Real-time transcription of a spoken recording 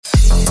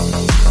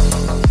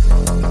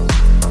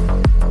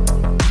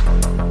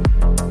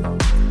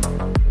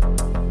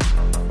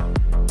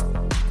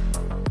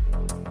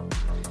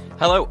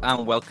Hello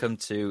and welcome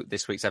to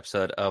this week's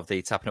episode of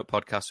the Tapping Up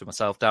podcast with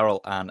myself, Daryl,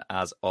 and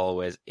as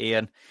always,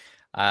 Ian.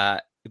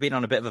 You've been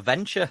on a bit of a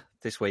venture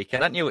this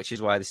weekend, haven't you? Which is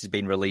why this has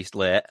been released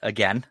late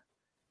again.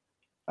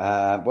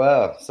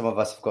 Well, some of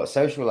us have got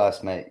social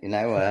lives, mate. You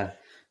know,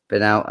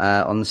 been out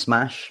on the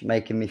smash,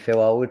 making me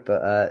feel old.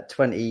 But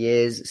 20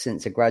 years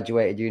since I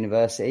graduated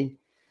university,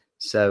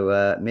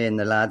 so me and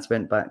the lads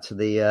went back to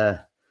the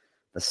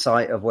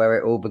site of where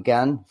it all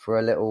began for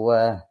a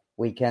little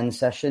weekend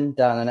session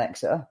down in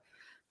Exeter.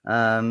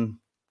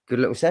 Good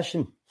little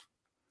session.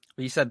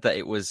 Well, you said that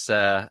it was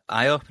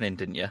eye-opening,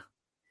 didn't you?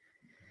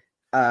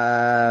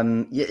 Yeah,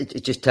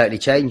 it just totally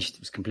changed.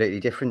 It was completely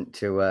different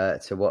to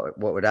what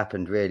would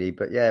happened, really.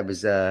 But yeah, it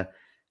was a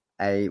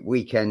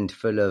weekend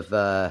full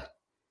of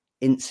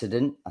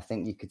incident. I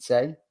think you could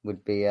say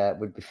would be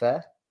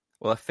fair.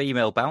 Well, a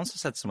female bouncer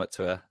said something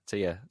to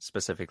you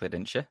specifically,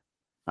 didn't she?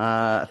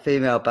 A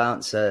female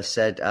bouncer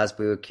said as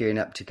we were queuing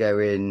up to go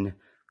in,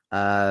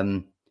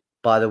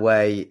 by the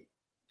way,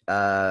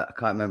 I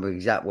can't remember the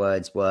exact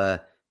words were,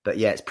 but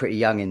yeah, it's pretty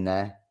young in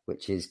there,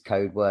 which is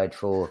code word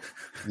for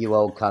you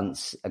old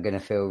cunts are going to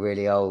feel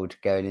really old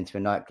going into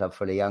a nightclub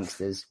full of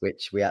youngsters,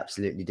 which we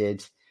absolutely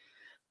did.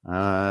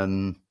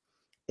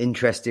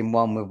 Interesting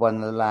one with one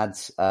of the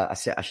lads. I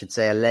should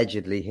say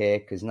allegedly here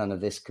because none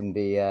of this can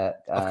be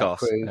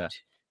proved. Yeah.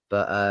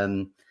 But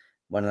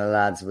one of the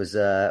lads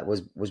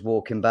was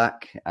walking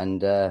back,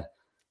 and a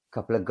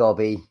couple of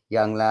gobby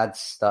young lads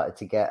started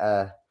to get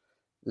a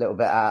little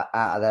bit out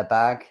of their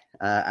bag,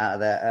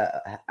 out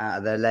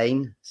of their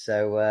lane.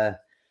 So,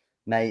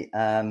 mate,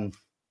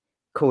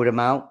 called them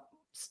out.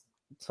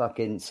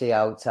 Fucking see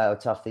how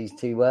tough these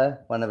two were.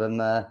 One of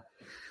them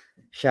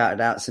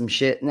shouted out some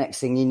shit. Next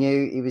thing you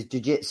knew, he was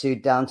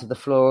jiu-jitsu'd down to the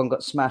floor and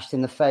got smashed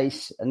in the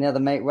face. And the other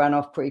mate ran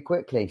off pretty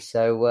quickly.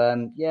 So,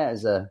 yeah, it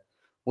was a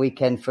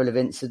weekend full of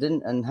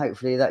incident. And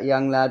hopefully that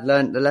young lad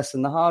learned the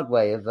lesson the hard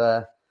way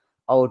of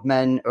old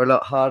men are a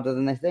lot harder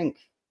than they think.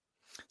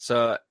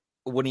 So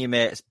one of your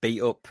mates beat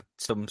up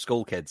some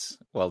school kids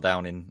while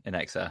down in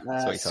Exeter.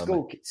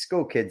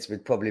 School kids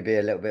would probably be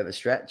a little bit of a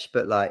stretch,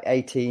 but like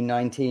 18,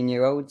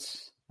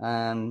 19-year-olds.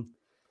 On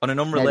an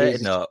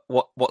unrelated note,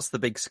 what's the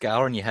big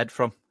scar on your head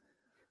from?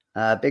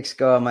 Big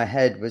scar on my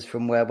head was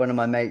from where one of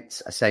my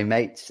mates, I say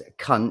mates,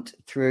 cunt,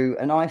 threw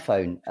an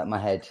iPhone at my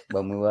head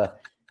when we were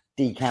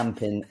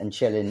decamping and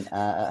chilling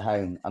at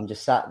home. I'm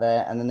just sat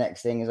there, and the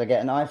next thing is I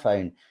get an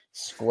iPhone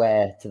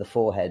square to the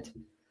forehead.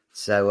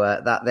 So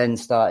that then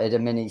started a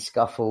mini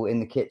scuffle in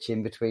the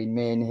kitchen between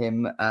me and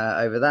him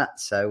over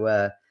that.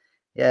 So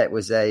yeah, it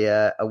was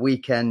a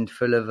weekend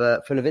full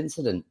of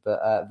incident,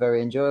 but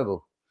very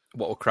enjoyable.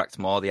 What cracked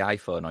more, the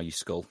iPhone or your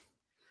skull?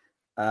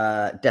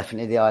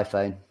 Definitely the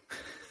iPhone.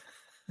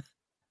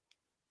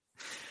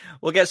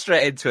 We'll get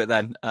straight into it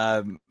then,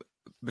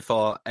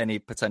 before any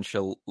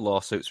potential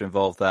lawsuits are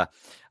involved there.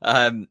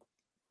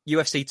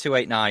 UFC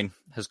 289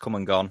 has come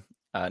and gone.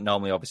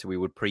 Normally, obviously, we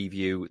would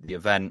preview the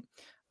event.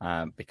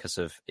 Because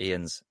of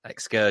Ian's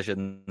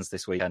excursions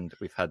this weekend,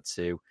 we've had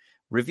to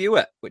review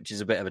it, which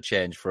is a bit of a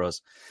change for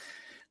us.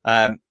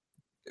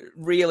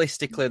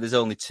 Realistically, there's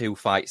only two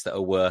fights that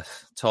are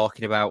worth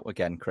talking about.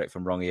 Again, correct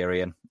from wrong here,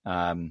 Ian.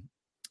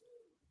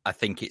 I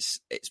think it's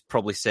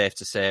probably safe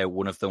to say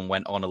one of them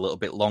went on a little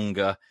bit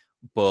longer.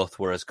 Both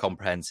were as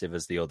comprehensive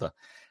as the other.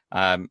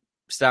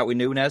 Start with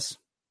Nunes.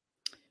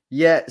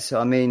 Yeah, so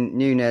I mean,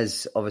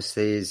 Nunes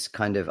obviously is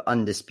kind of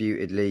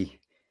undisputedly.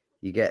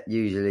 You get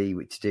usually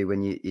to do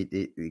when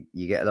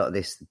you get a lot of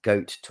this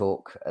GOAT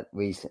talk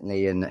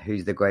recently, and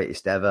who's the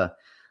greatest ever.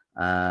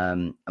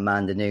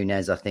 Amanda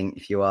Nunes, I think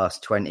if you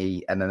ask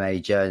 20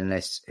 MMA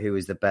journalists who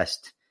is the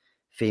best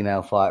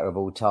female fighter of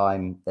all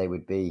time, they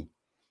would be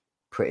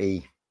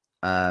pretty,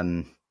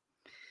 would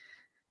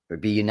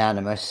be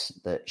unanimous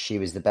that she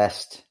was the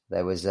best.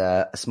 There was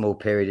a small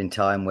period in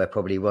time where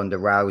probably Ronda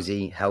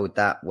Rousey held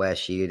that, where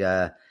she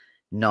had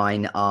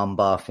 9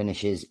 armbar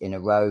finishes in a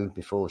row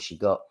before she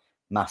got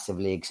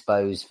massively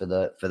exposed for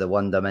the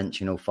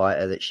one-dimensional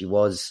fighter that she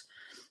was.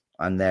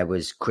 And there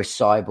was Chris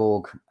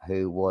Cyborg,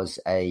 who was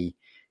a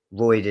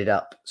roided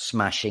up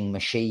smashing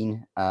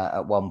machine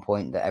at one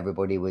point that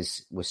everybody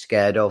was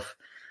scared of.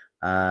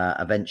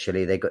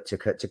 Eventually they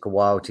took a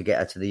while to get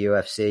her to the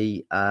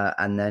UFC,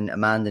 and then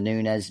Amanda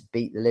Nunes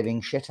beat the living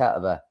shit out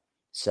of her.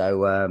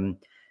 So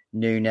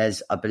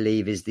Nunes, I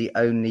believe, is the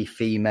only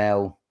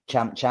female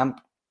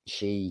champ.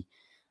 She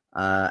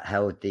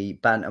held the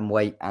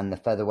bantamweight and the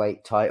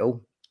featherweight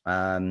title.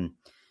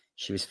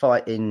 She was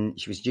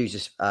due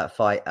to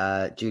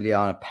fight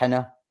Juliana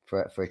Pena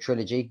for a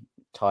trilogy,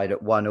 tied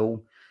at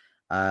 1-1,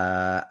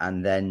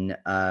 and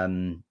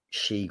then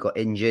she got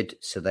injured,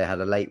 so they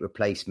had a late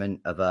replacement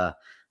of a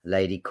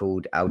lady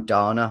called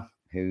Aldana,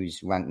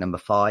 who's ranked number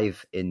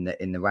 5 in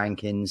the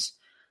rankings,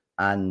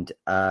 and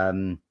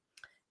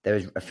there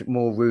was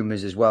more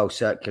rumours as well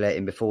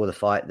circulating before the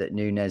fight that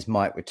Nunes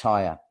might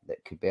retire.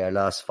 That could be her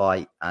last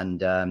fight.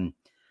 And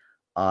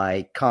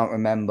I can't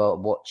remember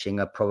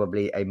watching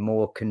probably a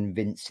more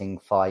convincing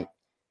fight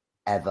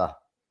ever.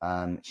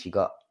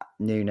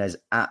 Nunes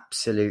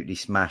absolutely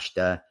smashed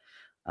her.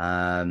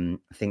 I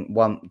think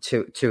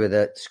two of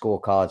the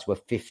scorecards were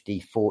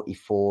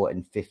 50-44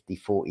 and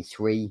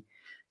 50-43.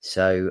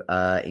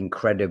 So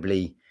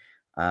incredibly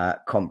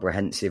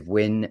comprehensive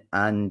win.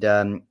 And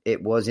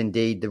it was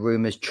indeed the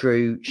rumours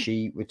true.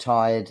 She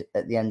retired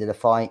at the end of the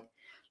fight,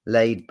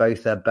 laid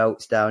both her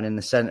belts down in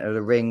the centre of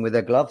the ring with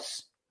her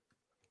gloves.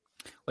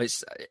 Well,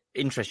 it's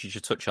interesting you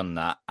should touch on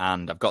that.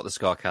 And I've got the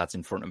scorecards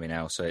in front of me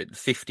now. So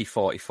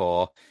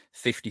 50-44,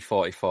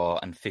 50-44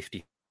 and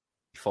 50-42,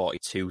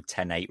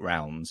 10-8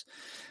 rounds.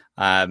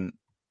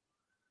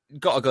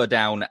 Got to go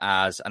down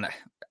as, and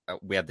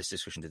we had this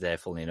discussion today,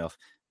 funnily enough,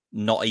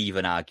 not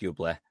even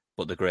arguably,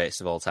 but the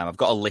greatest of all time. I've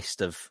got a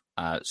list of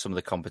some of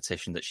the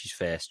competition that she's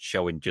faced,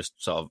 showing just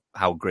sort of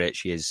how great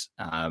she is.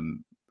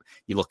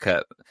 You look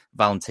at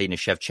Valentina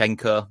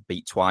Shevchenko,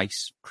 beat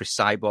twice, Chris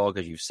Cyborg,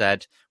 as you've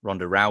said,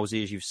 Ronda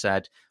Rousey, as you've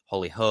said,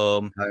 Holly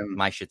Holm,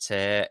 Miesha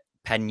Tate,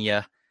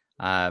 Pena.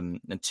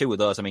 And two of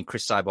those, I mean,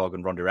 Chris Cyborg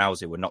and Ronda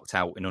Rousey were knocked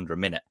out in under a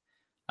minute.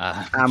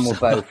 And were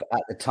both,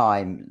 at the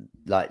time,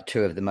 like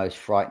two of the most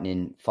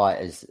frightening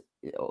fighters,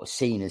 or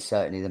seen as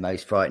certainly the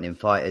most frightening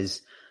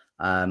fighters.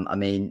 I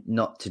mean,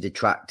 not to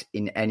detract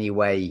in any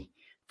way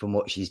from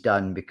what she's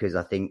done, because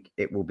I think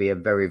it will be a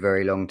very,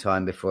 very long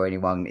time before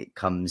anyone it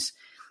comes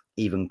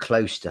even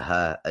close to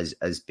her as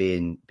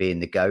being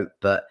the GOAT.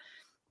 But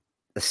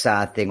the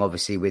sad thing,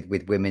 obviously,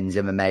 with women's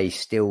MMA,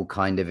 still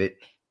kind of it,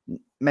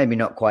 maybe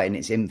not quite in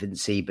its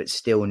infancy, but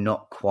still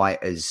not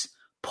quite as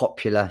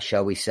popular,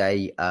 shall we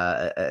say,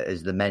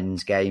 as the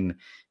men's game.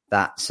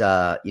 That's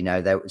there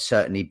would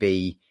certainly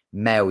be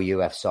male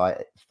UFC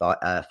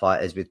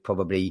fighters with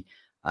probably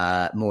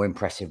more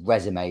impressive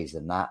resumes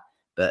than that.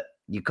 But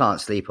you can't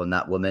sleep on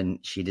that woman.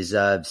 She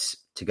deserves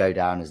to go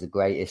down as the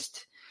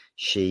greatest.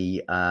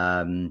 She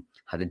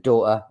had a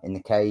daughter in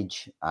the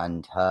cage,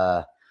 and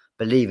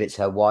believe it's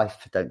her wife.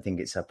 I don't think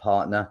it's her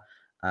partner.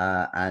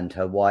 And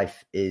her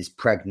wife is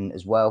pregnant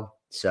as well.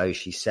 So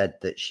she said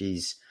that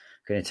she's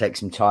going to take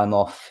some time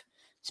off,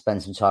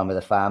 spend some time with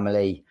her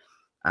family.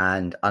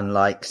 And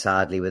unlike,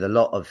 sadly, with a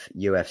lot of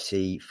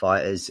UFC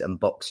fighters and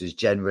boxers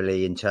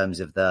generally, in terms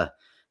of the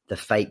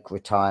fake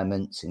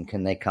retirements and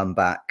can they come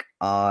back,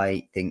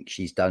 I think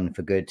she's done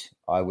for good.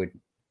 I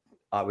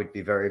would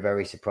be very,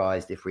 very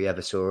surprised if we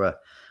ever saw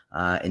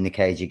her in the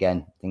cage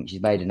again. I think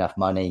she's made enough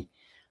money.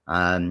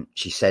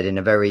 She said in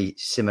a very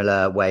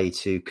similar way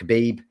to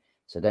Khabib.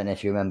 So I don't know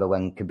if you remember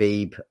when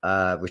Khabib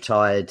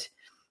retired,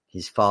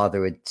 his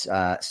father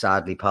had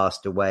sadly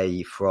passed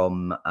away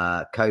from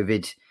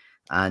COVID,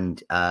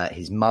 and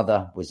his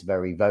mother was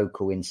very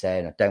vocal in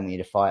saying, "I don't want you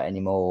to fight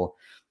anymore.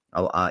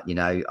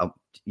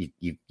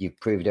 You've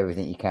proved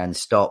everything you can.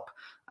 Stop."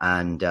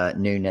 And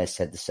Nunes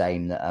said the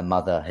same, that her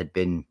mother had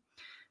been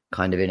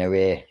kind of in her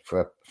ear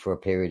for a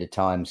period of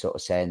time, sort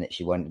of saying that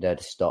she wanted her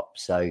to stop.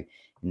 So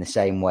in the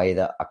same way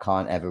that I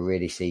can't ever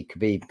really see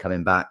Khabib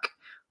coming back,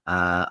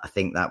 I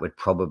think that would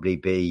probably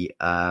be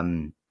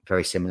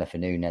very similar for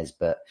Nunes.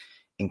 But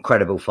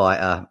incredible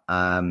fighter.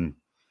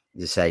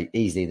 As I say,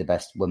 easily the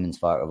best women's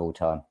fighter of all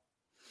time.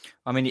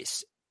 I mean,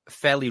 it's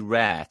fairly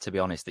rare, to be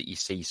honest, that you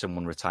see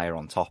someone retire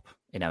on top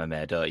in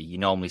MMA, don't you? You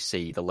normally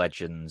see the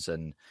legends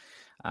and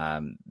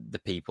the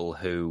people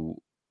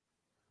who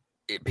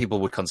people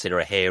would consider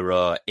a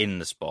hero in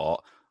the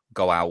sport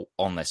go out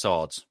on their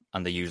swords,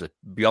 and they're usually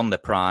beyond their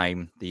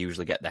prime. They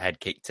usually get their head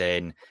kicked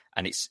in,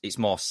 and it's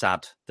more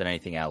sad than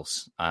anything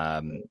else.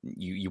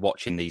 You're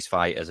watching these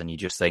fighters and you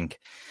just think,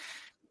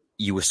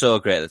 you were so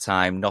great at the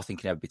time, nothing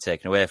can ever be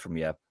taken away from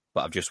you,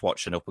 but I've just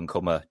watched an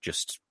up-and-comer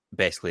just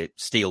basically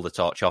steal the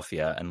torch off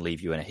you and leave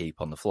you in a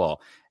heap on the floor.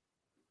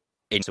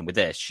 And with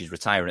this, she's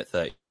retiring at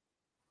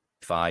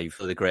 35,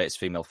 the greatest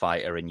female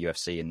fighter in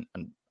UFC and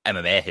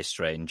MMA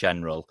history in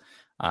general.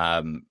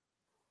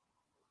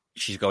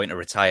 She's going to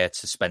retire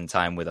to spend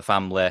time with her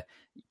family.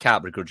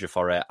 Can't begrudge her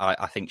for it.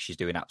 I think she's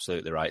doing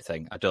absolutely the right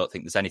thing. I don't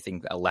think there's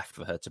anything left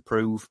for her to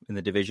prove in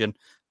the division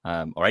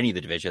or any of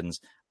the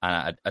divisions.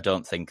 And I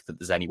don't think that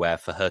there's anywhere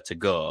for her to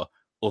go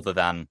other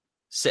than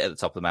sit at the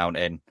top of the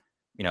mountain,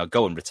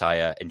 go and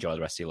retire, enjoy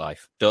the rest of your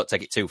life. Don't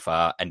take it too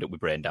far, end up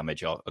with brain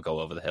damage or go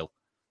over the hill.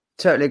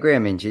 Totally agree. I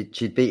mean,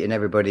 she'd beaten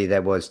everybody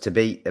there was to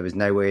beat. There was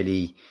no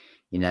really,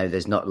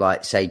 there's not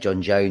like, say,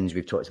 John Jones,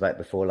 we've talked about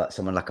before, like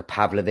someone like a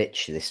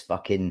Pavlovich, this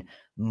fucking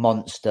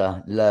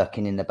monster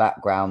lurking in the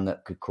background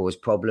that could cause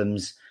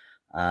problems.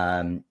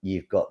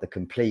 You've got the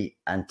complete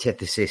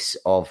antithesis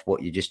of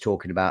what you're just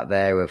talking about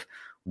there, of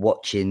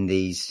watching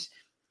these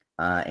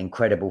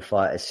incredible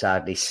fighters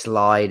sadly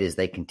slide as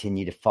they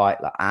continue to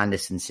fight. Like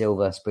Anderson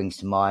Silva springs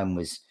to mind,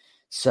 was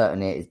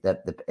certainly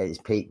at his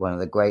peak one of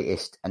the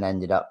greatest, and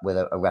ended up with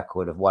a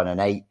record of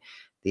 1-8.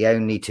 The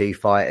only two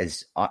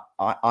fighters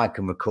I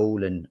can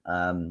recall, and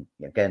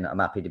again, I'm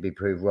happy to be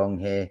proved wrong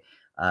here,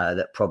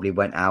 that probably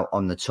went out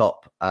on the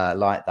top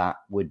like that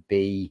would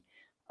be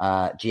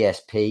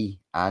GSP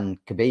and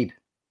Khabib.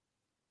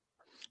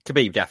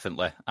 Khabib,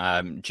 definitely.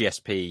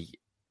 GSP,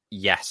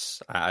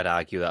 yes, I'd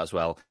argue that as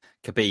well.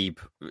 Khabib,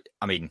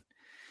 I mean,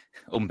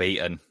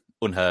 unbeaten,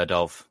 unheard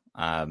of.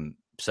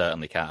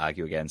 Certainly can't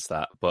argue against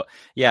that. But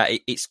yeah,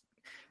 it's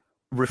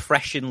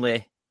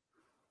refreshingly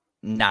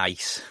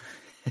nice.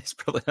 It's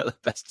probably not the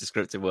best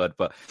descriptive word,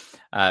 but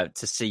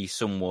to see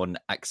someone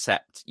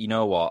accept, you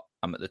know what,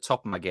 I'm at the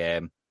top of my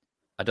game.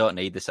 I don't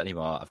need this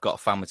anymore. I've got a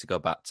family to go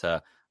back to.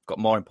 I've got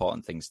more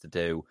important things to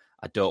do.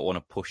 I don't want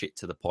to push it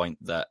to the point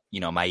that,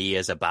 my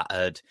ears are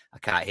battered. I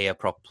can't hear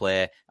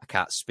properly. I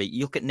can't speak.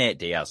 You look at Nate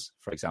Diaz,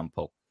 for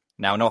example.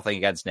 Now, nothing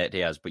against Nate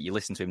Diaz, but you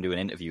listen to him do an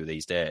interview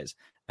these days,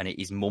 and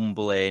he's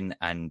mumbling,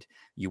 and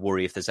you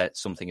worry if there's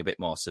something a bit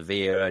more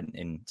severe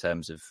in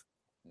terms of,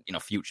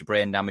 future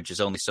brain damage.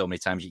 There's only so many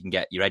times you can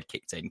get your head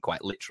kicked in,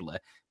 quite literally,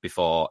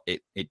 before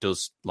it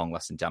does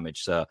long-lasting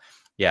damage. So,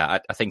 yeah,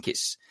 I think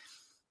it's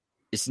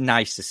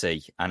nice to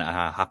see, and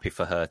I'm happy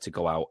for her to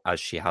go out as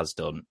she has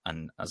done.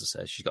 And as I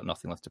say, she's got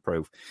nothing left to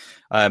prove.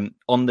 On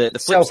the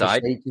flip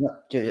side,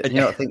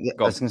 I think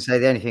I was going to say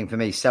the only thing for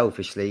me,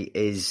 selfishly,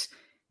 is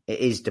it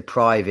is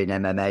depriving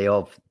MMA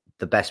of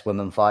the best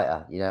woman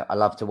fighter. I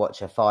love to watch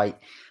her fight.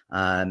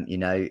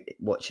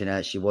 Watching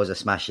her, she was a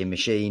smashing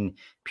machine.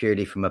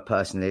 Purely from a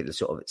personally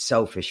sort of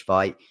selfish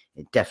fight,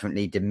 it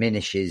definitely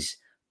diminishes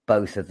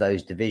both of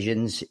those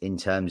divisions in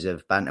terms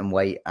of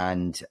bantamweight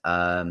and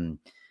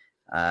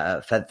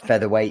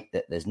featherweight.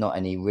 That there's not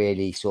any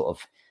really sort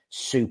of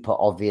super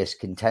obvious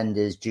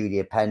contenders.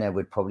 Julia Penna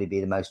would probably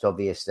be the most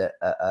obvious at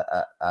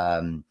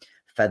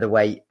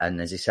featherweight, and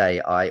as I say,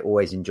 I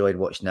always enjoyed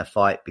watching her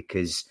fight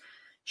because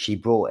she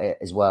brought it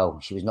as well.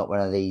 She was not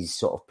one of these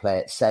sort of play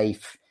it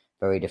safe,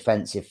 very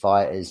defensive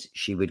fighters.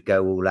 She would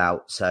go all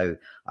out. So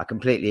I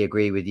completely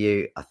agree with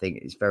you. I think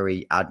it's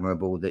very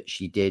admirable that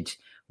she did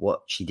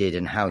what she did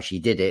and how she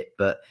did it,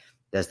 but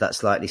there's that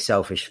slightly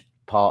selfish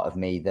part of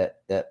me that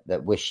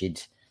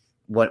wished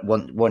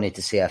wanted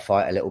to see her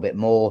fight a little bit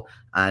more.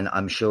 And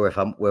I'm sure if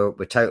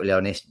we're totally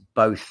honest,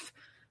 both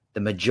the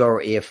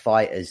majority of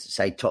fighters,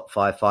 say top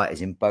 5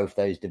 fighters in both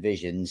those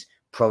divisions,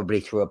 probably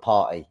threw a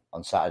party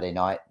on Saturday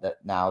night that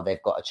now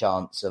they've got a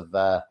chance of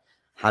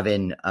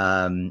having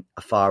a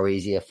far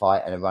easier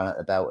fight and a run at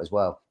the belt as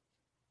well.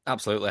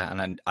 Absolutely.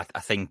 And I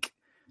think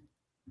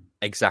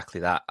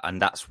exactly that.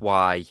 And that's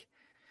why,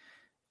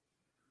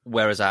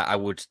 whereas I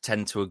would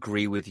tend to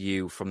agree with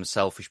you from the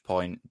selfish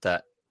point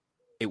that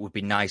it would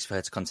be nice for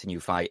her to continue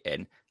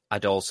fighting,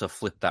 I'd also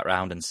flip that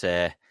round and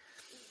say,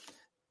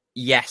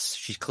 yes,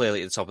 she's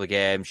clearly at the top of the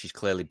game. She's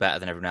clearly better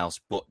than everyone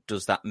else. But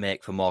does that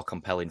make for more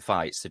compelling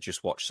fights to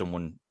just watch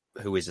someone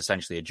who is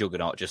essentially a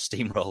juggernaut just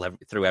steamroll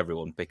through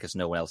everyone because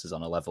no one else is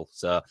on a level?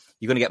 So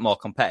you're going to get more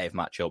competitive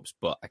matchups,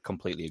 but I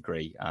completely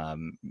agree.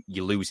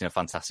 You're losing a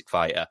fantastic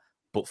fighter,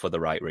 but for the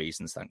right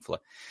reasons, thankfully.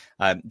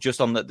 Just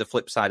on the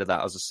flip side of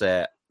that, as I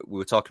say, we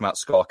were talking about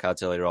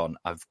scorecards earlier on.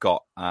 I've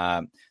got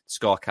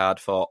scorecard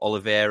for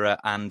Oliveira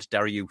and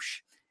Dariush.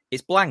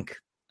 It's blank.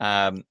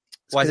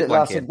 Why is it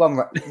blank? It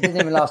didn't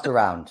even last a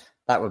round.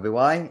 That would be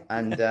why.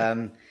 And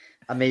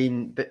I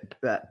mean,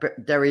 but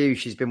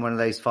Dariush has been one of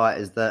those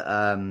fighters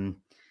that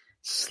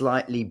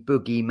slightly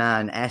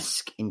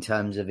boogeyman-esque in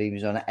terms of he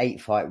was on an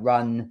 8-fight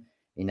run,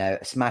 a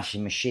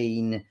smashing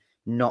machine,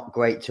 not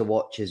great to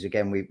watch. As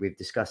again, we've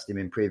discussed him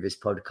in previous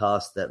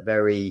podcasts, that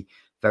very,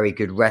 very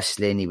good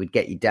wrestling. He would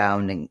get you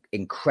down, and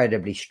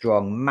incredibly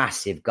strong,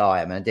 massive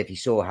guy. I mean, if you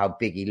saw how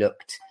big he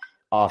looked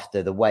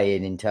after the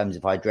weigh-in in terms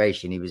of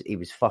hydration, he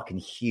was fucking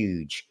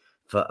huge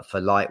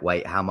for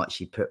lightweight, how much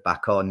he put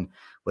back on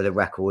with a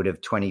record of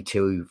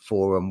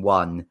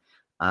 22-4-1.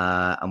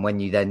 And when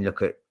you then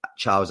look at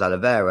Charles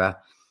Oliveira,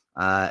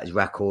 his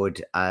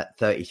record at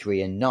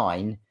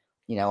 33-9,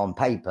 on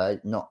paper,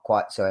 not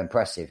quite so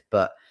impressive,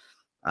 but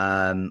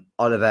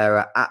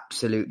Oliveira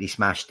absolutely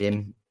smashed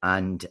him.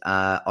 And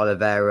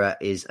Oliveira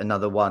is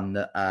another one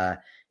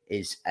that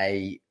is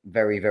a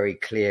very, very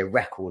clear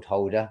record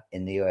holder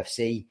in the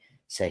UFC.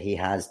 So he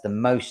has the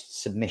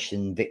most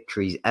submission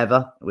victories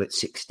ever with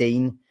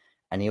 16.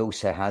 And he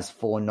also has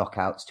 4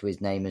 knockouts to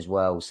his name as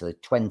well. So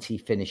 20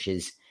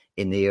 finishes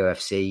in the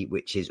UFC,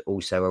 which is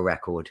also a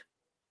record.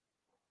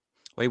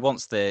 Well, he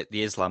wants the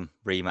Islam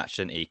rematch,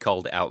 didn't he? He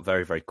called it out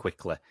very, very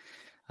quickly.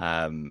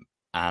 And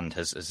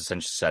has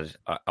essentially said,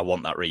 I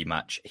want that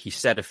rematch. He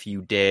said a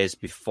few days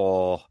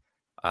before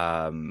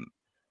the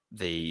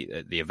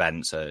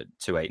events at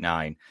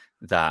 289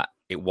 that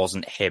it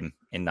wasn't him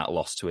in that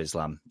loss to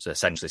Islam. So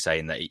essentially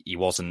saying that he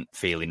wasn't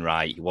feeling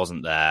right, he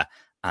wasn't there,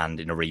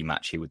 and in a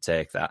rematch he would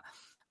take that.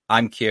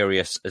 I'm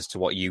curious as to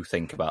what you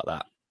think about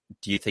that.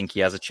 Do you think he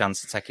has a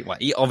chance to take it? Well,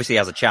 he obviously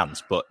has a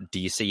chance, but do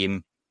you see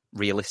him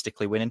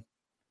realistically winning?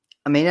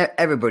 I mean,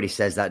 everybody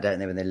says that, don't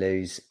they, when they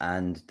lose?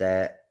 And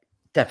there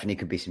definitely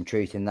could be some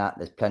truth in that.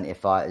 There's plenty of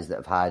fighters that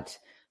have had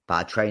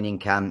bad training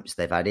camps.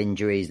 They've had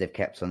injuries. They've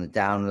kept on the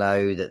down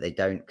low that they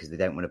don't, because they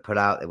don't want to put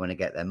out. They want to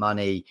get their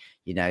money.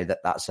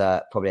 That's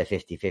probably a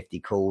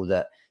 50-50 call,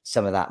 that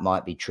some of that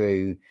might be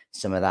true.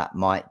 Some of that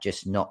might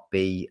just not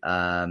be,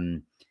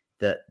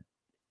 that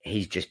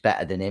he's just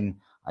better than him.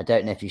 I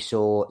don't know if you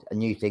saw a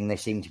new thing they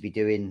seem to be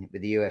doing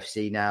with the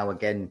UFC now.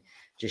 Again,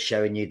 just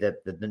showing you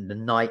the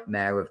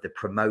nightmare of the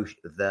promotion,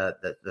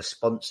 the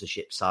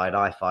sponsorship side.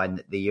 I find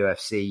that the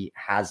UFC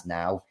has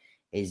now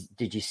is.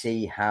 Did you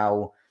see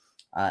how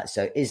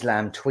So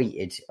Islam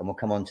tweeted, and we'll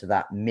come on to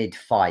that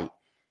mid-fight,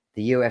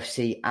 the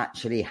UFC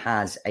actually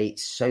has a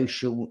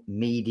social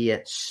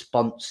media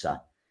sponsor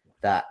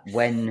that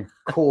when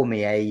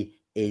Cormier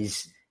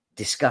is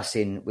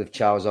discussing with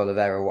Charles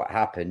Oliveira what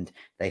happened,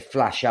 they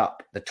flash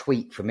up the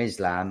tweet from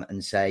Islam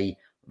and say,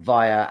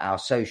 via our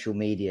social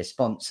media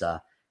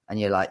sponsor. And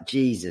you're like,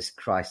 Jesus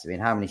Christ, I mean,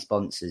 how many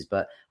sponsors?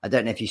 But I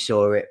don't know if you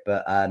saw it,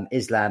 but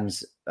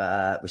Islam's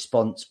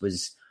response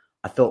was,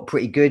 I thought,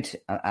 pretty good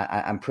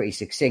and pretty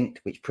succinct,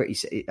 which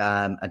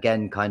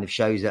again, kind of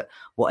shows that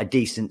what a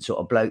decent sort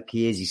of bloke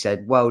he is. He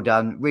said, well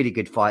done, really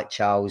good fight,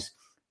 Charles,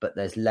 but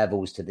there's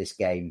levels to this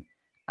game.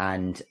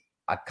 And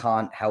I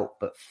can't help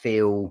but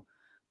feel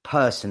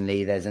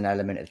personally there's an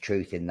element of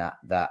truth in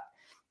that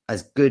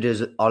as good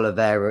as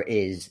Oliveira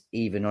is,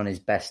 even on his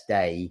best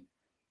day,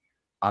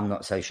 I'm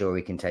not so sure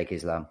he can take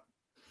Islam.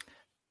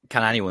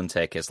 Can anyone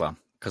take Islam?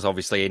 Because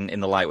obviously in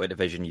the lightweight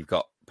division, you've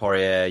got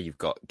Poirier, you've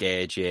got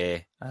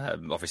Gaethje,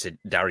 obviously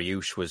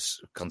Dariush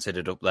was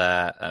considered up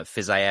there,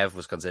 Fiziev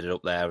was considered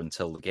up there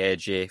until the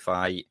Gaethje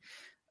fight.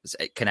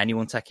 Can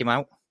anyone take him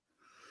out?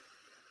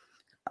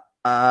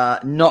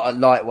 Not at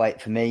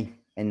lightweight for me,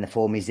 in the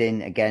form he's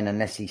in, again,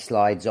 unless he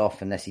slides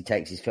off, unless he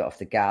takes his foot off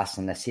the gas,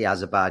 unless he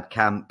has a bad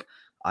camp.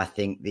 I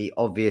think the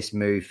obvious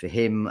move for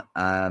him,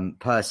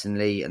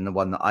 personally, and the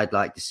one that I'd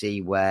like to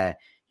see where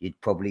you'd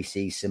probably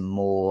see some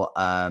more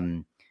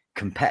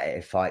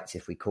competitive fights,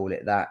 if we call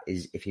it that,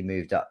 is if he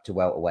moved up to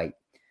welterweight.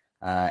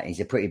 He's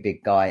a pretty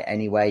big guy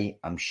anyway.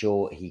 I'm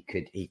sure he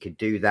could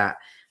do that.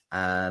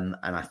 And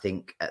I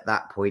think at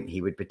that point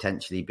he would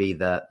potentially be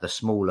the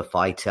smaller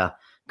fighter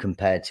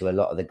compared to a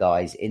lot of the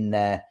guys in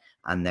there.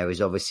 And there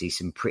is obviously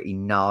some pretty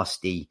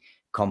nasty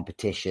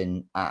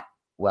competition at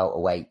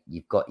welterweight.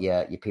 You've got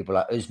your people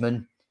like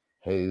Usman,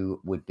 who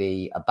would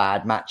be a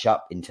bad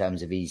matchup in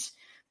terms of he's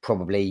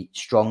probably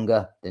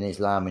stronger than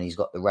Islam and he's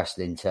got the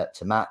wrestling to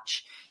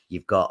match.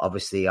 You've got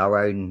obviously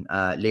our own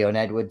Leon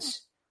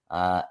Edwards.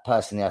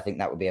 Personally, I think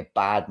that would be a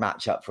bad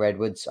matchup for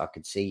Edwards. I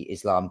could see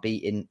Islam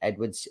beating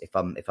Edwards if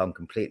I'm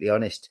completely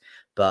honest.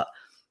 But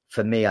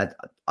for me,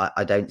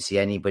 I don't see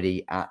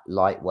anybody at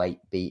lightweight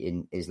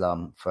beating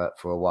Islam for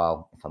a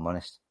while, if I'm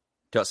honest.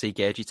 Do you not see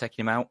Gaethje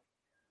taking him out?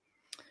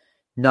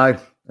 No,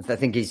 I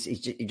think you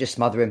just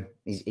smother him.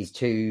 He's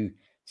too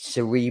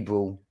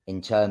cerebral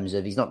in terms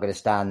of he's not going to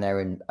stand there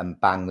and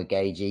bang with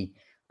Gaethje.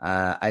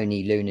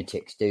 Only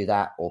lunatics do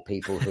that, or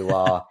people who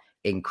are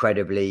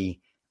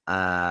incredibly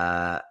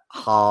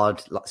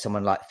hard, like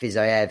someone like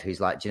Fiziev,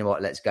 who's like, do you know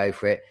what, let's go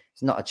for it.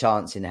 It's not a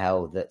chance in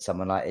hell that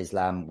someone like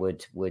Islam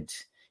would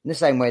in the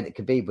same way that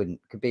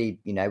Khabib,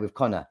 you know, with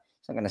Conor.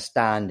 He's not going to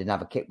stand and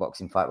have a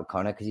kickboxing fight with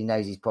Conor because he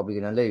knows he's probably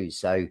going to lose.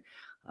 So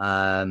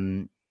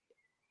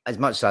as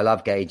much as I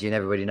love Gaethje and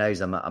everybody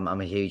knows I'm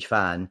a huge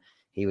fan,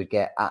 he would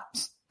get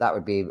that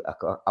would be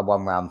a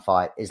 1-round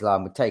fight.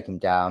 Islam would take him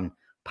down,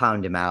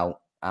 pound him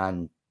out,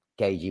 and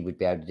Gaethje would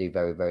be able to do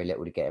very, very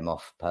little to get him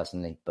off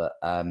personally. But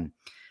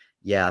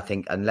yeah, I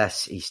think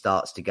unless he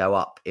starts to go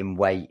up in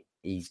weight,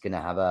 he's going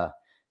to have a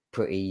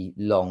pretty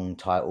long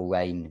title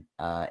reign,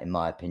 in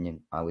my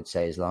opinion. I would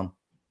say Islam.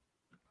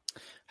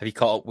 Have you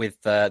caught up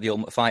with The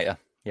Ultimate Fighter?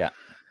 Yeah,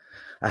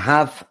 I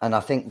have, and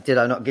I think, did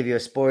I not give you a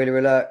spoiler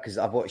alert? Because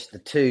I've watched the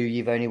 2,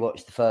 you've only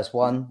watched the first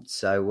one.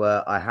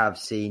 So I have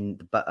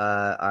seen, but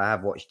I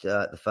have watched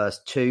the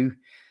first 2.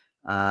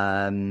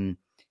 Admittedly,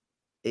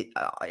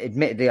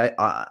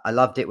 I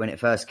loved it when it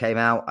first came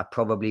out. I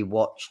probably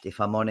watched, if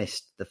I'm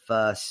honest, the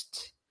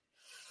first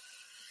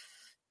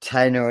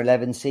 10 or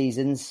 11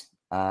 seasons.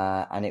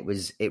 And it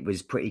was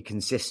pretty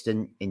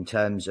consistent in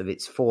terms of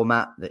its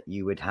format that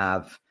you would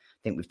have.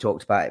 I think we've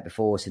talked about it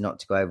before, so not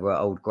to go over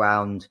old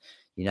ground.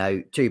 You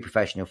know, 2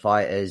 professional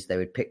fighters, they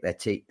would pick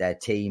their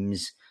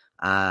teams,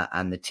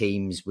 and the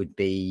teams would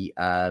be,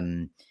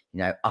 you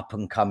know, up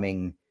and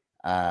coming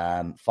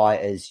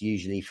fighters,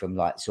 usually from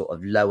like sort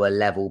of lower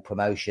level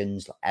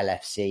promotions like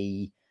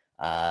LFC,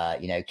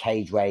 you know,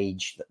 Cage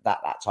Rage,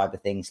 that type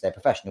of thing. So they're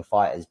professional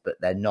fighters, but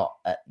they're not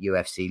at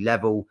UFC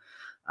level.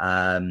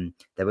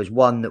 There was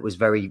one that was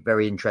very,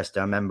 very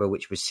interesting, I remember,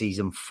 which was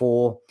season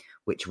 4,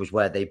 which was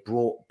where they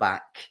brought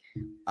back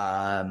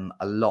a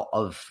lot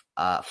of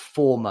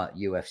former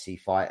UFC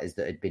fighters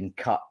that had been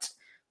cut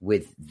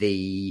with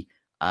the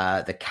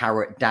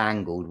carrot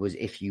dangled was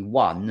if you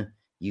won,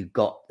 you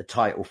got the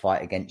title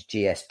fight against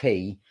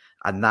GSP.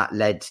 And that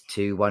led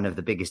to one of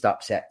the biggest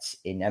upsets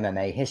in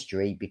MMA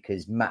history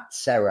because Matt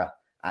Serra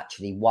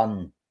actually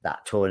won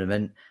that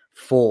tournament,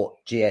 fought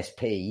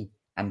GSP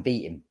and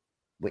beat him,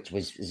 which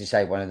was, as you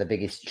say, one of the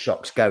biggest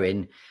shocks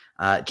going.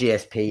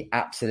 GSP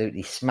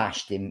absolutely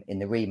smashed him in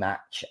the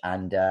rematch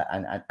and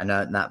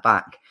earned that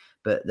back.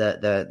 But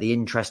the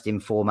interesting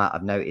format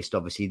I've noticed,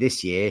 obviously,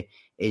 this year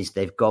is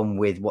they've gone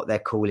with what they're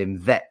calling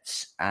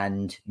vets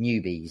and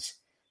newbies.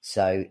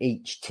 So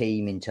each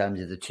team, in terms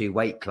of the 2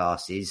 weight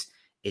classes,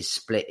 is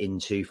split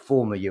into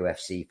former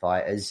UFC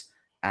fighters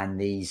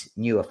and these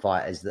newer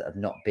fighters that have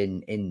not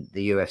been in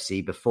the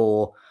UFC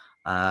before.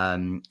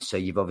 So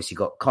you've obviously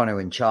got Conor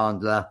and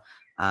Chandler,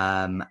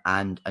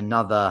 and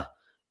another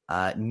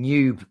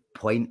new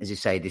point. As you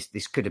say,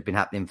 this could have been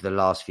happening for the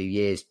last few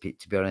years,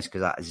 to be honest,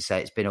 because as I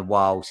say, it's been a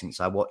while since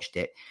I watched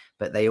it.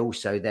 But they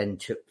also then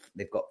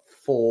they've got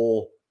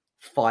 4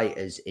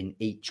 fighters in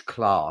each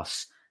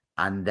class,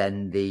 and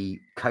then the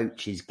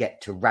coaches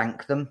get to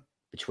rank them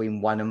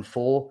between 1 and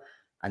 4,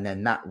 and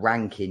then that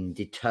ranking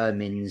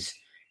determines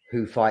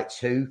who fights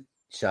who.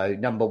 So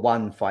number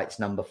 1 fights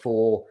number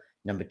 4,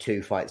 number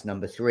 2 fights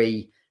number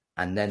 3,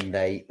 and then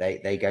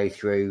they go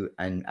through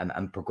and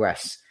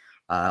progress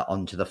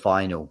onto the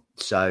final.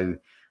 So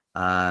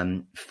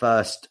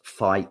first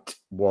fight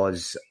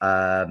was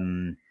I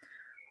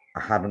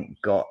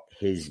haven't got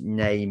his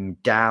name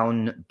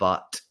down,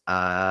 but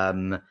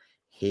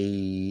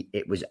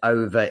it was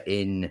over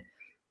in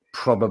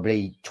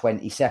probably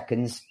 20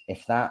 seconds,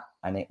 if that,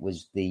 and it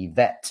was the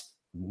vet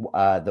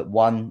that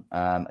won,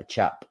 a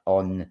chap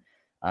on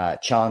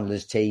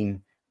Chandler's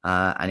team,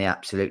 and he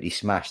absolutely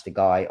smashed the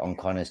guy on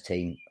Connor's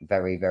team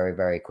very, very,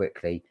 very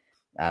quickly,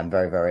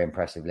 very, very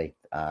impressively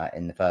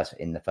in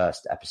the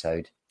first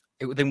episode.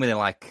 It was within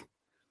like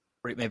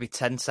maybe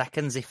 10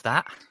 seconds, if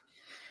that.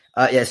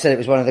 So it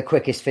was one of the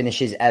quickest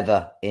finishes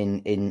ever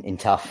in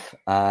Tough.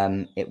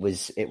 It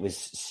was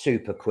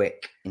super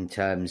quick in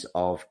terms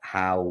of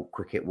how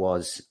quick it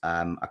was.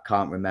 I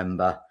can't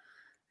remember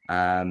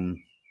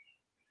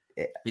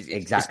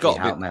exactly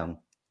how it went.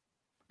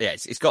 Yeah,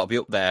 it's got to be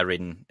up there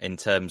in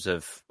terms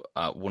of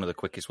one of the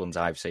quickest ones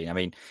I've seen. I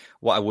mean,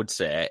 what I would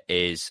say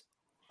is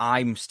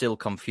I'm still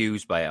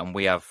confused by it, and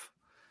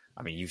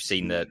you've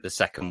seen the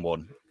second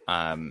one,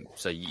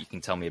 so you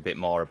can tell me a bit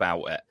more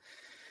about it.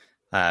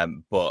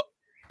 But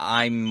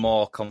I'm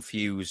more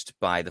confused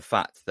by the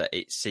fact that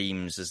it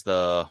seems as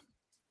though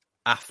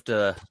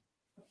after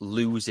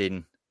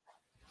losing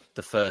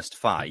the first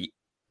fight,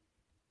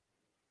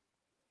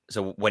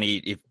 so when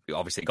he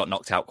obviously got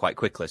knocked out quite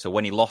quickly. So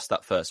when he lost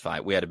that first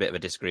fight, we had a bit of a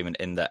disagreement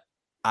in that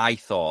I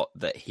thought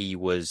that he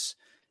was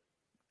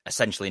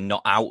essentially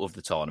not out of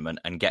the tournament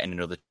and getting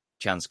another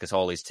chance because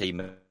all his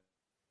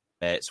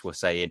teammates were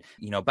saying,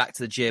 back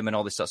to the gym and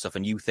all this sort of stuff.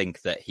 And you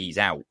think that he's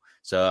out.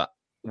 So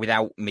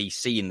without me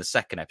seeing the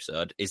second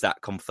episode, is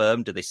that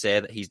confirmed? Do they say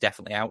that he's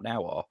definitely out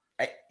now? Or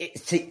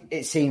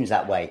it seems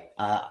that way.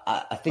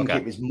 I think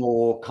It was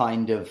more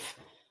kind of,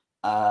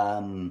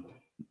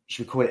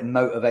 should we call it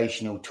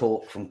motivational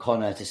talk from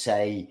Connor to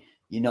say,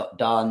 you're not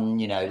done,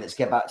 let's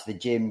get back to the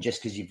gym.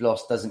 Just because you've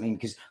lost doesn't mean,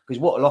 because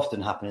what will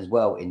often happen as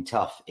well in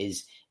Tough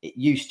is it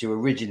used to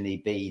originally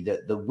be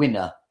that the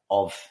winner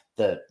of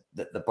the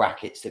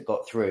brackets that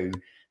got through,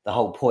 the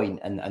whole point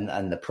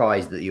and the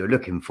prize that you were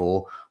looking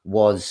for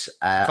was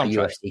a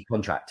UFC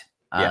contract.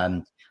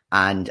 Yeah.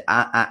 And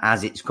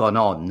as it's gone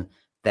on,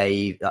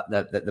 the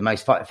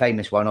most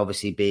famous one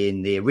obviously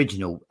being the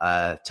original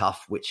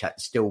Tough, which had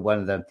still one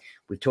of them.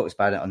 We've talked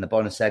about it on the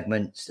Bonner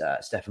segments,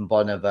 Stephan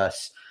Bonner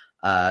versus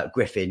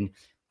Griffin.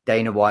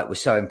 Dana White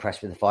was so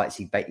impressed with the fights,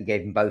 he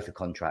gave them both a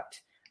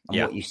contract.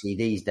 And what you see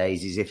these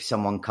days is if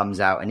someone comes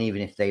out and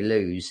even if they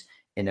lose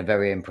in a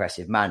very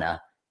impressive manner,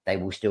 they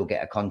will still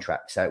get a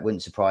contract. So it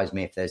wouldn't surprise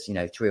me if there's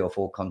 3 or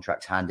 4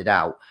 contracts handed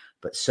out.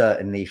 But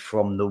certainly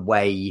from the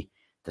way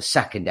the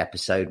second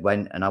episode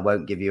went, and I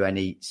won't give you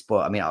any spoil.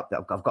 I mean, I've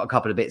got a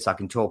couple of bits I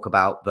can talk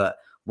about, but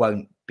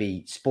won't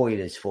be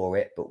spoilers for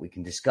it, but we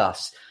can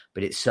discuss.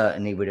 But it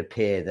certainly would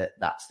appear that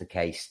that's the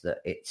case, that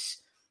it's,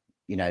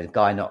 the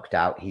guy knocked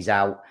out, he's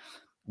out.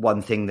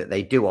 One thing that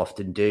they do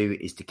often do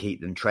is to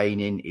keep them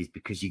training, is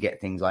because you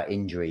get things like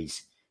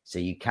injuries. So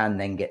you can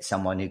then get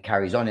someone who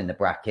carries on in the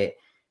bracket.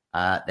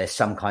 There's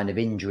some kind of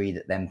injury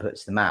that then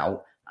puts them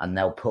out, and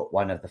they'll put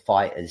one of the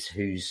fighters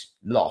who's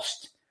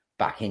lost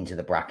back into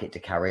the bracket to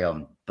carry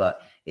on.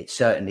 But it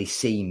certainly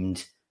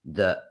seemed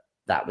that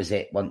was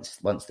it. Once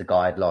the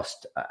guy had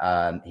lost,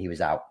 he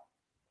was out.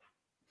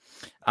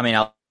 I mean,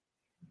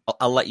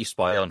 I'll let you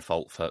spoil on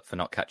fault for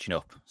not catching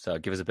up. So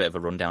give us a bit of a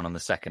rundown on the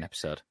second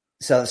episode.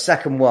 So the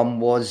second one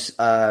was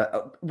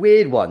a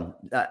weird one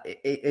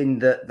in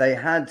that they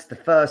had the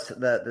first, so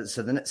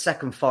the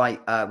second fight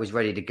was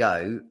ready to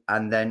go.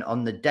 And then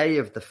on the day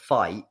of the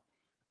fight,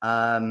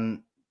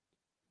 the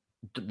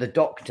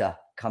doctor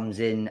comes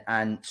in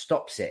and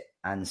stops it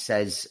and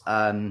says,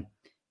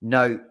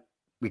 no,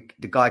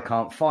 the guy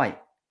can't fight.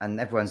 And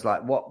everyone's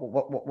like,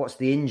 what's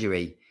the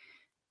injury?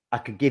 I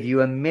could give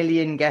you a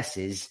million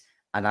guesses,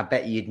 and I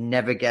bet you'd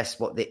never guess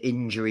what the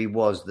injury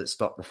was that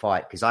stopped the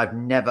fight, because I've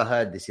never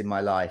heard this in my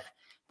life.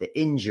 The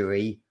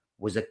injury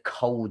was a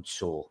cold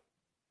sore.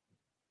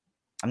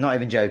 I'm not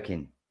even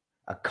joking.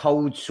 A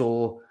cold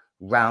sore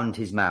round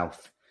his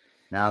mouth.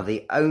 Now,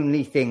 the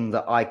only thing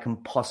that I can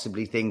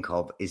possibly think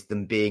of is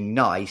them being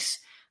nice,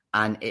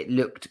 and it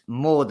looked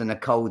more than a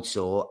cold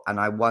sore, and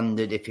I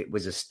wondered if it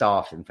was a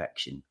staph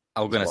infection.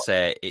 I was going to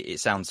say, it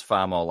sounds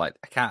far more like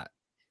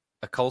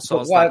a cold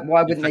sore. Why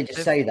wouldn't they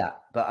just say that?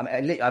 But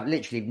I mean, I've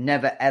literally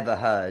never, ever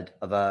heard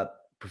of a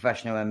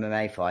professional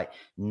MMA fight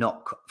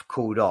not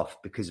called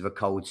off because of a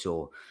cold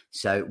sore.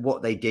 So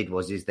what they did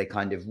was they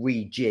kind of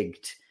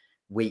rejigged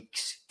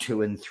weeks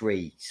 2 and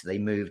 3. So they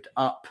moved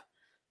up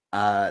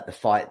the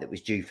fight that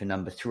was due for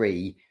number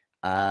 3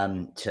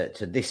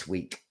 to this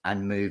week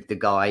and moved the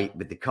guy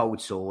with the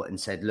cold sore and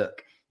said,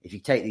 look, if you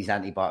take these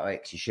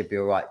antibiotics, you should be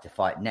all right to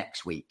fight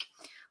next week.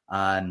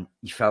 You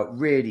felt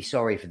really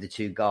sorry for the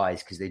two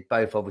guys because they'd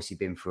both obviously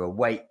been through a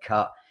weight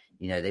cut.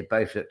 They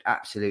both looked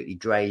absolutely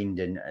drained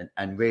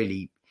and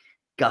really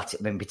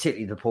gutted. I mean,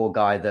 particularly the poor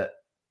guy that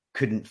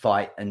couldn't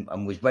fight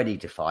and was ready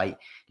to fight,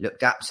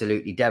 looked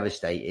absolutely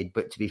devastated.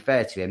 But to be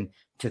fair to him,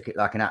 took it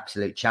like an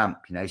absolute champ.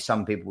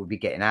 Some people would be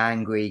getting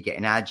angry,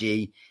 getting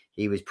aggy.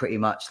 He was pretty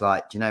much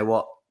like, do you know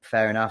what?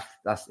 Fair enough.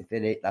 That's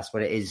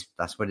what it is.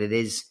 That's what it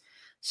is.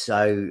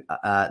 So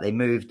they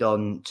moved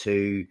on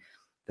to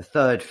the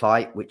third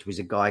fight, which was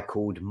a guy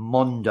called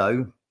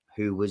Mondo,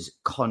 who was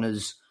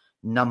Conor's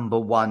number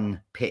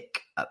one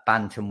pick at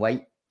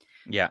bantamweight.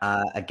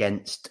 Yeah.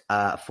 Against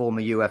a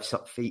former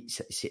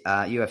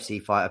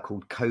UFC fighter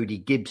called Cody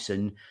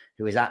Gibson,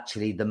 who is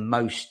actually the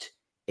most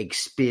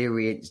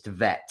experienced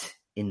vet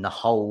in the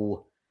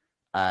whole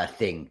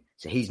thing.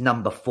 So he's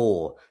number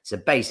 4. So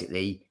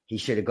basically, he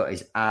should have got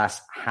his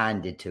ass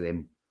handed to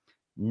him.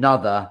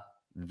 Another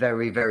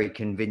very, very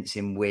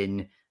convincing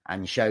win,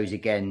 and shows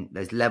again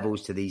there's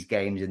levels to these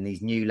games, and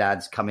these new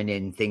lads coming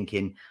in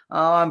thinking,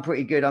 oh, I'm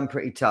pretty good, I'm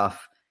pretty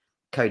tough.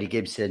 Cody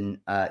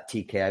Gibson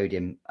TKO'd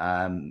him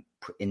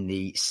in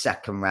the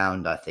second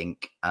round, I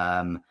think.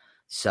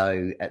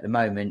 So at the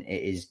moment,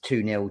 it is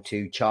 2-0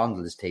 to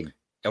Chandler's team.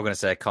 I'm going to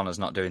say Conor's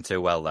not doing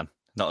too well then.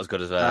 Not as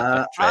good as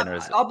a trainer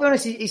as... I'll be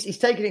honest, he's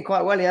taken it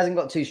quite well. He hasn't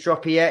got too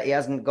stroppy yet. He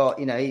hasn't got,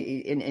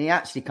 he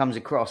actually comes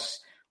across,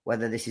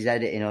 whether this is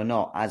editing or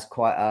not, as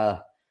quite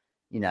a,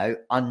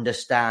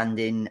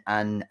 understanding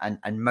and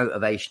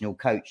motivational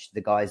coach to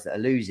the guys that are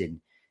losing.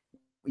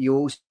 You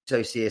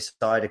also see a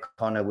side of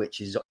Conor,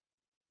 which is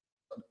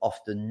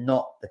often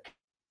not the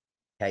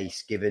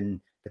case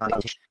given the kind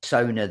of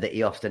persona that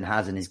he often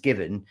has and is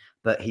given,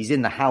 but he's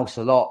in the house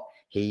a lot.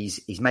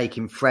 He's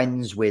making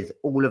friends with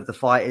all of the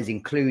fighters,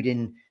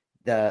 including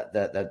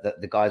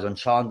the guys on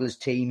Chandler's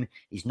team.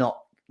 He's not,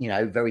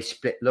 very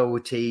split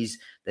loyalties.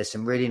 There's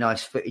some really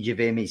nice footage of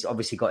him. He's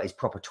obviously got his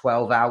proper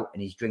 12 out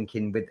and he's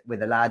drinking with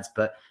the lads,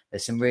 but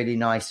there's some really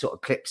nice sort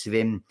of clips of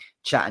him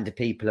chatting to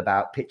people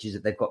about pictures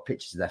that they've got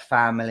pictures of their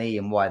family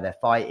and why they're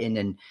fighting.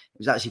 And it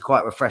was actually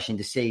quite refreshing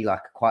to see,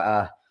 like, quite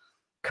a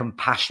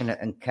compassionate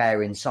and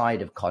caring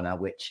side of Conor,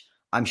 which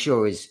I'm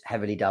sure is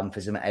heavily done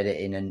for some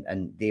editing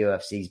and the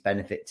UFC's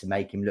benefit to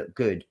make him look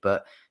good.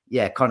 But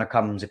yeah, Conor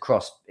comes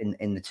across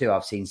in the two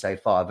I've seen so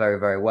far very,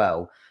 very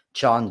well.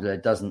 Chandler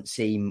doesn't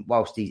seem,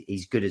 whilst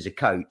he's good as a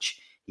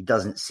coach, he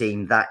doesn't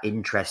seem that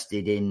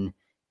interested in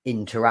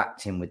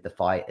interacting with the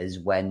fighters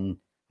when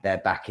they're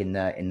back in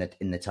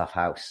the tough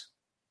house.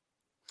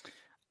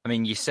 I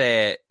mean, you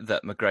say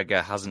that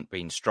McGregor hasn't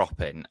been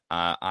stropping.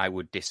 I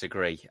would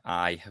disagree.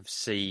 I have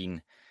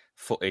seen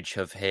footage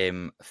of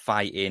him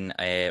fighting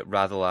a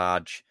rather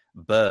large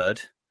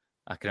bird.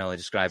 I can only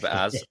describe it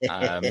as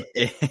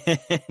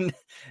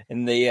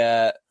in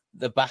the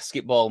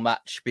basketball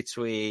match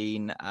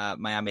between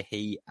Miami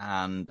Heat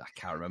and I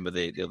can't remember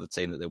the other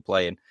team that they were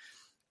playing.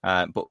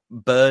 But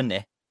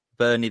Bernie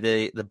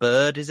the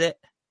bird, is it?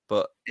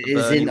 But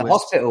is in the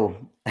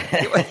hospital.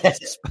 It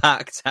was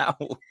sparked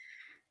out.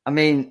 I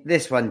mean,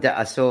 this one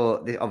I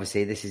saw.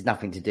 Obviously, this is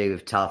nothing to do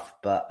with tough,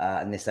 but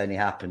and this only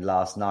happened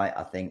last night,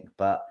 I think.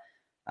 But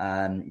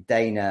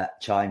Dana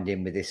chimed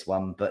in with this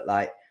one. But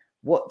like,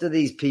 what do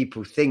these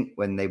people think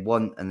when they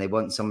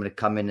want someone to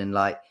come in and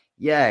like,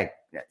 yeah,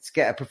 let's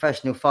get a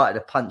professional fighter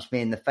to punch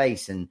me in the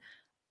face? And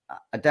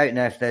I don't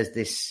know if there's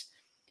this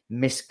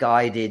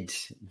misguided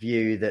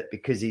view that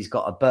because he's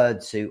got a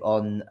bird suit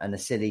on and a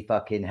silly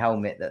fucking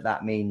helmet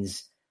that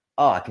means,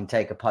 oh, I can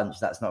take a punch,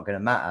 that's not going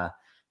to matter.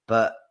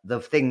 But the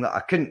thing that I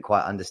couldn't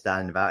quite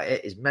understand about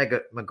it is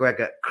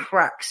McGregor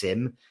cracks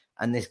him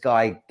and this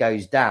guy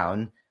goes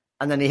down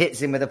and then he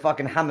hits him with a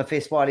fucking hammer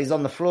fist while he's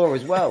on the floor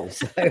as well.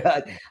 So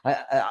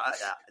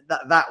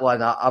that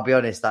one, I'll be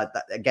honest, that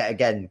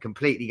again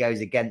completely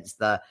goes against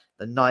the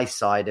nice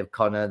side of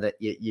Conor that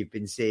you've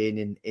been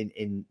seeing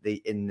in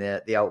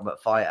the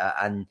Ultimate Fighter,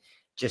 and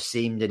just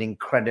seemed an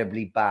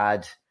incredibly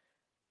bad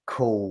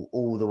call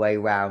all the way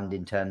round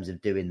in terms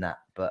of doing that.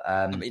 But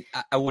I mean,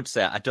 I would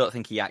say I don't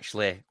think he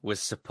actually was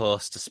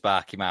supposed to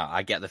spark him out.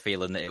 I get the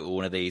feeling that it was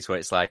one of these where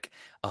it's like,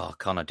 oh,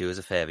 Conor, do us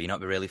a favour, you're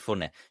not be really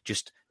funny.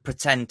 Just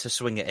pretend to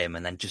swing at him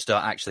and then just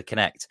don't actually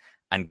connect.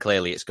 And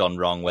clearly it's gone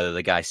wrong, whether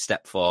the guy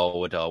stepped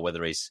forward or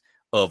whether he's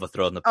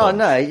overthrown the punch. Oh,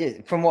 no,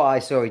 from what I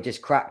saw, he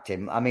just cracked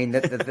him. I mean,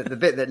 the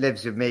bit that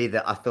lives with me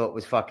that I thought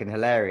was fucking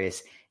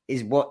hilarious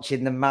is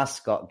watching the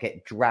mascot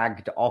get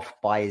dragged off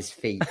by his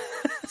feet.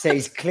 So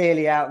he's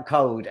clearly out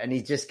cold and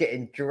he's just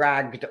getting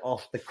dragged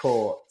off the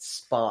court,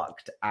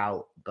 sparked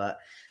out. But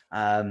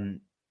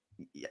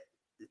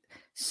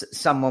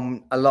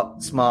someone a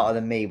lot smarter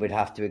than me would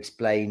have to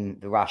explain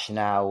the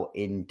rationale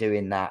in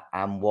doing that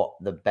and what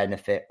the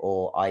benefit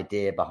or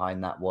idea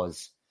behind that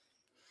was.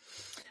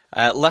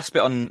 Last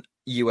bit on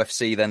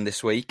UFC then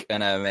this week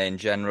and MMA in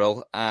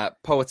general.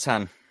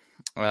 Poatan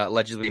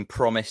allegedly been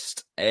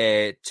promised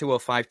a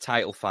 205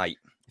 title fight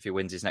if he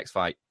wins his next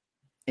fight.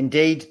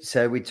 Indeed.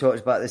 So we talked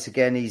about this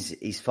again.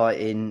 He's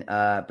fighting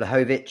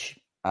Blachowicz.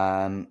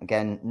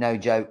 Again, no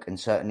joke, and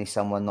certainly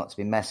someone not to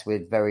be messed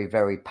with. Very,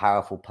 very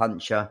powerful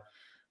puncher.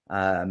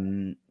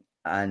 And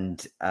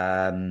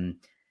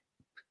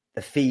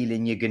the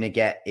feeling you're going to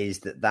get is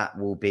that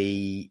will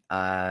be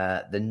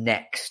the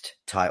next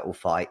title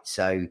fight.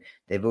 So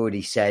they've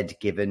already said,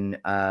 given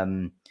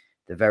the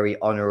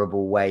very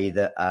honourable way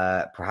that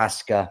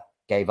Prohaska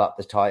gave up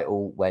the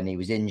title when he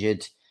was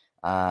injured,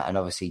 and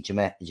obviously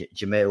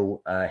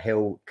Jamil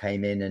Hill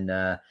came in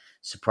and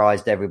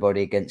surprised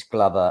everybody against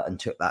Glover and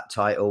took that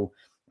title,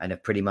 and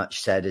have pretty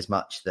much said as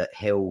much, that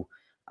Hill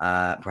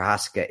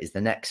Prohaska is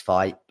the next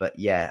fight. But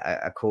yeah,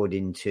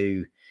 according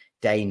to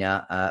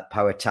Dana,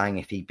 Poatang,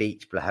 if he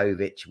beats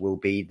Blachowicz, will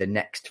be the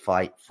next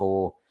fight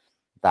for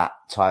that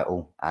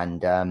title.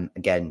 And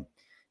again,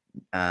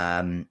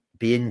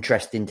 be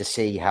interesting to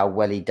see how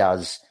well he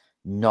does,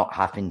 not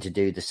having to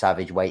do the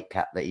savage weight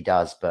cap that he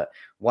does. But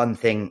one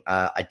thing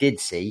I did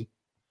see,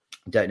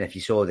 I don't know if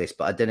you saw this,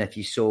 but I don't know if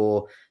you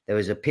saw, there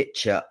was a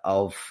picture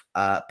of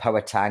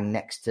Poatang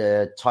next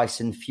to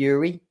Tyson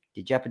Fury.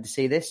 Did you happen to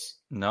see this?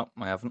 No,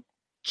 I haven't.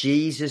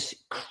 Jesus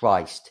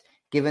Christ.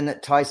 Given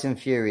that Tyson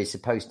Fury is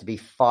supposed to be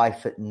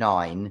 5'9",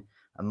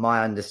 and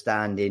my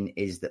understanding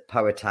is that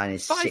Poatang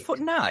is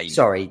 5'9".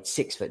 Sorry,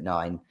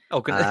 6'9".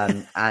 Oh,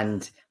 good.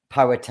 And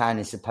Poatang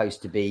is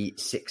supposed to be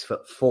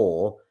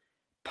 6'4".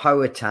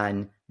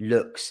 Poatang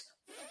looks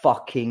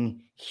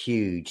fucking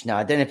huge. Now,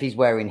 I don't know if he's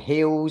wearing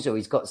heels or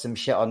he's got some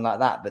shit on like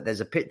that, but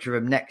there's a picture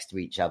of them next to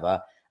each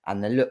other,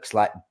 and there looks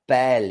like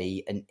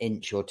barely an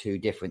inch or two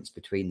difference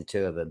between the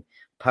two of them.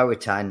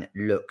 Poatang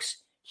looks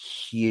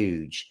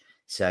huge.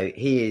 So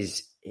he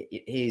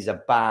is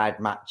a bad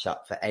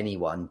matchup for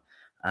anyone.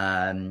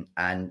 And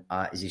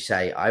as you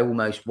say, I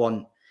almost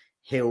want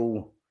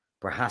Hill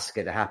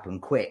Prohaska to happen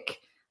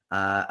quick,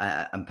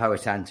 and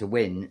Poatang to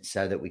win,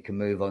 so that we can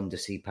move on to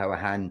see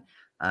Poatang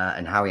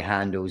and how he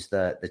handles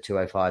the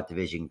 205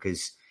 division,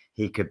 because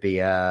he could be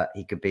the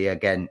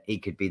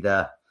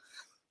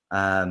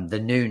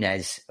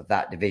Nunes of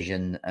that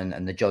division,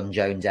 and the John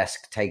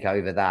Jones-esque take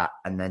over that,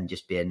 and then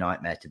just be a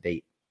nightmare to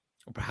beat.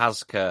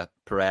 Prohaska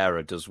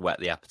Pereira does whet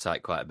the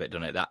appetite quite a bit,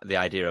 doesn't it? That the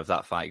idea of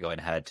that fight going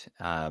ahead,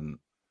 I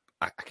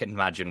can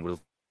imagine will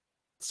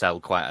sell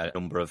quite a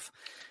number of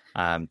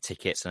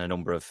tickets and a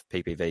number of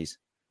PPVs.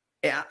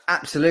 Yeah,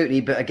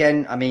 absolutely. But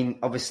again, I mean,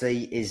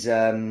 obviously, his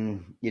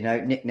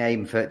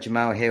nickname for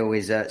Jamal Hill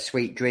is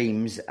Sweet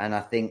Dreams, and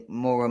I think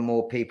more and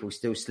more people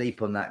still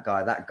sleep on that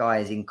guy. That guy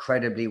is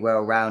incredibly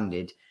well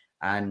rounded,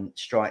 and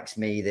strikes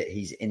me that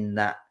he's in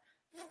that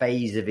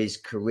phase of his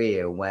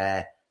career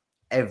where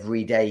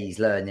every day he's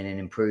learning and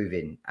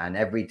improving, and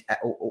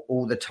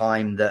all the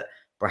time that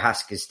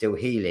Prohaska's still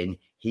healing,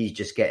 he's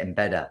just getting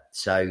better.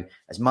 So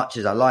as much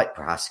as I like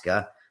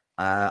Prohaska,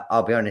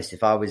 I'll be honest,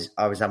 if I was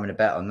having a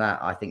bet on that,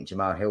 I think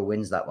Jamal Hill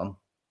wins that one.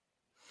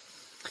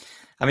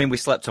 I mean, we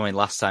slept on him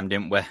last time,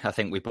 didn't we? I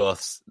think we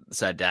both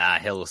said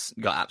Hill's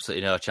got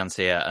absolutely no chance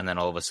here, and then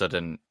all of a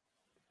sudden,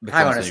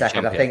 hang on a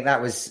second, champion. I think that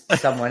was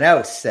someone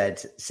else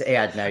said he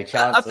had no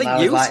chance. I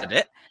think you said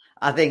it.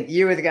 I think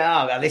you were the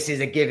guy, this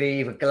is a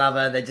gimme for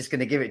Glover. They're just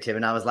going to give it to him.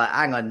 And I was like,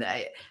 hang on,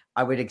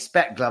 I would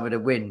expect Glover to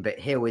win, but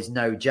Hill is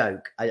no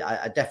joke.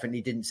 I definitely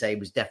didn't say he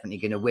was definitely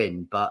going to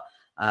win, but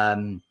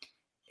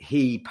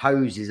he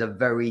poses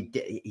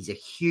he's a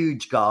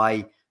huge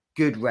guy,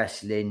 good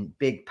wrestling,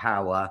 big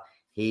power.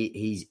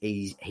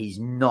 He's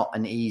not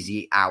an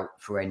easy out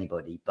for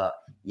anybody. But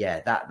yeah,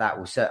 that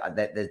will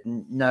certainly, there's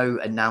no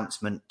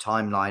announcement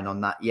timeline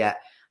on that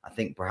yet. I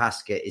think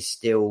Prohaska is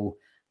still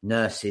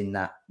nursing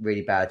that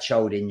really bad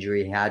shoulder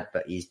injury he had,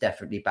 but he's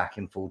definitely back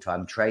in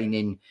full-time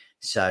training.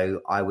 So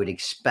I would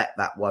expect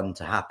that one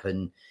to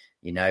happen,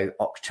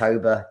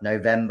 October,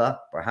 November,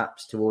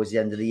 perhaps towards the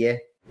end of the year.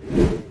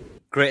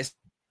 Greatest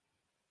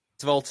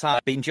of all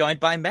time, being joined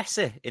by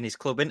Messi in his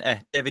club, isn't he?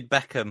 David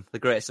Beckham, the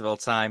greatest of all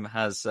time,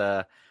 has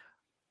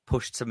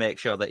pushed to make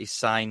sure that he's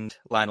signed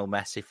Lionel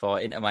Messi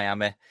for Inter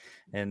Miami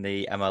in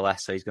the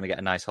MLS, so he's going to get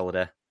a nice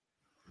holiday.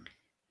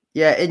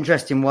 Yeah,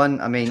 interesting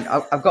one. I mean,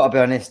 I've got to be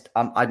honest.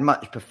 I'd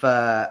much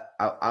prefer.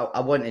 I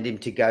wanted him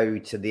to go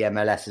to the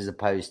MLS as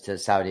opposed to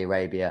Saudi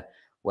Arabia,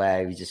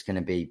 where he's just going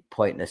to be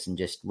pointless and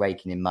just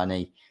raking in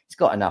money. He's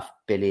got enough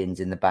billions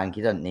in the bank.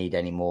 He doesn't need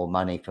any more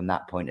money from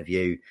that point of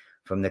view.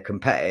 From the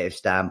competitive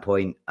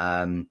standpoint,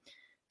 the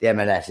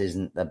MLS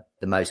isn't the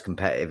most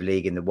competitive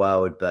league in the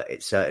world, but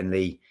it's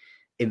certainly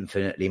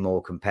infinitely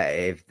more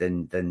competitive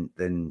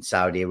than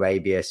Saudi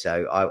Arabia.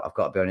 So I've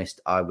got to be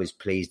honest. I was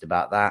pleased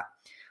about that.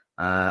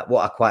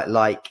 What I quite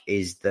like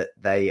is that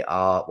they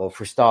are, well,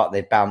 for a start,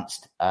 they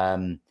bounced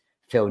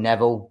Phil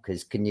Neville,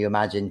 because can you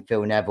imagine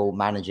Phil Neville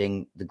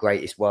managing the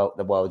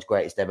world's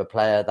greatest ever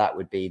player? That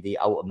would be the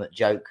ultimate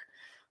joke.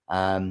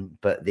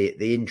 But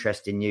the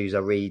interesting news I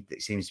read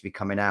that seems to be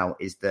coming out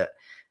is that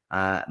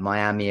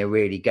Miami are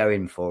really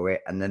going for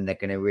it, and then they're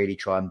going to really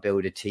try and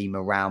build a team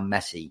around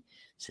Messi.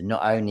 So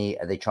not only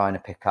are they trying to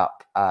pick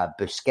up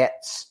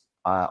Busquets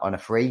on a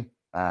free,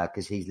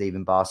 because he's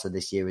leaving Barca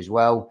this year as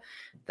well.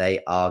 They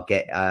are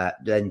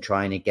then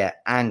trying to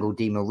get Angel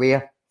Di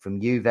Maria from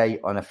Juve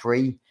on a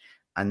free,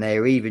 and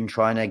they're even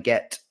trying to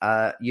get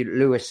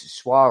Luis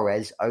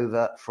Suarez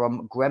over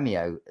from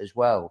Gremio as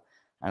well.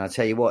 And I'll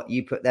tell you what,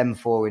 you put them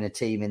four in a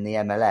team in the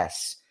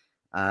MLS,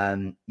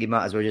 you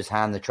might as well just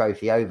hand the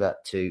trophy over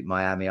to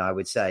Miami, I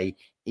would say,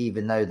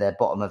 even though they're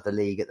bottom of the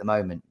league at the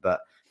moment.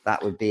 But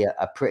that would be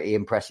a pretty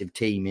impressive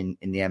team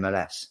in the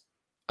MLS.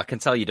 I can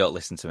tell you don't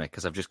listen to me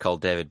because I've just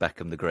called David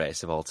Beckham the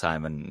greatest of all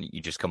time and you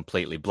just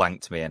completely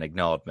blanked me and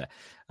ignored me.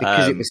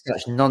 Because it was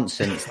such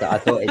nonsense that I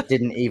thought it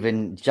didn't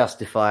even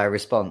justify a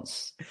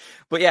response.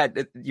 But yeah,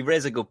 you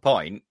raise a good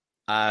point.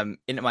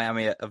 Inter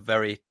Miami are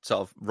very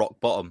sort of rock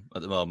bottom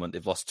at the moment.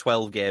 They've lost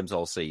 12 games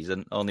all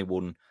season, only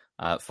won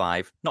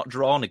 5, not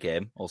drawn a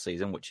game all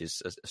season, which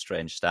is a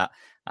strange stat.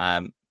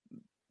 I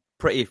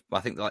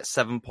think like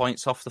 7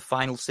 points off the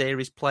final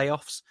series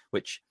playoffs,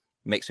 which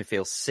makes me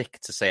feel sick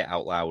to say it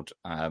out loud,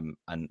 and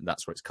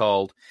that's what it's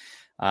called.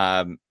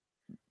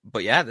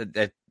 But yeah,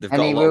 they've got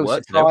a lot of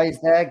work to do. Any real surprise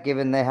there,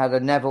 given they had a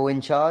Neville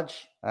in charge?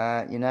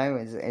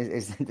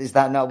 Is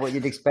that not what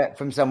you'd expect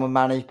from someone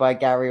managed by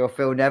Gary or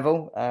Phil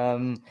Neville?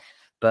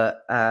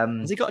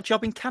 Has he got a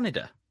job in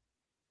Canada?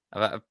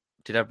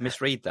 Did I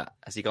misread that?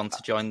 Has he gone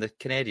to join the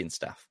Canadian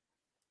staff?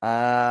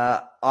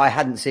 I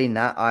hadn't seen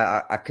that.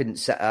 I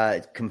couldn't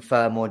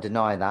confirm or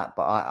deny that,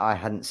 but I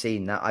hadn't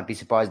seen that. I'd be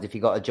surprised if he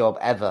got a job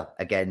ever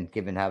again,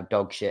 given how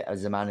dog shit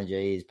as a manager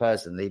he is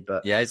personally.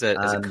 But yeah, as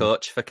a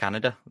coach for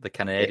Canada, the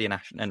Canadian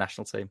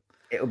national team.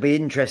 It'll be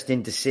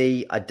interesting to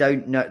see. I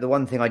don't know. The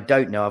one thing I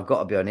don't know, I've got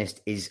to be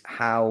honest, is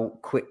how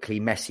quickly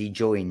Messi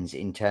joins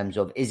in terms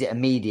of, is it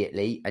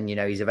immediately and,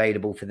 he's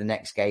available for the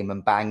next game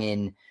and bang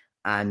in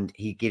and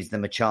he gives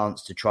them a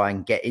chance to try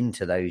and get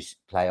into those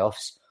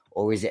playoffs?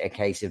 Or is it a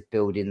case of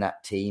building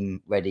that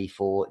team ready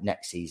for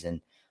next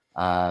season?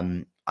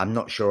 I'm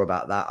not sure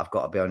about that. I've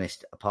got to be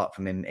honest, apart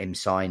from him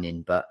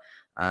signing. But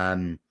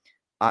I'd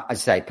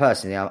say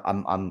personally,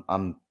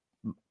 I'm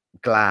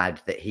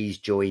glad that he's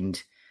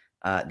joined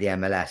the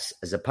MLS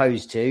as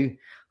opposed to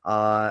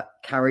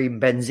Karim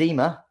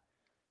Benzema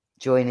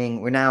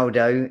joining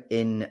Ronaldo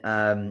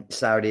in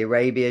Saudi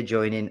Arabia,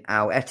 joining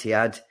Al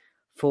Ittihad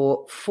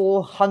for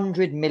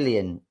 400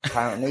 million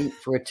apparently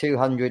for a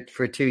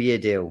 2-year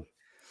deal.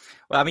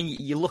 Well, I mean,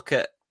 you look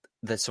at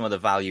some of the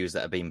values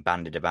that are being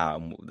bandied about,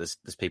 and there's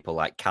people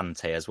like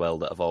Kante as well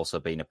that have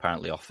also been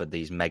apparently offered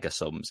these mega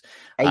sums.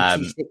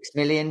 86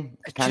 million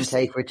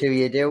Kante for a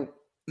 2-year deal.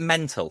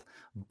 Mental.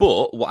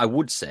 But what I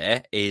would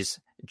say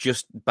is,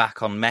 just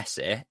back on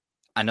Messi,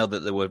 I know that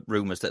there were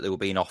rumours that they were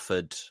being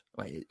offered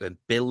 $1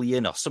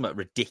 billion or something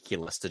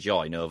ridiculous to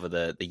join over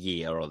the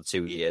year or the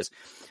 2 years.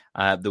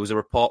 There was a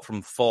report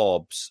from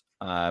Forbes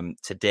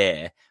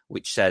today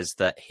which says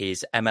that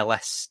his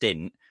MLS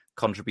stint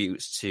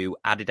contributes to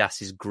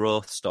Adidas's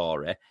growth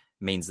story,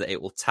 means that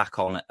it will tack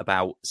on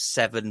about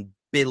 $7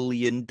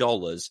 billion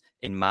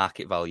in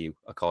market value,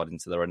 according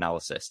to their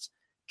analysis,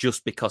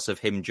 just because of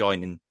him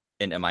joining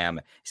Inter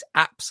Miami. It's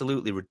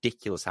absolutely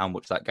ridiculous how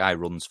much that guy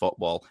runs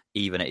football,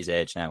 even at his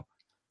age now.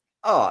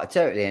 Oh,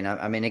 totally. And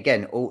I mean,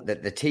 again, all the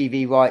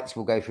TV rights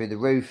will go through the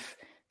roof.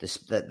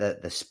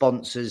 The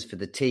sponsors for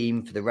the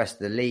team, for the rest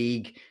of the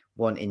league,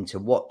 wanting to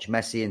watch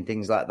Messi and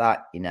things like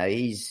that.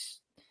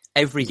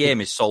 Every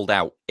game is sold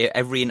out.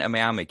 Every Inter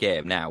Miami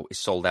game now is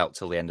sold out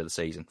till the end of the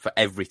season for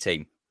every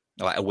team,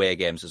 like away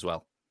games as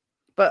well.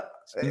 But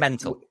it's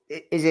mental.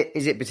 Is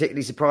it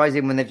particularly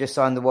surprising when they've just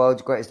signed the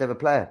world's greatest ever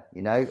player?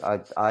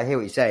 I hear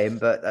what you're saying,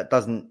 but that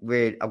doesn't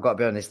really. I've got to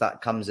be honest.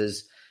 That comes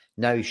as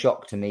no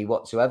shock to me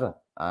whatsoever.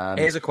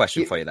 Here's a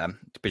question for you then,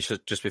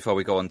 just before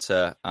we go on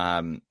to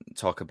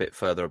talk a bit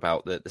further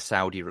about the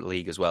Saudi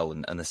League as well,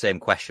 and the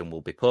same question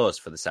will be posed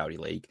for the Saudi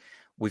League.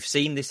 We've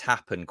seen this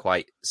happen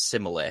quite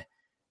similarly.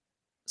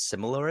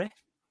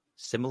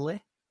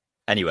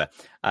 Anyway,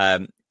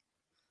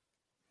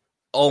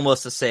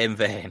 almost the same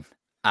vein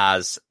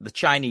as the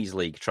Chinese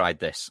League tried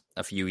this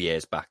a few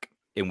years back,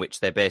 in which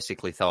they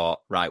basically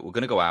thought, right, we're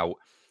going to go out,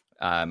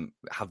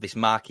 have this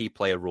marquee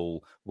player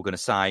rule. We're going to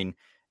sign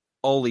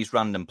all these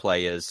random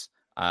players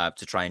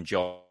to try and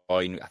join.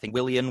 I think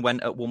Willian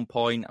went at one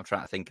point. I'm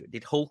trying to think,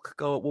 did Hulk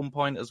go at one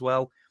point as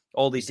well?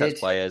 All these types of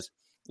players,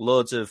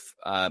 loads of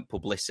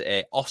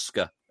publicity.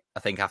 Oscar, I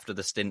think, after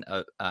the stint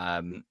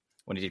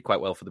when he did quite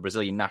well for the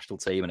Brazilian national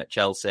team and at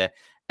Chelsea,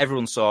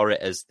 everyone saw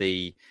it as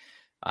the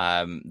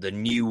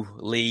new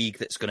league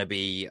that's going to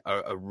be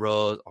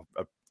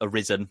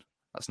arisen.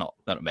 That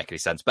don't make any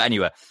sense. But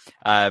anyway,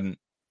 and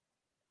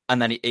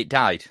then it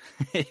died.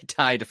 It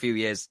died a few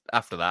years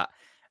after that.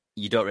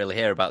 You don't really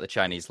hear about the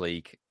Chinese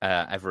League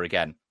ever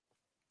again.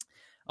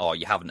 Or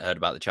you haven't heard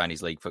about the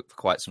Chinese League for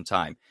quite some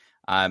time.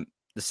 The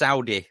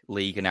Saudi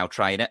League are now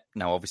trying it.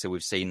 Now, obviously,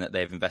 we've seen that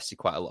they've invested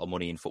quite a lot of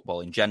money in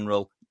football in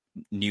general.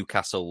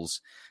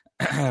 Newcastle's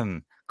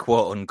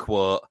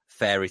quote-unquote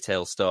fairy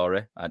tale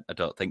story. I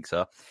don't think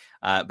so.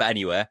 But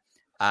anyway,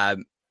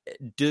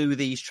 do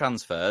these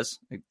transfers,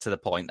 to the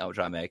point that I was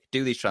trying to make,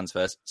 do these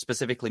transfers,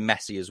 specifically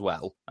Messi as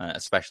well,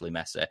 especially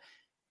Messi,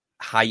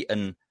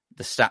 heighten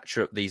the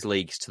stature of these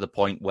leagues to the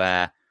point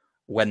where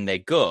when they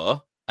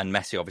go, and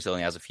Messi obviously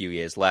only has a few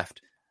years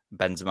left,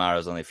 Benzema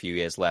has only a few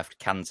years left,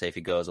 Kante, if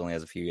he goes, only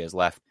has a few years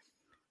left.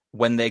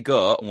 When they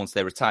go, and once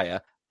they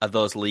retire, are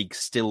those leagues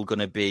still going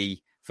to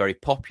be very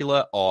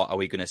popular, or are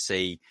we going to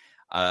see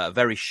a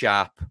very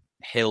sharp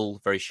hill,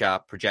 very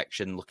sharp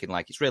projection looking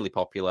like it's really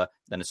popular,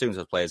 then as soon as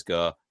those players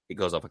go, it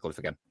goes off a cliff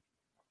again?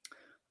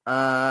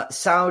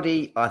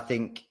 Saudi, I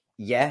think,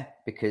 yeah,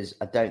 because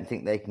I don't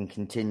think they can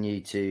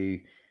continue to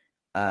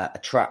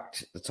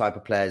attract the type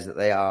of players that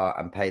they are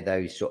and pay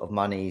those sort of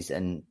monies,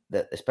 and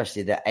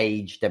especially the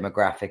age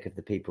demographic of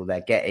the people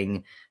they're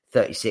getting,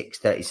 36,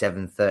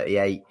 37,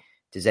 38.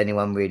 Does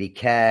anyone really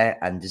care?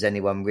 And does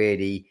anyone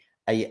really...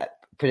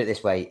 put it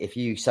this way, if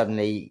you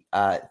suddenly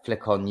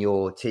flick on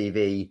your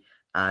TV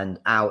and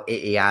Al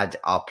Ittihad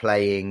are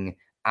playing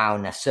Al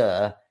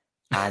Nassr,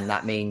 and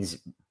that means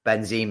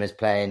Benzema's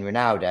playing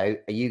Ronaldo,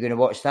 are you going to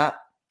watch that?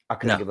 I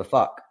couldn't give a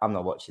fuck. I'm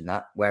not watching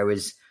that.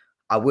 Whereas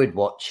I would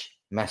watch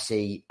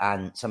Messi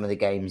and some of the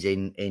games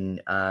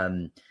in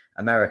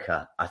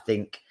America. I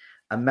think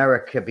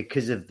America,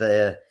 because of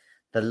the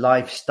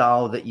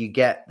lifestyle that you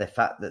get, the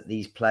fact that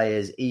these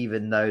players,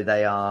 even though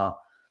they are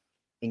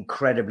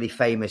incredibly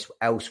famous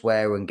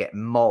elsewhere and get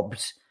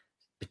mobbed,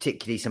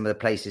 particularly some of the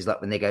places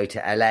like when they go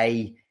to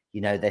LA,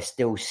 they're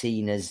still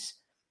seen as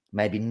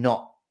maybe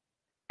not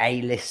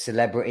A-list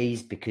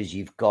celebrities because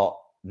you've got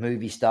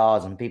movie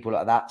stars and people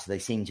like that. So they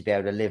seem to be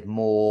able to live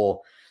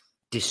more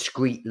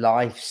discreet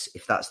lives,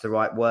 if that's the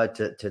right word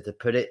to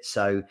put it.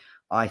 So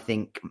I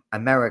think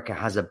America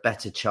has a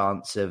better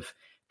chance of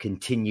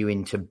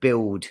continuing to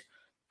build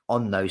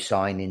on those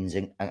signings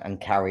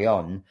and carry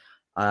on.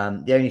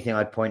 The only thing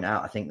I'd point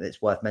out, I think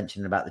that's worth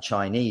mentioning about the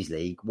Chinese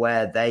league,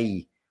 where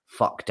they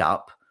fucked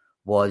up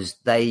was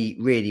they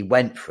really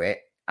went for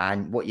it.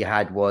 And what you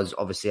had was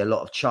obviously a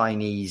lot of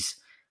Chinese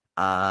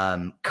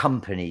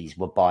companies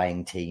were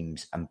buying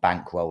teams and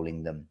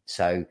bankrolling them.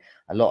 So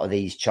a lot of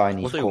these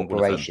Chinese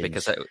corporations,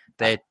 because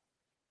they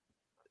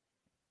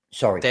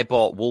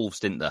bought Wolves,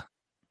 didn't they?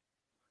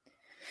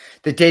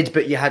 They did,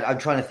 but you had, I'm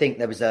trying to think,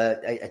 there was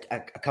a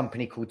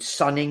company called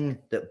Sunning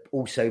that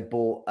also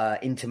bought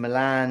Inter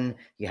Milan.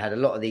 You had a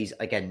lot of these,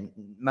 again,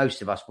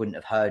 most of us wouldn't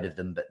have heard of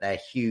them, but they're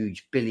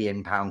huge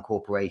billion-pound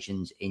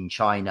corporations in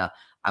China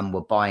and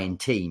were buying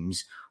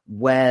teams.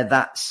 Where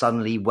that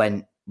suddenly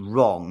went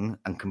wrong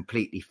and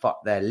completely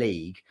fucked their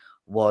league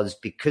was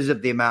because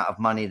of the amount of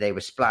money they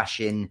were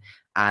splashing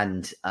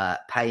and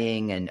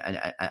paying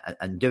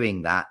and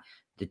doing that.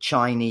 The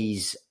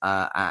Chinese,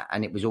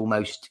 and it was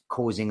almost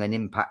causing an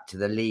impact to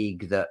the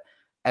league that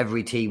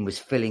every team was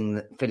filling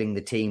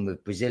the team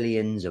with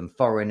Brazilians and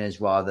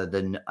foreigners rather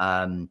than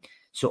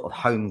sort of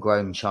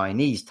homegrown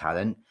Chinese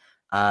talent.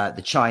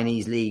 The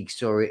Chinese league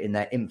saw it in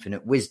their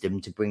infinite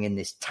wisdom to bring in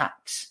this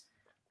tax.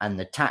 And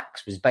the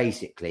tax was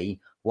basically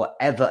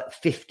whatever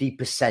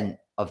 50%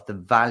 of the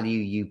value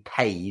you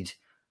paid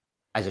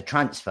as a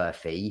transfer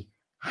fee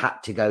had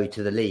to go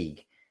to the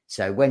league.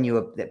 So when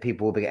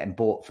people will be getting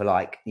bought for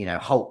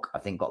Hulk, I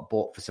think got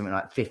bought for something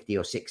like 50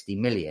 or 60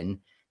 million.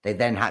 They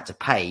then had to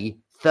pay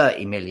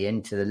 30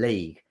 million to the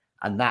league.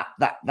 And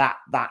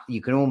that you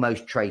can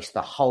almost trace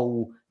the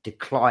whole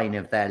decline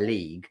of their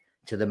league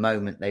to the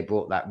moment they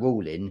brought that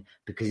rule in,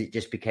 because it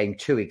just became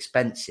too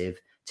expensive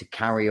to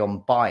carry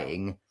on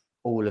buying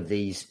all of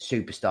these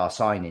superstar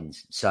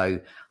signings. So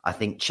I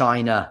think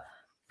China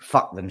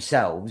fucked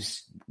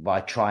themselves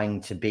by trying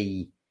to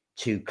be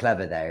too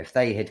clever there.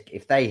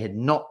 If they had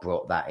not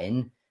brought that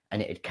in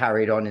and it had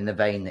carried on in the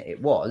vein that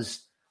it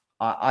was,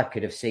 I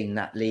could have seen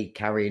that league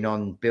carrying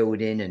on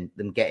building and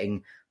them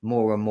getting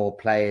more and more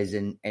players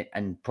and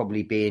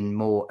probably being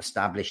more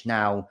established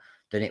now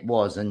than it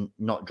was and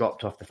not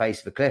dropped off the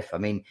face of a cliff. I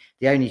mean,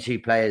 the only two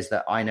players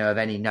that I know of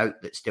any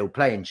note that still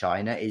play in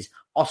China is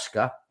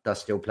Oscar does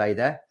still play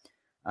there.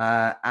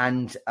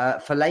 And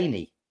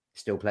Fellaini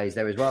still plays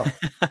there as well.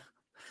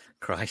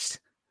 Christ.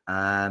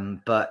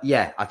 But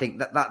yeah, I think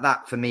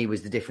that for me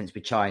was the difference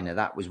with China.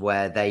 That was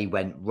where they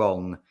went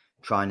wrong,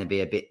 trying to be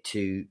a bit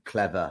too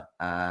clever.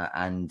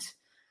 And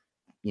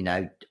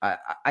I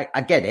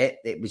get it.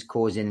 It was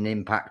causing an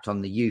impact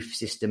on the youth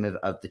system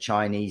of the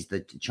Chinese.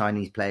 The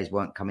Chinese players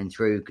weren't coming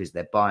through because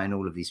they're buying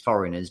all of these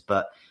foreigners.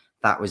 But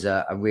that was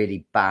a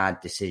really bad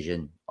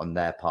decision on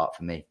their part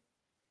for me.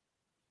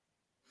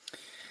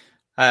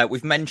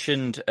 We've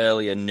mentioned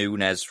earlier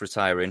Nunes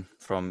retiring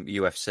from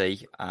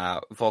UFC.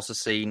 We've also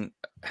seen,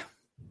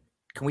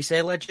 can we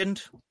say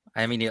legend?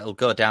 I mean, it'll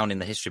go down in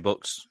the history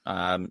books.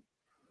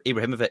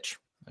 Ibrahimovic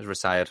has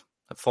retired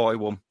at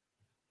 41.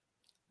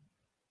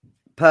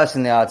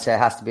 Personally, I'd say it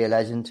has to be a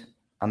legend.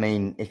 I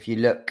mean, if you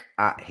look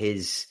at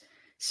his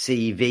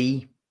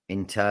CV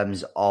in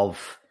terms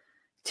of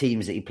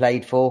teams that he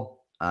played for,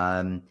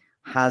 I'd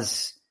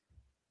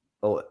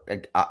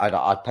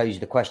pose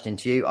the question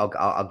to you.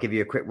 I'll give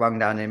you a quick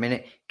rundown in a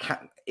minute.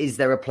 Is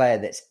there a player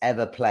that's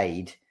ever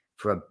played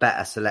for a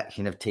better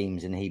selection of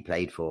teams than he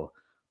played for?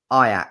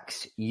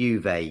 Ajax,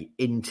 Juve,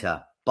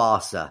 Inter,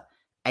 Barca,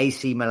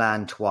 AC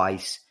Milan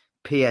twice,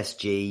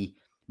 PSG,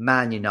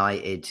 Man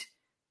United,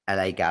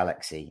 LA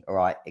Galaxy. All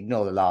right,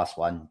 ignore the last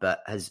one.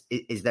 But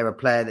is there a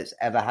player that's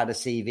ever had a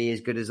CV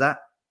as good as that?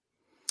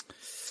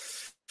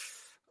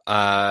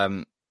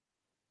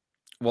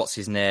 What's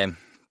his name?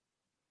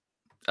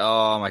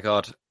 Oh my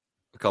God,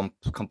 gone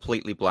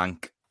completely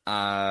blank.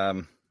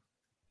 Choupo-Moting?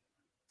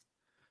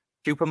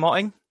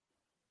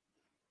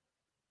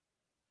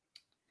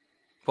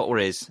 What were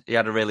his? He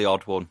had a really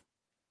odd one.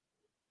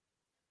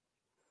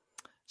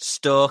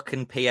 Stoke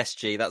and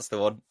PSG, that's the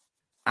one.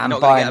 And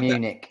Bayern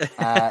Munich.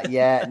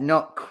 Yeah,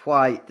 not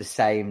quite the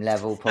same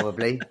level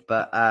probably.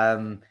 But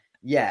I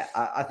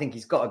think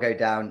he's got to go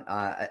down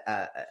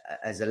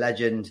as a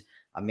legend.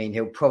 I mean,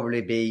 he'll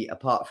probably be,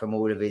 apart from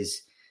all of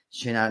his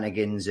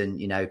shenanigans and,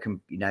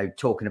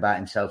 talking about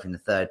himself in the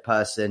third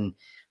person,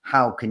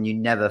 how can you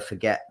never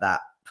forget that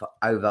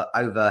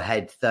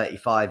overhead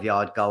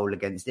 35-yard goal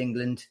against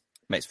England?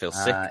 Makes me feel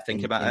sick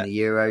thinking about it. In the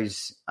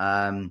Euros.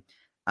 And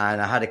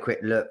I had a quick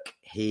look.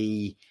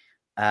 His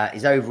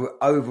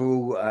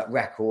overall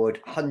record,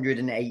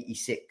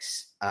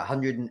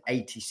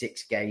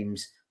 186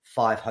 games,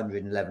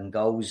 511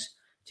 goals,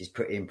 which is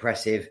pretty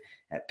impressive.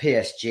 At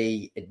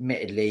PSG,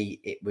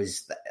 admittedly,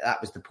 that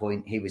was the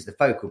point. He was the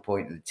focal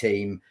point of the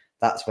team.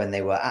 That's when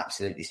they were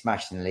absolutely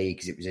smashing the league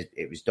because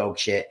it was dog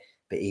shit.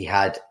 But he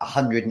had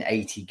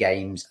 180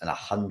 games and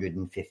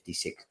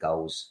 156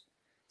 goals.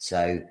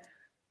 So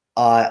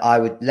I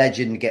would,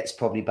 legend gets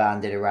probably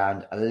banded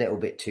around a little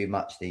bit too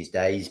much these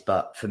days.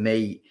 But for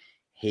me,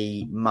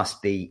 he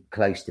must be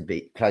close to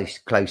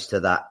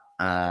that.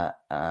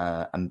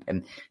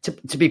 And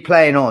to be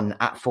playing on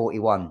at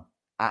 41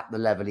 at the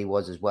level he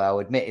was as well.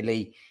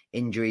 Admittedly,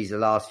 injuries the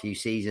last few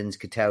seasons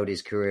curtailed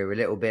his career a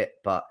little bit,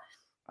 but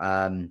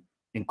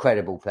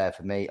incredible player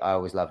for me. I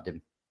always loved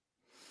him.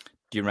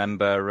 Do you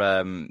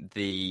remember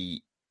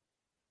the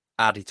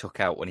ad he took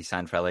out when he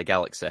signed for LA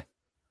Galaxy?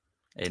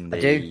 With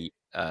the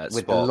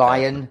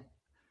lion.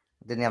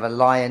 Didn't he have a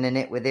lion in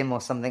it with him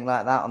or something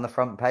like that on the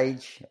front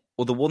page?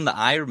 Well, the one that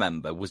I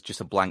remember was just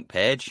a blank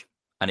page,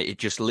 and it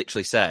just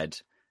literally said,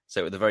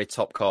 so at the very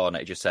top corner,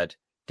 it just said,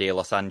 "Dear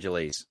Los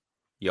Angeles,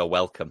 you're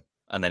welcome."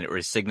 And then it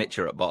was his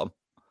signature at bottom.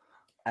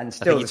 And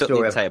still the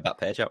story of the back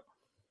page out.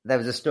 There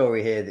was a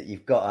story here that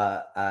you've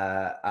got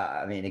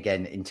I mean,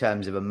 again, in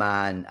terms of a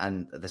man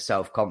and the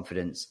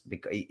self-confidence,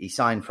 because he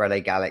signed for LA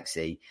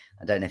Galaxy.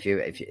 I don't know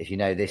if you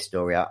know this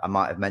story. I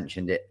might have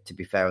mentioned it, to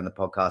be fair, on the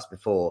podcast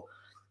before.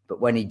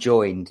 But when he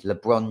joined,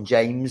 LeBron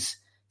James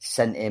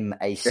sent him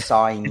a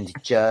signed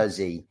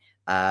jersey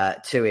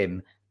to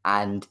him,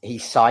 and he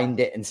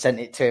signed it and sent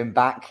it to him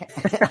back.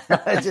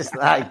 Just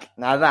like,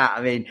 now that,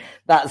 I mean,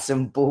 that's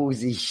some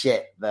ballsy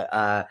shit. But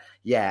I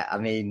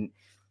mean,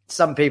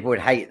 some people would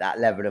hate that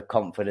level of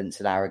confidence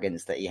and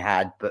arrogance that he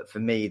had. But for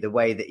me, the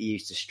way that he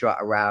used to strut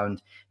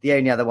around, the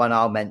only other one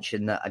I'll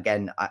mention that,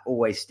 again,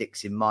 always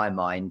sticks in my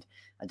mind,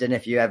 I don't know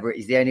if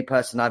he's the only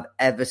person I've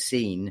ever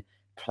seen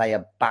play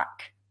a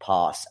back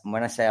pass. And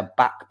when I say a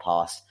back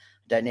pass,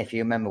 I don't know if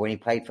you remember when he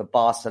played for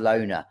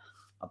Barcelona,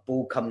 a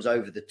ball comes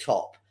over the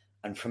top,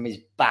 and from his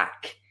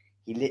back,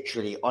 he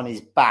literally on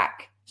his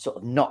back sort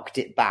of knocked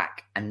it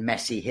back, and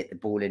Messi hit the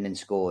ball in and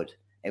scored.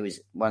 It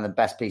was one of the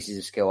best pieces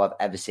of skill I've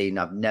ever seen.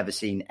 I've never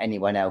seen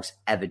anyone else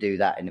ever do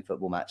that in a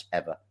football match,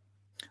 ever.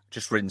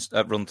 Just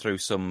run through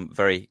some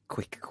very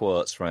quick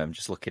quotes from him,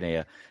 just looking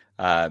here.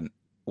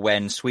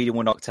 When Sweden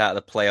were knocked out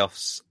of the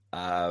playoffs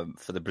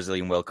for the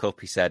Brazilian World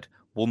Cup, he said,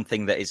 "One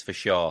thing that is for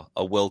sure,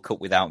 a World Cup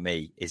without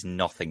me is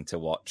nothing to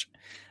watch."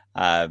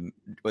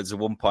 There's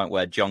one point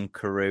where John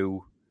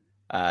Carew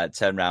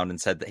turned around and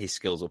said that his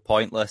skills were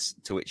pointless,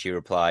 to which he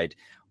replied,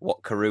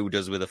 "What Carew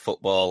does with a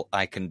football,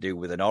 I can do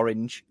with an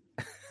orange."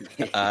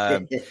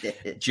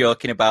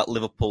 Joking about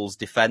Liverpool's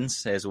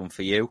defence, here's one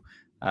for you.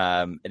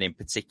 And in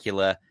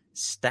particular,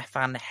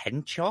 Stefan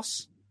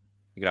Henchos.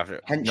 You're gonna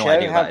have Hencho, no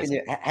idea what that is.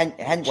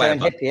 Hencho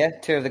and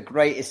Hippier, two of the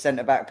greatest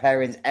centre-back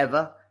pairings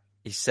ever.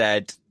 He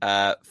said,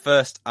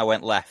 first I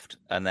went left,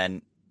 and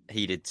then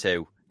he did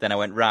too. Then I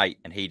went right,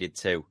 and he did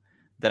too.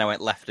 Then I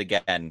went left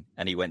again,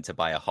 and he went to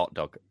buy a hot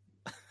dog.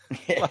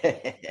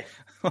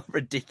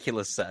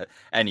 Ridiculous.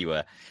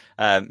 Anyway,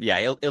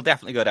 he'll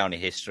definitely go down in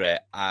history.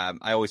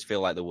 I always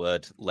feel like the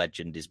word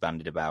legend is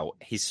bandied about.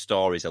 His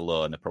stories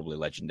alone are probably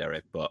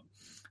legendary, but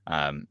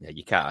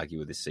you can't argue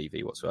with his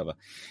CV whatsoever.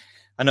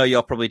 I know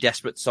you're probably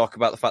desperate to talk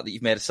about the fact that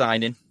you've made a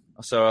signing.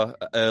 I saw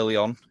early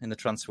on in the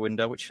transfer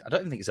window, which I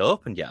don't even think is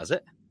opened yet, has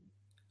it?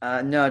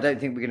 No, I don't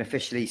think we're going to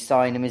officially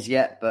sign him as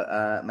yet, but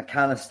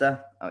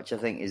McAllister, which I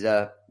think is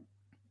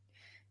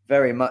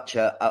very much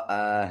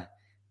an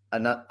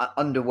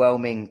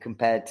underwhelming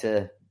compared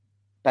to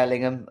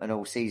Bellingham and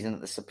all season,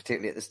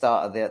 particularly at the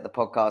start of the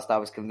podcast. I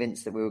was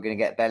convinced that we were going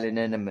to get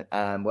Bellingham,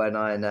 and weren't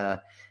I?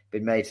 And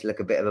been made to look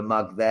a bit of a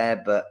mug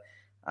there. But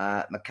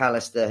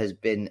McAllister has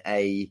been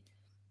a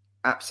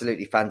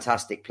absolutely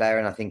fantastic player,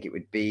 and I think it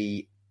would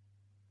be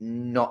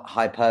not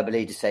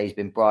hyperbole to say he's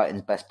been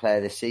Brighton's best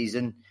player this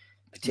season.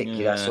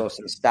 Particularly, I saw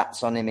some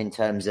stats on him in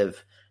terms of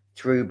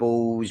through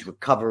balls,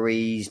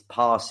 recoveries,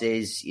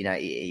 passes. You know,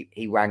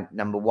 he ranked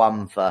number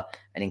one for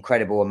an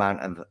incredible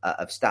amount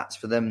of stats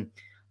for them.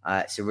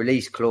 It's a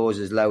release clause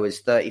as low as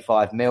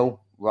 35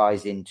 mil,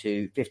 rising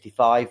to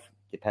 55,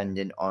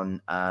 depending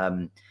on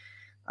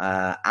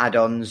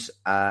add-ons.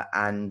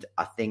 And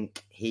I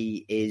think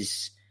he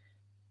is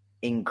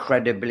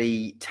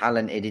incredibly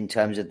talented in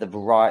terms of the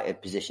variety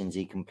of positions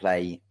he can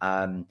play.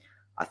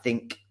 I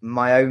think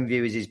my own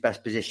view is his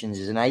best positions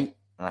is an 8,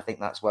 and I think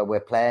that's where we're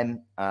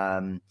playing.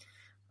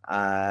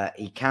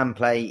 He can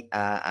play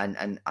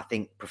and I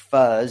think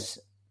prefers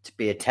to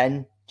be a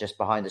 10 just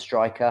behind a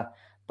striker.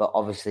 But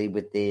obviously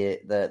with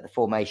the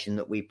formation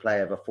that we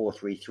play of a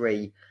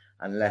 4-3-3,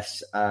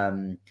 unless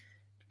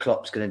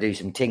Klopp's going to do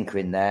some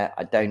tinkering there,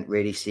 I don't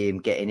really see him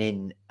getting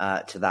in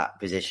to that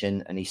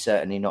position. And he's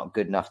certainly not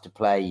good enough to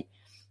play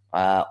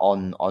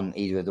on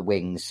either of the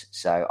wings.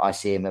 So I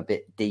see him a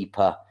bit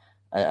deeper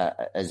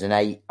as an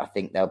 8. I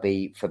think there'll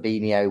be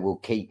Fabinho will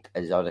keep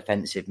as our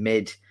defensive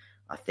mid.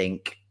 I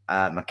think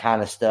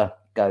McAllister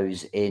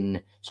goes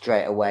in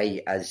straight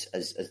away as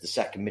the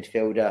second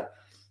midfielder.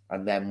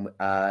 And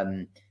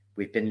then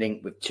we've been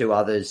linked with 2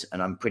 others,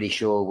 and I'm pretty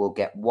sure we'll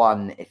get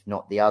one, if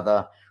not the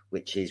other,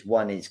 which is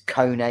one is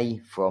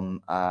Kone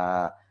from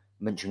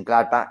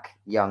Mönchengladbach,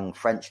 young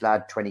French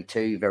lad,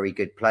 22, very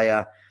good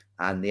player.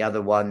 And the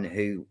other one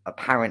who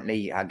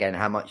apparently, again,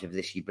 how much of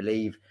this you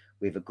believe,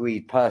 we've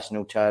agreed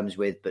personal terms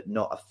with, but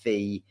not a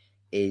fee,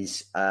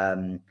 is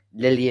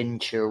Lilian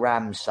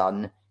Thuram's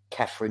son,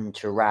 Kefren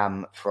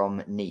Thuram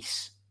from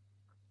Nice.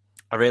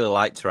 I really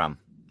like Thuram.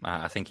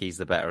 I think he's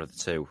the better of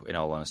the two, in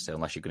all honesty,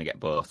 unless you're going to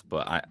get both.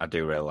 But I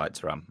do really like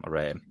Thuram. I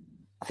rate him.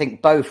 I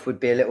think both would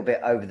be a little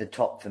bit over the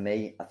top for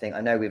me.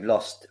 I know we've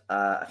lost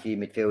a few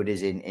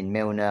midfielders in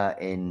Milner,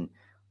 in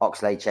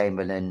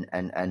Oxlade-Chamberlain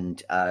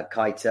and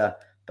Keita,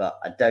 but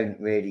I don't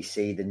really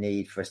see the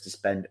need for us to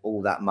spend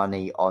all that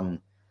money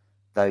on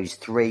those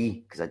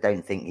 3, because I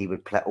don't think he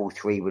would play. All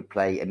 3 would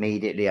play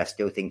immediately. I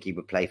still think he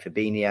would play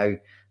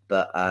Fabinho,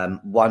 but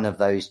one of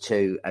those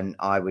 2, and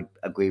I would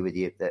agree with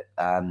you that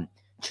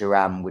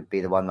Thuram would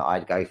be the one that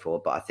I'd go for.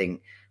 But I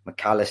think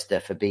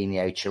McAllister,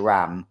 Fabinho,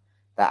 Thuram,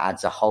 that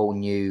adds a whole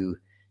new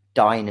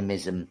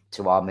dynamism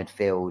to our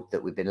midfield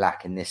that we've been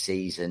lacking this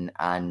season,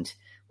 and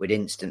would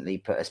instantly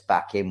put us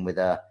back in with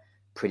a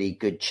pretty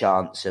good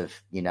chance of,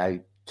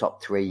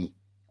 top 3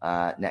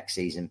 next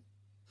season.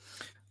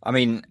 I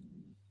mean,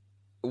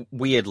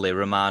 weirdly,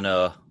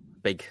 Romano,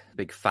 big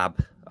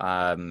fab,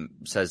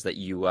 says that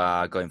you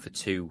are going for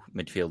 2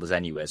 midfielders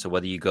anyway. So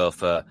whether you go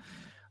for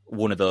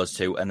one of those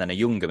 2 and then a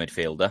younger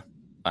midfielder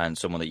and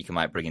someone that you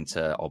might bring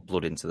into or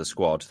blood into the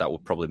squad, that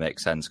would probably make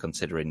sense,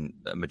 considering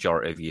a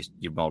majority of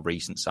your more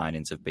recent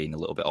signings have been a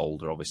little bit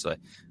older, obviously,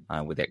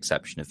 with the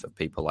exception of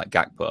people like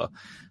Gakpo.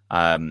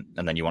 And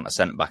then you want a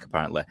centre-back,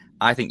 apparently.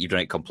 I think you've done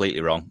it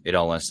completely wrong, in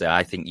all honesty.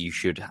 I think you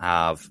should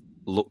have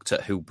looked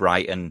at who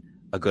Brighton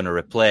are going to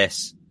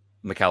replace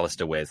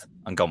McAllister with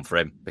and gone for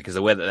him, because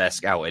the way that their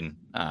scouting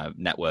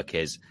network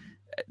is,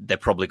 they're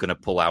probably going to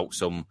pull out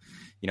some,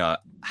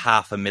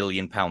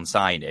 £500,000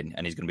 signing,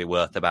 and he's going to be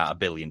worth about £1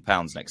 billion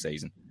next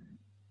season.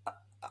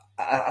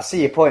 I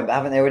see your point, but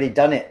haven't they already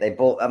done it?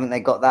 Haven't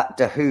they got that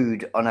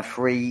Dahoud on a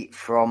free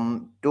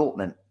from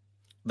Dortmund?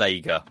 There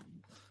you go.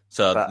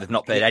 So they've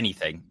not paid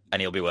anything,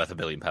 and he'll be worth £1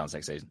 billion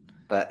next season.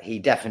 But he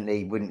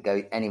definitely wouldn't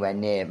go anywhere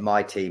near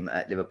my team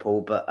at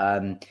Liverpool. But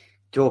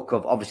talk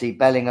of, obviously,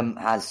 Bellingham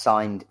has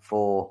signed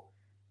for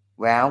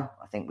Real.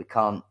 I think we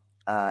can't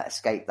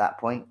escape that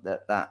point.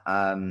 That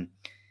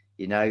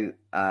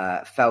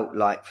felt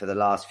like for the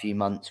last few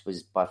months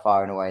was by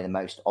far and away the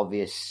most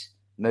obvious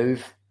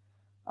move.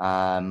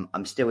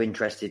 I'm still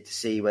interested to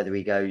see whether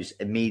he goes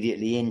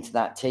immediately into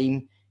that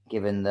team,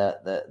 given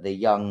the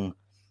young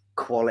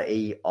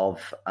quality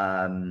of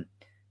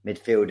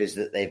midfielders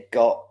that they've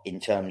got in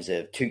terms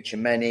of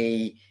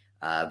Tchouaméni,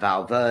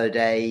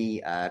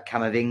 Valverde,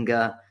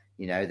 Camavinga.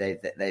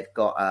 They've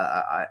got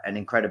an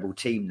incredible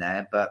team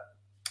there. But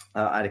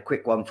I had a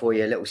quick one for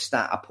you, a little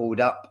stat I pulled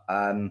up.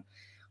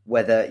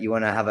 Whether you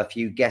want to have a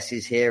few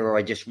guesses here or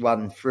I just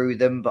run through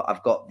them, but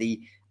I've got the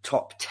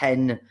top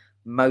 10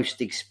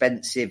 most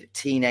expensive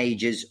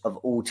teenagers of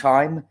all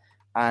time,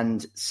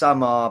 and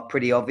some are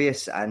pretty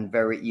obvious and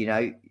very,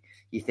 you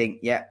think,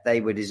 yeah, they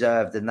were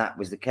deserved, and that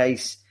was the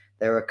case.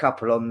 There are a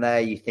couple on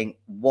there you think,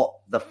 what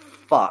the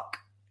fuck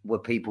were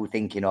people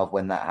thinking of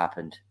when that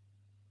happened?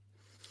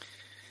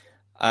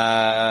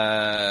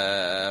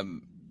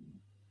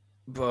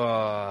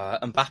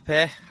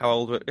 Mbappe, how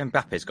old?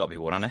 Mbappe's got to be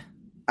one, hasn't he?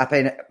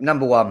 Mbappe,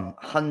 number 1,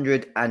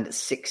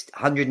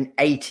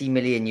 180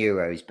 million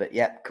euros. But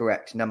yep,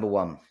 correct, number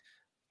 1.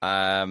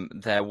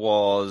 There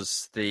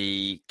was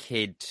the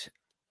kid.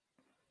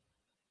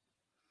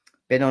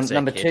 Been on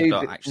number kid,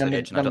 2.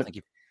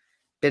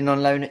 Been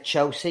on loan at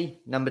Chelsea,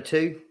 number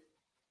 2.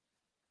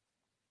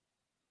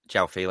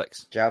 João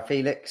Felix,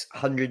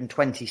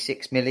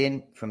 126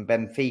 million from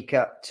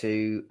Benfica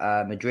to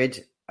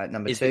Madrid at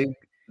number 2.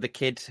 The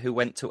kid who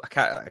went to,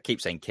 I keep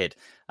saying kid,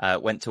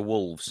 went to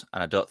Wolves,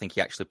 and I don't think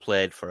he actually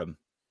played for him.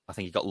 I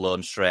think he got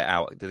loaned straight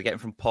out. Did they get him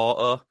from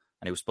Porto?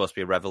 And he was supposed to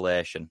be a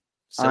revelation.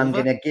 I'm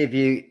going to give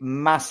you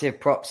massive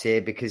props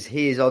here because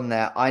he is on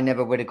there. I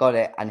never would have got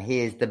it. And he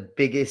is the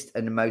biggest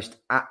and the most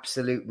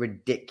absolute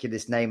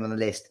ridiculous name on the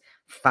list.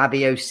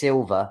 Fabio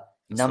Silva,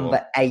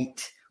 number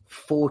 8,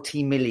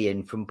 40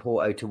 million from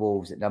Porto to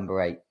Wolves at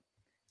number 8.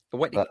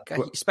 He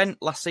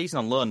spent last season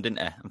on loan, didn't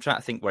he? I'm trying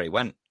to think where he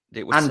went.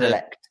 It was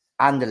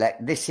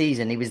Anderlecht. This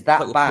season, he was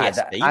that bad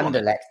at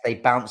Anderlecht, they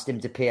bounced him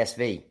to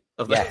PSV.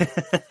 Yeah.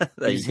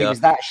 He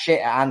was that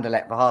shit at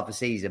Anderlecht for half a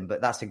season,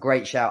 but that's a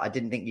great shout. I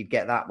didn't think you'd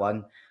get that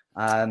one.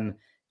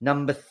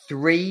 Number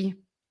 3,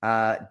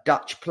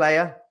 Dutch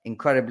player,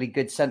 incredibly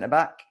good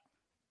centre-back.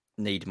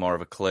 Need more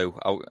of a clue.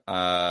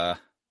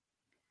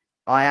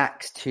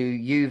 Ajax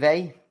to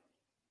Juve.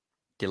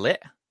 Delight?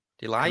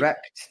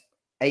 Correct.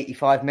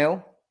 85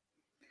 mil.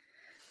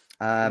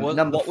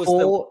 Number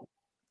 4.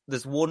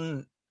 There's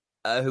one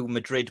who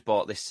Madrid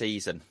bought this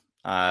season.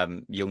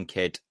 Young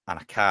kid, and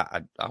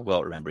I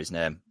won't remember his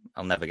name.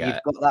 I'll never get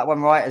it. You've got that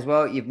one right as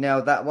well. You've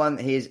nailed that one.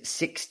 He is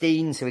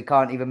 16, so he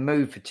can't even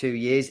move for 2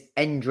 years.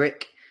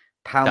 Endrick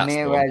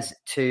Palmeiras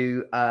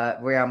to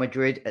Real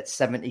Madrid at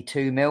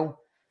 72 mil.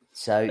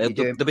 So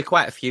there'll be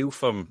quite a few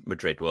from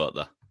Madrid, won't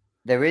there?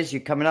 There is.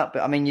 You're coming up,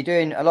 but I mean, you're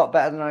doing a lot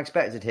better than I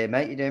expected here,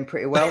 mate. You're doing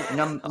pretty well.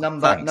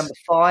 Number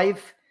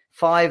 5.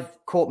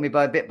 5 caught me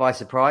by a bit by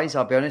surprise.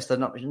 I'll be honest. I'm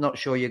not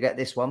sure you'll get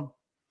this one.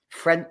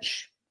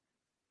 French.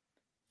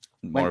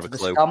 More of a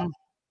clue. Scum.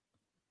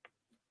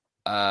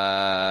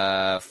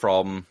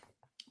 From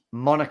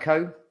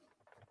Monaco.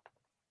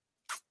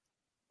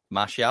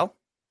 Martial.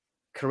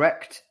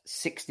 Correct.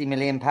 £60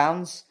 million.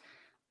 Is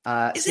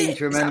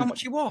that how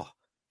much he was?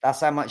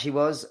 That's how much he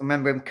was. I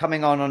remember him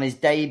coming on his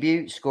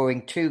debut,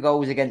 scoring 2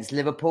 goals against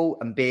Liverpool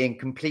and being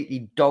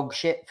completely dog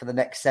shit for the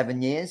next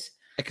 7 years.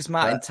 Because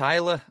Martin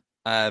Tyler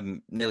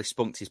nearly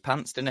spunked his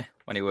pants, didn't he?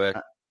 When he were...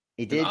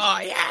 He did. Oh,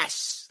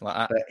 yes! Like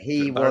that. But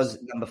he was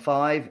number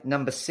 5.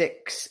 Number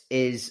 6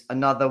 is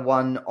another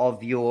one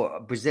of your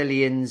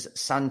Brazilians,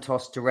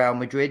 Santos to Real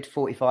Madrid,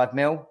 45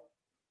 mil.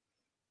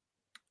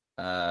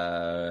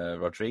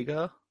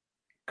 Rodrigo?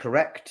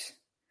 Correct.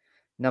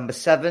 Number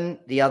 7,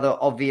 the other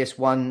obvious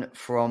one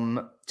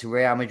to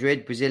Real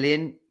Madrid,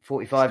 Brazilian,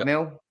 45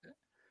 mil.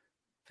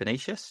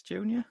 Vinicius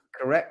Junior?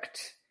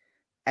 Correct.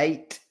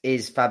 8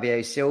 is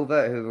Fabio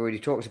Silva, who we've already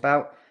talked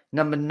about.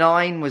 Number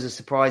 9 was a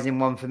surprising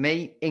one for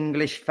me.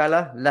 English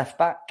fella, left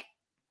back.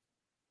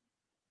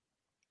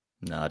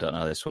 No, I don't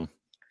know this one.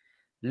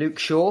 Luke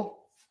Shaw,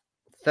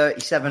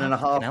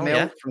 37.5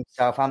 mil from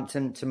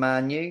Southampton to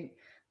Man U.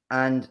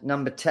 And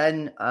number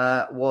 10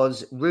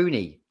 was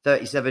Rooney,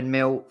 37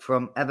 mil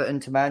from Everton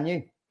to Man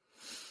U.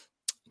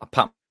 I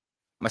pat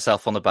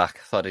myself on the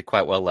back. I thought I did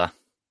quite well there.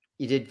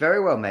 You did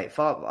very well, mate.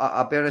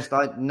 I'll be honest,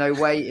 no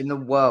way in the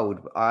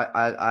world.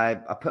 I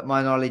put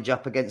my knowledge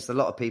up against a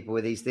lot of people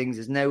with these things.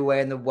 There's no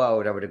way in the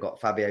world I would have got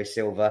Fabio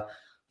Silva. I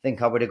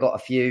think I would have got a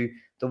few.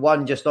 The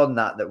one just on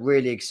that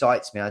really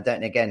excites me. I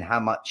don't know, again, how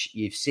much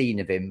you've seen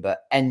of him, but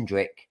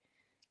Endrick,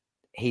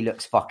 he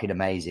looks fucking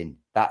amazing.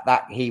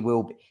 That he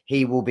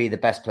will be the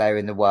best player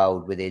in the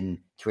world within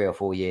 3 or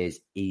 4 years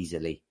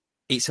easily.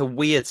 It's a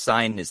weird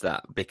sign, is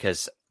that?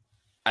 Because,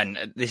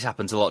 and this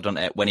happens a lot, doesn't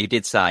it? When he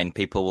did sign,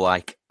 people were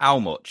like, how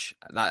much?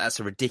 That's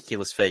a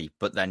ridiculous fee.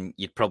 But then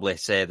you'd probably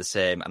say the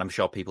same, and I'm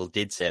sure people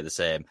did say the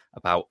same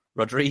about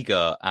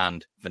Rodrigo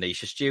and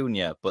Vinicius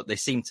Junior. But they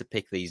seem to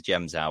pick these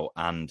gems out,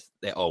 and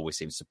it always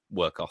seems to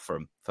work off for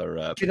them.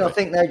 Do you not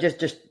think, though,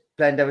 just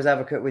playing devil's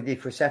advocate with you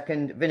for a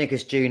second,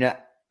 Vinicius Junior,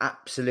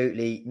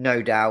 absolutely,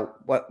 no doubt,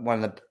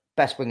 one of the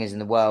best wingers in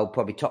the world,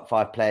 probably top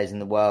 5 players in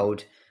the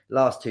world.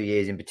 Last 2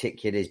 years in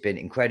particular has been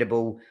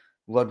incredible.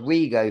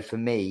 Rodrigo, for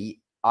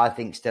me, I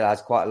think still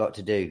has quite a lot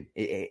to do.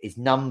 His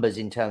numbers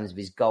in terms of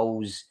his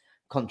goals,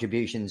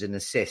 contributions and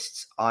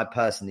assists, I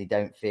personally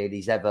don't feel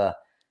he's ever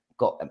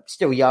got...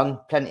 Still young,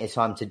 plenty of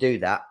time to do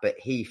that, but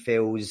he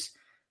feels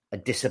a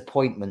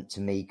disappointment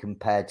to me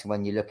compared to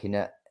when you're looking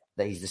at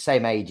that he's the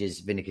same age as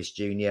Vinicius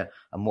Junior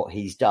and what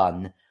he's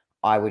done.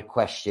 I would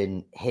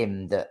question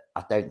him that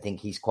I don't think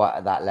he's quite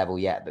at that level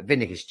yet. But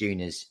Vinicius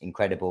Junior's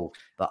incredible.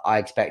 But I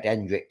expect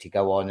Endrick to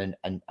go on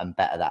and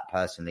better that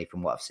personally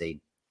from what I've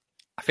seen.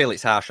 I feel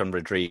it's harsh on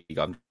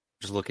Rodrigo. I'm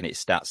just looking at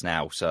his stats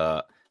now.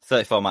 So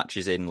 34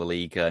 matches in La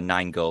Liga,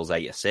 9 goals,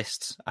 8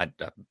 assists. I'd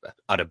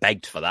have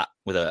begged for that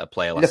with a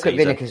player last season.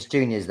 Look at Vinicius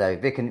Junior's though.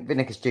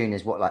 Vinicius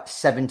Junior's what, like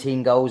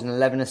 17 goals and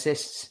 11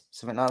 assists?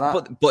 Something like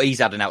that? But he's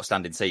had an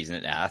outstanding season,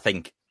 isn't it? I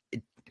think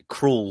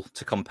cruel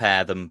to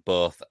compare them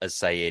both as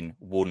saying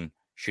one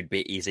should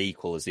be is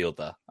equal as the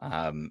other.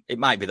 It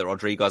might be that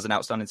Rodrigo has an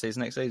outstanding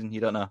season next season.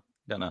 You don't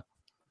know.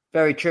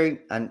 Very true,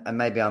 and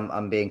maybe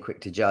I'm being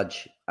quick to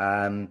judge.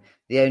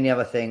 The only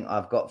other thing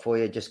I've got for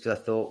you, just because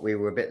I thought we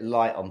were a bit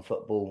light on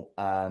football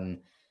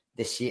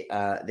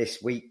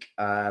this week,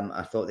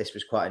 I thought this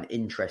was quite an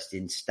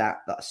interesting stat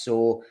that I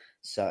saw.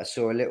 So I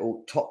saw a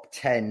little top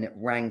 10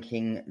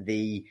 ranking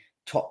the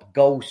top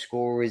goal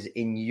scorers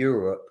in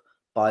Europe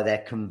by their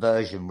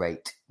conversion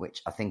rate,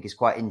 which I think is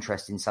quite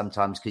interesting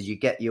sometimes because you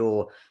get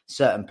your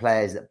certain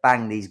players that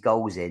bang these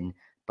goals in,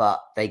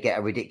 but they get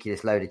a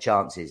ridiculous load of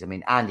chances. I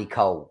mean, Andy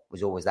Cole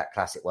was always that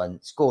classic one,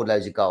 scored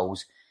loads of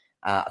goals.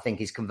 I think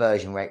his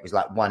conversion rate was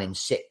like 1 in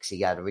 6.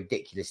 He had a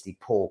ridiculously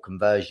poor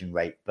conversion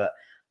rate. But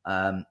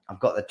I've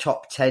got the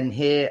top 10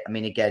 here. I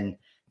mean, again,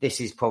 this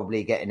is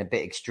probably getting a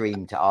bit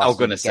extreme to ask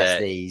you to guess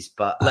these.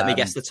 But let me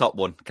guess the top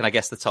one. Can I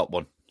guess the top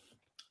one?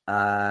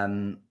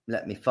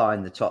 Let me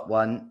find the top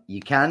one.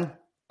 You can.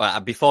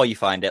 Before you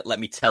find it, let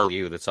me tell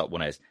you who the top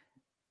one is.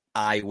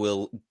 I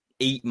will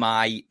eat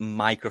my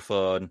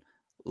microphone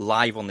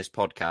live on this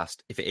podcast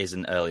if it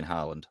isn't Erling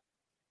Haaland.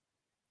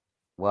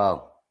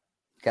 Well,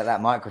 get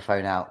that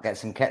microphone out. Get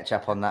some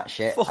ketchup on that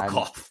shit. Fuck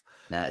off.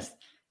 No, it's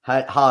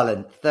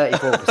Haaland,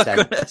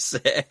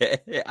 34%.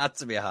 It had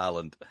to be a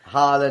Haaland.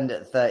 Haaland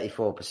at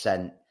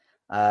 34%.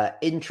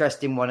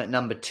 Interesting one at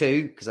number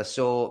 2, because I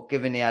saw,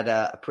 given he had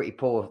a pretty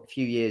poor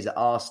few years at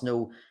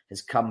Arsenal,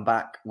 has come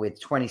back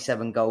with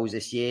 27 goals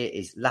this year,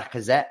 is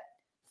Lacazette,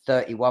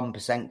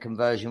 31%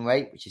 conversion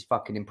rate, which is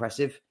fucking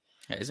impressive.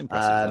 It is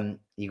impressive.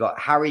 You got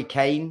Harry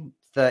Kane,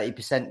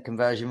 30%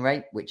 conversion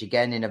rate, which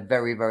again, in a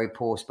very, very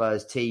poor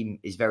Spurs team,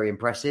 is very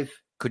impressive.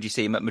 Could you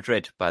see him at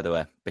Madrid, by the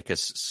way?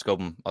 Because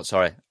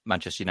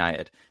Manchester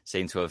United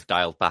seem to have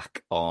dialed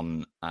back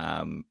on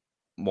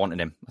wanting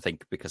him, I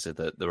think, because of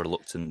the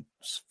reluctance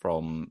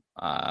from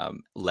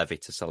Levy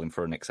to sell him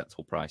for an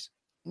acceptable price.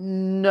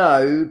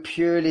 No,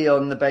 purely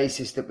on the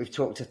basis that we've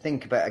talked to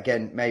think about,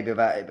 again, maybe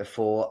about it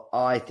before.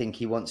 I think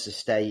he wants to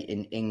stay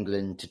in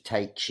England to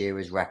take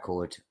Shearer's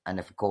record. And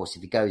of course,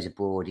 if he goes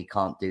abroad, he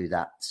can't do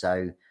that.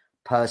 So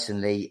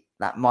personally,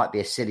 that might be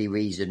a silly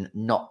reason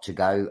not to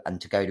go and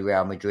to go to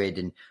Real Madrid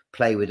and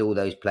play with all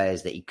those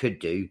players that he could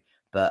do.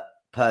 But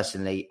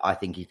personally, I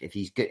think if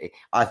he's good,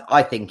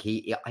 I think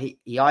he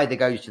either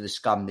goes to the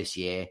scum this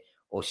year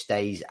or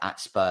stays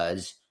at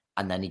Spurs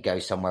and then he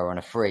goes somewhere on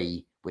a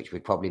free, which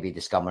would probably be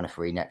the scum on a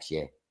free next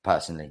year,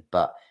 personally.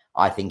 But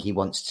I think he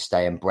wants to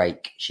stay and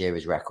break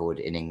Shearer's record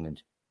in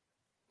England.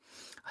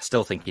 I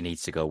still think he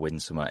needs to go win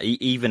somewhere,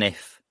 even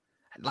if,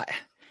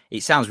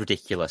 it sounds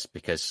ridiculous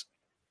because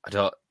I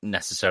don't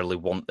necessarily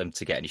want them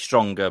to get any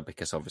stronger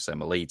because obviously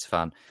I'm a Leeds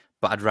fan,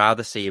 but I'd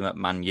rather see him at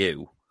Man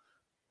U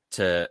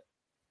to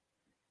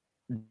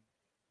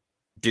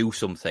do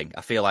something.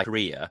 I feel like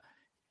career,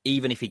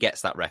 even if he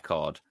gets that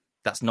record,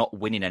 that's not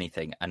winning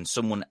anything. And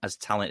someone as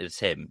talented as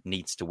him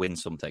needs to win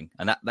something.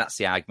 And that's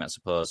the argument, I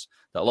suppose,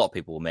 that a lot of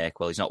people will make.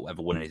 Well, he's not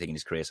ever won anything in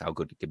his career, so how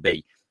good he could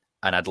be.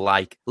 And I'd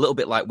like, a little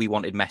bit like we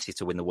wanted Messi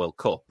to win the World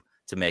Cup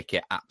to make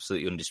it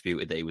absolutely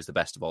undisputed that he was the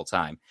best of all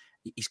time.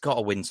 He's got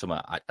to win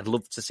somewhere. I'd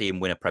love to see him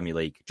win a Premier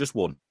League. Just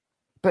one.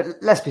 But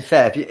let's be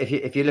fair.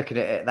 If you're looking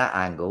at it at that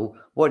angle,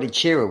 what did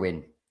Shearer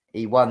win?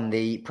 He won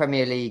the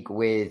Premier League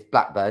with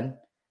Blackburn.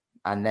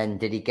 And then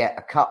did he get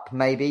a cup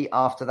maybe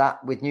after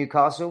that with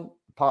Newcastle?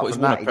 Apart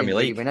from that, he didn't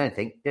really win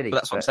anything, did he? But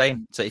that's what I'm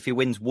saying. So if he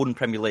wins one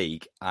Premier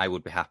League, I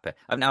would be happy.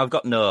 Now, I've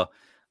got no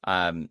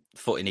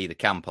foot in either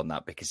camp on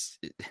that because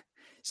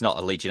it's not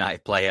a Leeds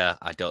United player.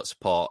 I don't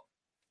support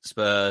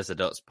Spurs. I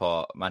don't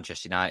support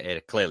Manchester United. I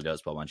clearly don't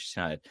support Manchester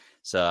United.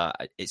 So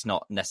it's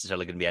not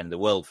necessarily going to be the end of the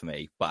world for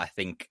me. But I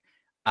think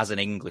as an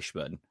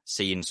Englishman,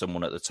 seeing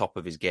someone at the top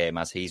of his game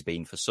as he's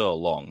been for so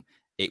long,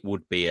 it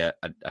would be a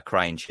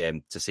crying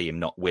shame to see him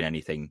not win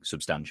anything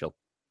substantial.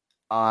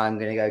 I'm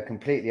going to go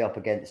completely up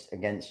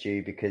against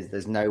you because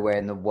there's nowhere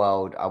in the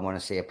world I want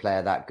to see a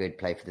player that good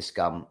play for the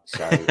scum.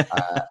 So,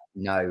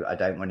 no, I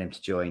don't want him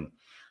to join.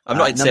 I'm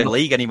not in the same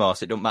league anymore,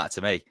 so it don't matter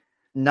to me.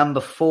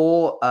 Number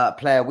 4,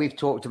 player we've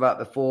talked about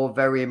before,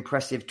 very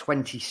impressive,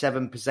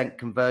 27%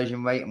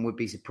 conversion rate, and would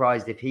be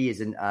surprised if he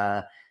isn't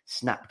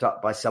snapped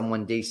up by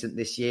someone decent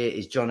this year,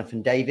 is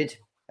Jonathan David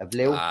of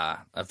Lille.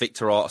 A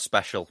Victor Orta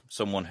special,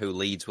 someone who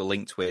Leeds were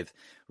linked with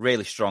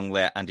really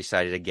strongly and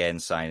decided again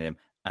sign him.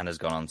 And has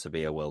gone on to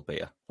be a world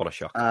beater. What a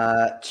shock.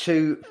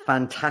 2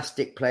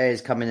 fantastic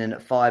players coming in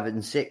at 5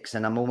 and 6.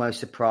 And I'm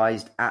almost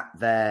surprised at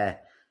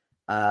their,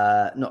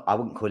 I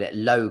wouldn't call it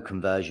low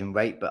conversion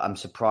rate, but I'm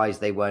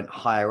surprised they weren't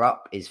higher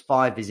up.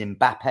 5 is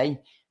Mbappe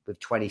with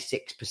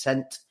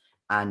 26%.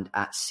 And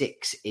at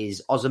 6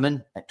 is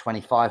Osimhen at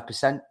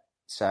 25%.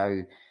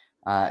 So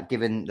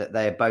given that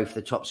they're both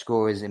the top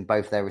scorers in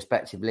both their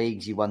respective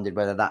leagues, you wondered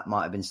whether that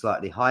might have been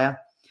slightly higher.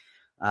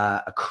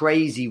 A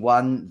crazy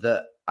one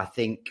that I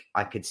think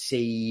I could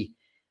see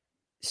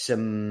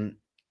some.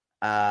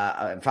 In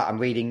fact, I'm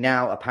reading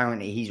now.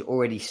 Apparently, he's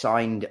already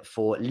signed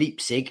for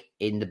Leipzig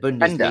in the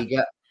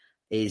Bundesliga.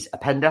 Is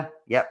Openda?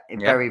 Yep, a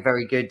very,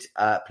 very good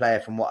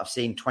player from what I've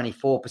seen.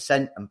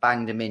 24% and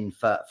banged him in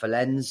for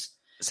Lens.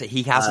 So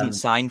he hasn't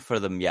signed for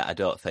them yet. I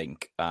don't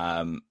think.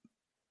 I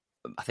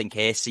think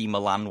AC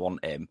Milan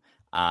want him,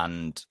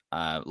 and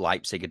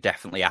Leipzig are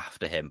definitely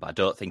after him. But I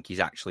don't think he's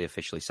actually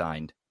officially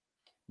signed.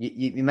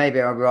 You may be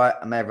right.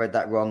 I may have read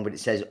that wrong, but it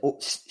says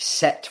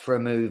set for a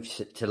move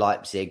to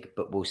Leipzig,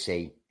 but we'll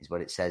see, is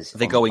what it says.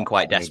 They're going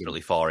quite desperately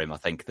for him. I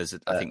think I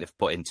think they've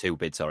put in 2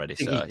 bids already. I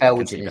think he's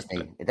Belgian, isn't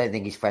he? I don't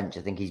think he's French.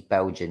 I think he's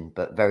Belgian,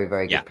 but very,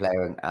 very good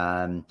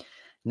player.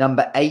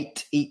 Number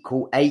 8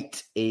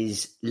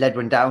 is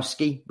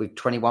Lewandowski with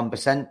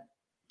 21%.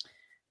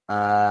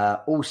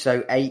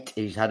 Also 8,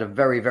 who's had a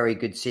very, very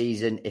good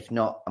season. If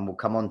not, and we'll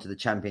come on to the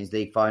Champions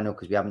League final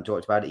because we haven't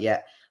talked about it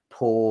yet.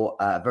 Poor,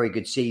 very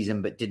good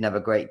season, but didn't have a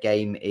great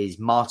game is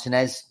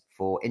Martinez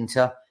for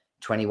Inter,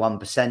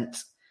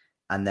 21%.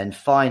 And then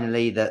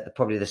finally,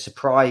 probably the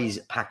surprise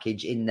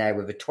package in there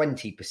with a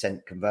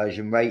 20%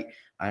 conversion rate.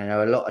 I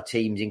know a lot of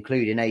teams,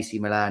 including AC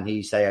Milan, who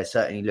you say are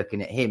certainly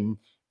looking at him,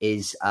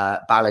 is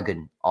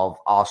Balogun of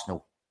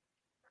Arsenal.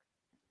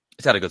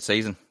 He's had a good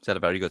season. He's had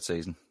a very good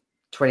season.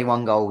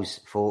 21 goals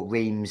for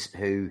Reims,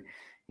 who,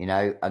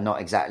 are not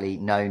exactly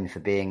known for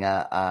being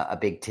a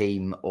big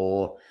team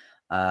or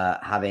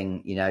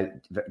having,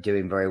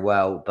 doing very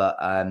well. But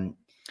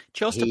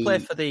chose to play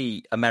for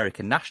the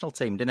American national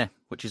team, didn't he?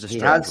 Which is a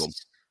strange one.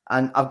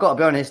 And I've got to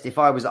be honest, if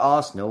I was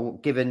Arsenal,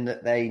 given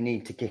that they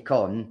need to kick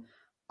on,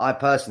 I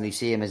personally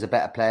see him as a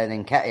better player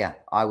than Nketiah.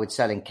 I would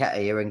sell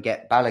Nketiah and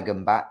get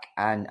Balogun back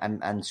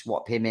and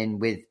swap him in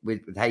with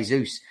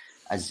Jesus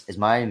as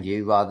my own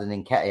view rather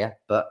than Nketiah.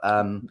 But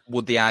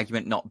would the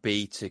argument not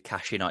be to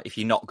cash in on, if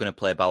you're not going to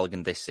play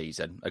Balogun this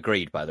season?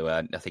 Agreed, by the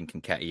way. I think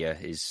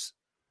Nketiah is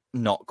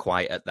not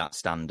quite at that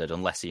standard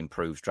unless he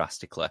improves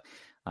drastically.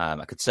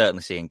 I could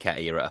certainly see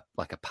Nketiah at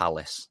like a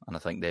Palace, and I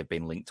think they've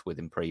been linked with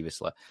him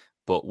previously.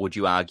 But would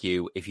you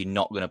argue if you're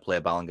not going to play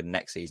Balogun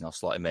next season or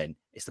slot him in,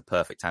 it's the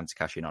perfect time to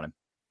cash in on him?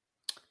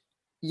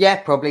 Yeah,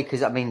 probably,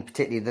 because,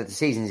 particularly the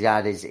seasons he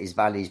had, his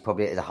value is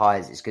probably as high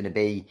as it's going to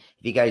be.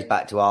 If he goes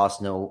back to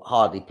Arsenal,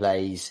 hardly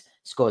plays,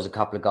 scores a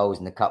couple of goals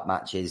in the cup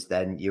matches,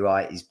 then you're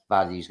right, his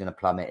value is going to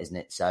plummet, isn't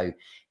it? So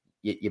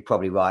you're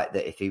probably right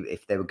that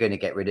if they were going to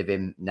get rid of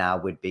him, now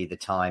would be the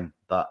time.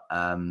 But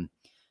I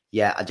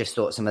just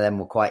thought some of them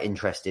were quite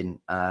interesting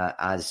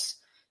as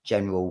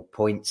general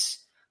points.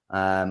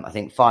 I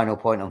think final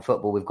point on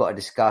football we've got to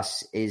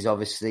discuss is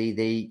obviously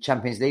the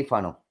Champions League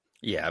final.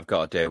 Yeah, I've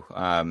got to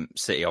do.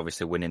 City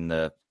obviously winning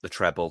the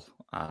treble,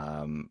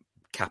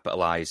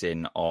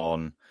 capitalising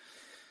on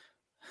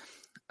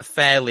a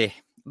fairly...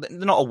 They're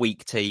not a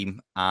weak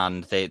team,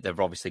 and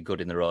they're obviously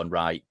good in their own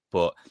right,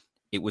 but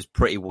it was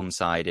pretty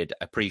one-sided.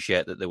 I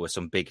appreciate that there were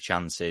some big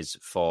chances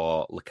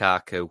for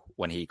Lukaku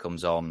when he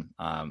comes on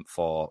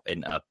for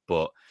Inter,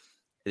 but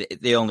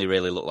they only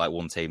really looked like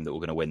one team that were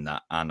going to win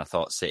that, and I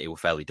thought City were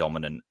fairly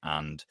dominant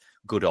and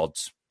good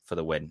odds for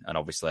the win. And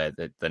obviously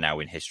they're now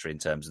in history in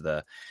terms of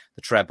the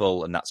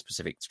treble, and that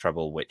specific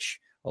treble, which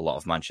a lot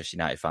of Manchester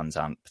United fans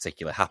aren't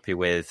particularly happy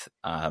with,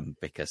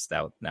 because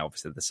they're now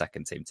obviously the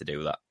second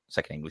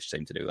English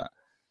team to do that.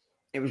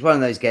 It was one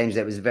of those games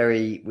that was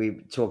we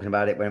were talking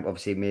about it when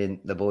obviously me and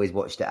the boys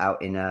watched it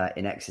out in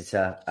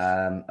Exeter,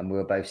 and we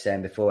were both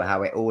saying before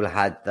how it all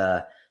had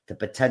the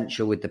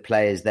potential with the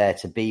players there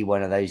to be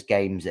one of those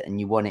games, and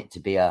you want it to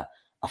be a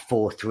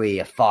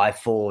 4-3, a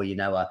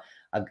 5-4,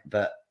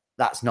 but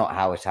that's not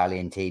how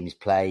Italian teams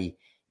play.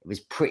 It was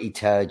pretty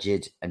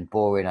turgid and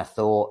boring, I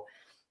thought.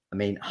 I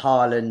mean,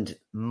 Haaland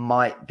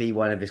might be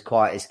one of his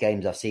quietest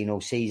games I've seen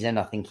all season.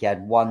 I think he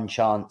had one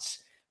chance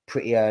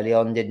pretty early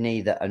on, didn't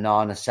he, that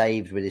Onana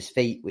saved with his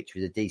feet, which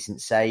was a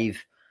decent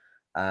save.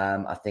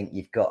 I think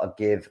you've got to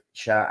give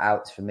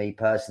shout-outs for me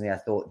personally. I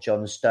thought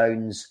John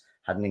Stones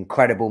had an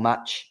incredible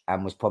match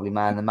and was probably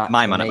man of the match.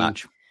 My man of the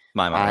match.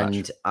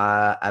 And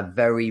a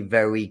very,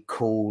 very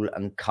cool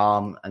and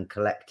calm and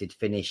collected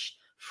finish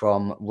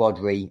from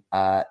Rodri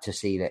to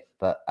seal it.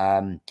 But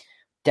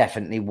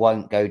definitely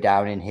won't go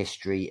down in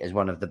history as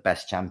one of the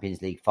best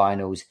Champions League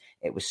finals.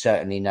 It was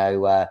certainly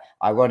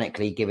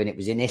ironically, given it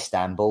was in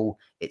Istanbul,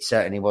 it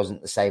certainly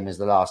wasn't the same as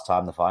the last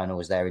time the final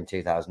was there in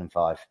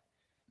 2005.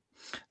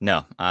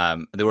 No,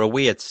 there were a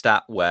weird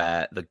stat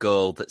where the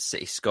goal that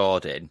City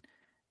scored in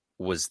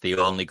was the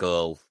only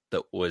goal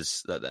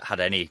that had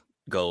any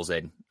goals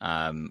in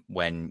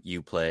when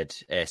you played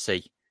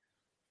AC.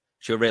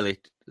 Which were really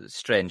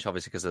strange,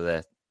 obviously, because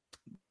of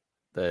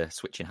the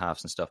switching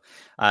halves and stuff.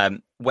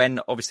 When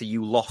obviously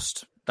you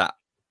lost that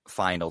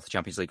final, the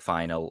Champions League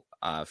final,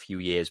 a few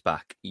years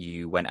back,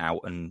 you went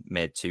out and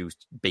made two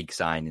big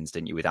signings,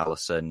 didn't you, with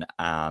Alisson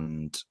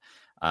and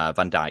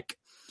Van Dijk.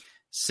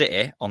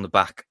 City, on the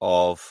back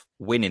of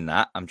winning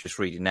that, I'm just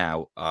reading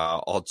now,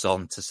 odds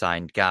on to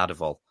sign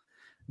Gardeval.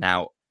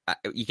 Now,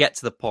 you get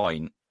to the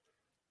point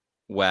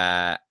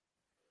where,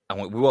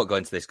 and we won't go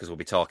into this because we'll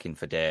be talking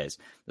for days,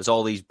 there's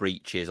all these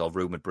breaches or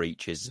rumoured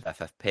breaches of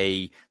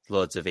FFP,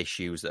 loads of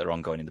issues that are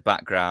ongoing in the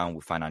background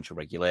with financial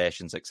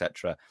regulations,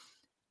 etc.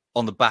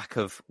 On the back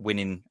of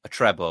winning a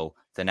treble,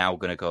 they're now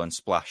going to go and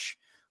splash,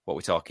 what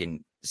we're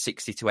talking,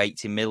 60 to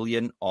 80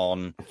 million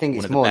on. I think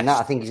it's more than that.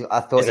 I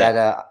thought he had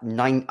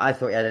I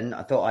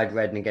thought I'd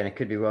read, and again, I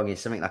could be wrong,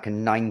 it's something like a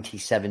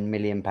 £97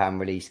 million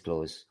release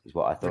clause, is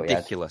what I thought.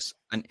 Ridiculous.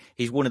 And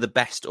he's one of the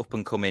best up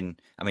and coming.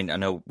 I mean, I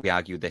know we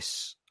argued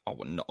this,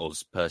 not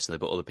us personally,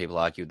 but other people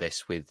argued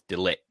this with De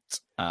Ligt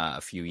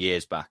a few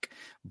years back.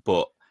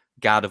 But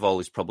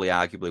Gardeval is probably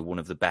arguably one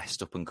of the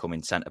best up and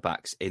coming centre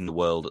backs in the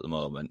world at the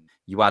moment.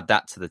 You add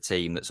that to the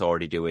team that's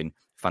already doing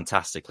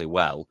fantastically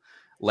well.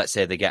 let's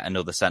say they get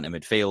another centre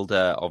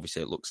midfielder.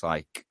 Obviously, it looks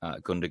like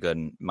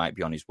Gundogan might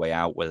be on his way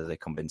out, whether they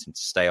convince him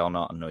to stay or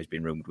not. I know he's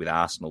been rumoured with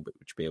Arsenal, but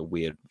which would be a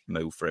weird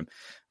move for him.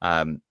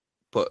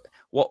 But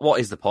what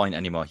is the point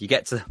anymore? You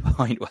get to the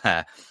point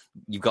where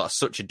you've got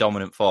such a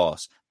dominant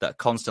force that are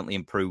constantly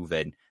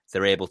improving.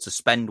 They're able to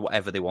spend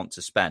whatever they want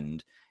to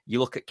spend. You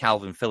look at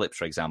Calvin Phillips,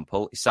 for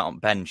example. He sat on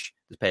bench.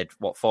 They paid,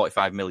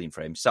 45 million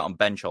for him. Sat on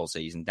bench all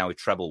season. Now he's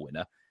treble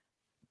winner.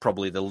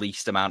 Probably the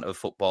least amount of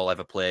football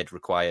ever played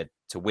required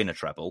to win a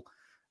treble.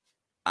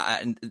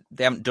 And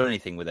they haven't done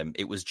anything with him.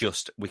 It was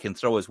just, we can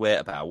throw his weight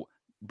about,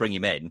 bring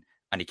him in,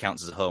 and he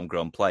counts as a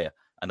homegrown player.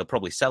 And they'll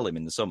probably sell him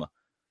in the summer.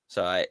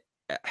 So I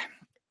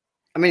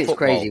mean, it's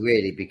football, crazy,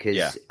 really,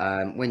 because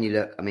when you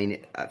look, I mean,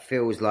 it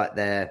feels like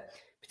they're,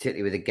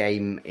 particularly with the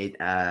game,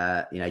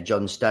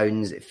 John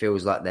Stones, it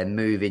feels like they're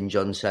moving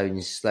John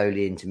Stones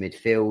slowly into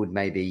midfield,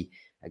 maybe,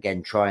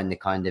 again, trying the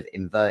kind of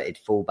inverted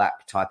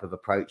fullback type of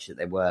approach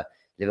that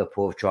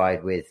Liverpool have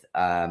tried with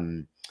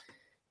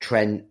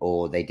Trent,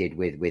 or they did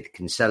with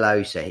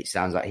Cancelo. So it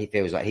sounds like he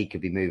feels like he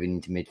could be moving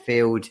into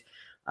midfield.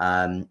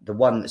 The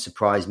one that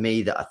surprised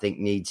me that I think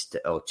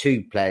or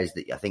two players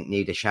that I think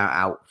need a shout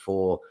out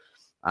for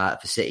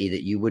City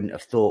that you wouldn't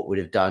have thought would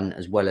have done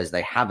as well as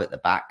they have at the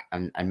back,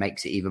 and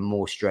makes it even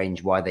more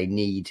strange why they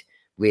need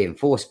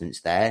reinforcements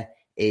there,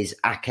 is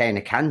Ake and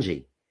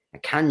Akanji.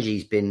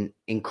 Akanji's been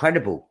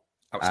incredible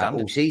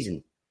all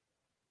season.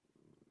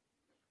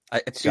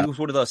 It was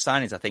one of those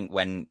signings, I think,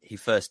 when he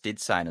first did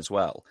sign as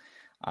well.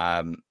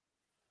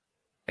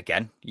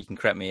 Again, you can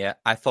correct me here.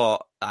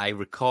 I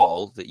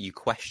recall that you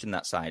questioned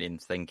that signing,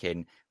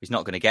 thinking he's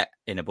not going to get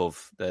in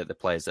above the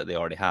players that they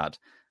already had.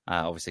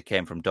 Obviously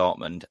came from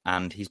Dortmund,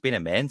 and he's been a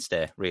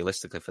mainstay,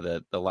 realistically, for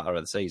the latter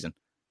of the season.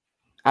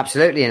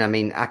 Absolutely, and I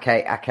mean,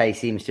 Ake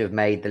seems to have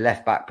made the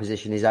left-back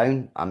position his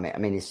own. I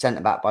mean, he's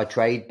centre-back by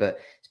trade, but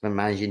he's been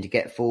managing to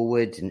get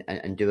forward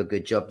and do a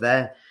good job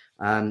there.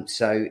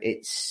 So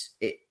it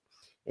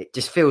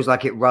just feels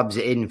like it rubs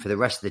it in for the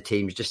rest of the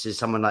teams. Just as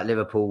someone like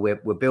Liverpool,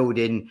 we're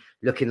building,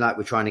 looking like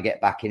we're trying to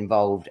get back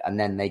involved, and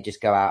then they just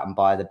go out and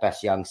buy the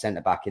best young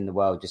centre-back in the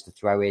world just to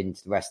throw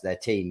into the rest of their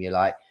team. You're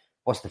like,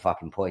 what's the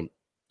fucking point?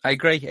 I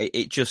agree.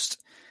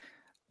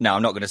 Now,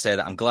 I'm not going to say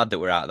that I'm glad that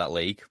we're out of that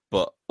league,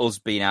 but us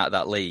being out of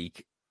that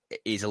league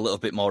is a little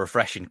bit more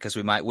refreshing, because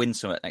we might win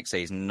something next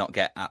season and not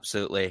get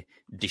absolutely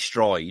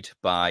destroyed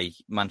by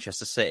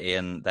Manchester City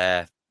and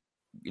their,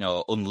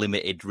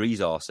 unlimited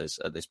resources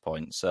at this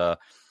point. So,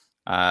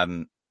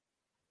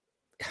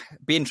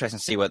 be interesting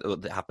to see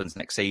what happens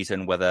next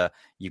season, whether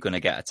you're going to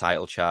get a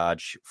title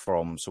charge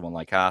from someone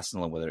like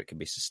Arsenal and whether it can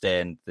be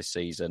sustained this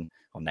season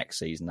or next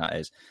season, that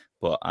is.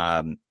 But,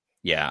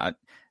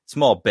 it's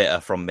more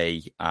bitter from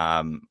me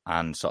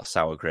and sort of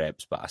sour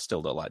grapes, but I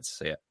still don't like to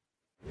see it.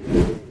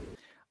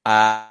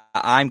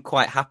 I'm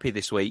quite happy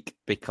this week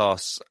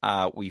because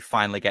we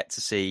finally get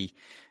to see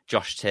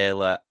Josh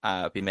Taylor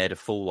be made a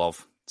fool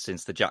of.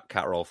 Since the Jack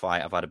Catterall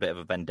fight, I've had a bit of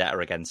a vendetta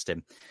against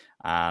him,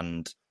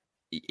 and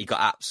he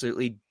got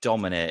absolutely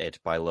dominated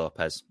by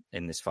Lopez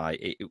in this fight.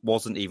 It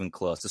wasn't even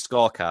close. The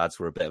scorecards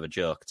were a bit of a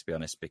joke, to be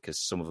honest, because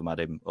some of them had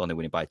him only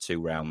winning by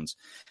 2 rounds.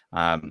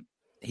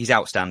 He's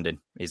outstanding.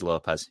 He's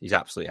Lopez. He's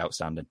absolutely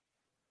outstanding.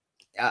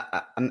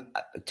 I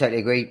totally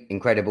agree.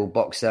 Incredible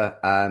boxer.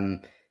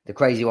 The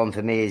crazy one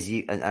for me is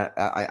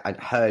I'd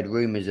heard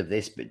rumours of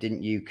this, but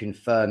didn't you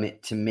confirm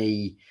it to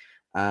me?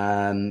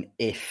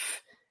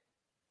 If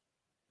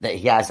that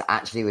he has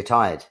actually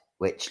retired,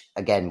 which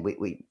again,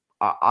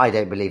 I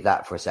don't believe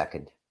that for a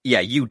second. Yeah,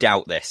 you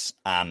doubt this,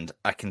 and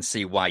I can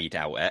see why you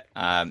doubt it.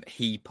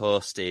 He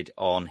posted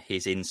on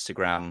his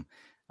Instagram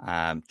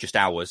just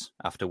hours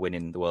after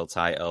winning the world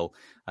title.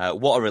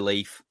 What a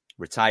relief.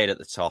 Retired at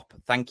the top.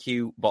 Thank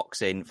you,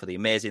 boxing, for the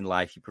amazing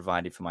life you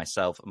provided for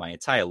myself and my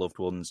entire loved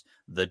ones.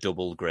 The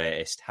double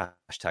greatest.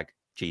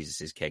 # Jesus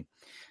is king.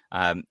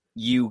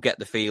 You get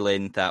the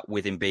feeling that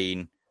with him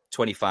being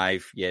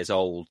 25 years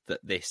old, that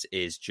this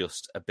is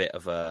just a bit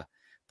of a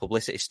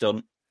publicity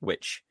stunt,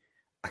 which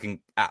I can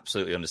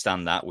absolutely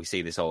understand that. We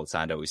see this all the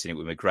time. We've seen it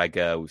with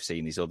McGregor. We've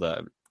seen these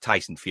other,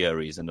 Tyson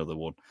Fury is another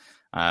one.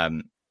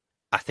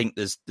 I think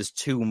there's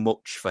too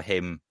much for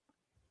him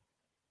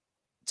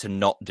to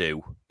not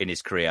do in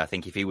his career. I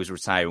think if he was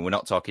retiring, we're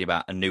not talking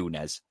about a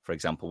Nunes, for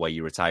example, where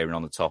you're retiring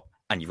on the top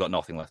and you've got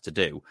nothing left to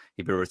do.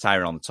 He'd be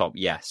retiring on the top,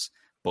 yes,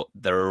 but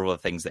there are other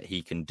things that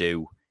he can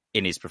do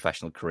in his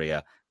professional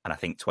career. And I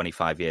think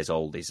 25 years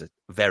old is a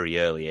very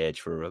early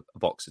age for a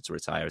boxer to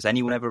retire. Has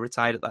anyone ever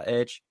retired at that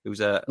age? Who's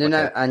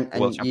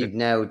and you've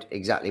nailed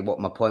exactly what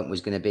my point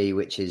was going to be,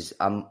 which is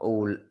I'm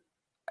all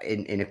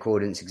in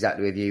accordance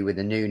exactly with you, with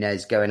the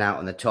Nunes going out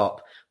on the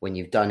top when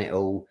you've done it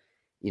all.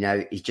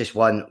 He's just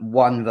won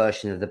one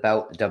version of the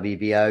belt, the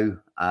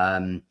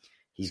WBO.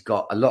 He's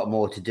got a lot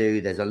more to do.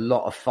 There's a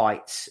lot of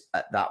fights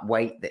at that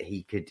weight that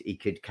he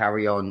could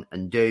carry on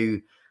and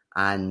do.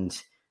 And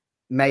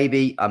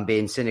maybe I'm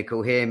being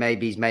cynical here.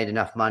 Maybe he's made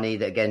enough money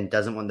that, again,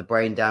 doesn't want the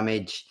brain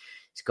damage.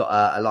 He's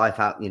got a life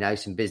out,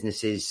 some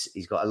businesses.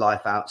 He's got a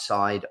life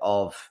outside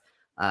of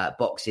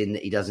boxing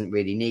that he doesn't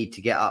really need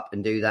to get up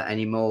and do that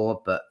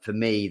anymore. But for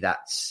me,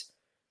 that's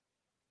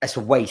a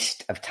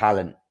waste of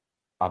talent.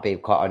 I'll be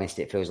quite honest,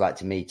 it feels like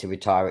to me to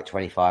retire at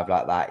 25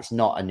 like that. It's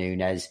not a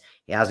Nunes.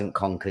 He hasn't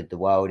conquered the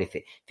world. If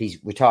he's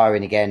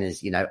retiring again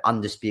as,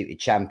 undisputed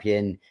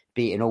champion,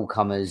 beating all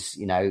comers,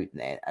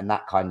 and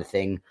that kind of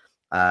thing,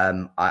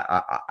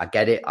 I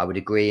get it. I would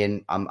agree.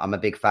 And I'm a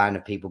big fan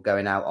of people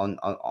going out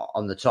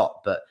on the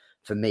top. But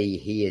for me,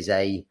 he is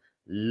a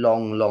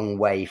long, long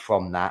way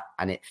from that.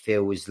 And it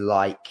feels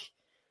like,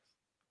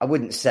 I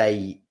wouldn't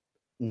say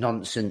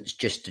nonsense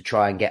just to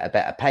try and get a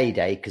better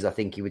payday, because I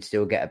think he would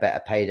still get a better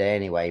payday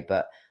anyway,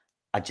 but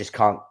I just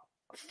can't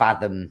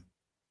fathom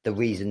the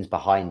reasons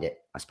behind it,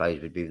 I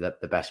suppose would be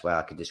the best way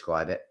I could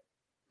describe it.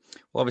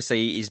 Well,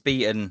 obviously he's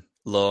beaten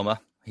Loma,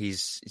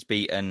 he's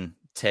beaten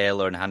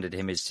Taylor and handed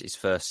him his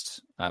first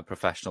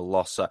professional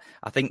loss. So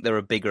I think there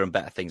are bigger and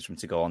better things for him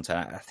to go on to.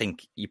 I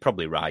think you're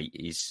probably right.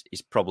 He's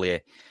probably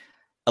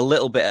a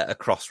little bit at a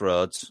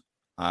crossroads,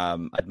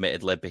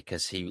 admittedly,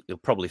 because he'll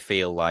probably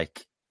feel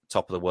like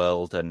top of the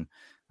world, and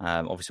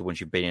obviously once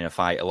you've been in a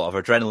fight, a lot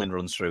of adrenaline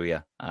runs through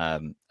you,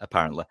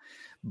 apparently.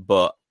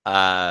 But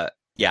I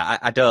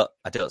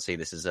don't see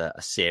this as a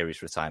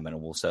serious retirement,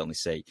 and we'll certainly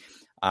see.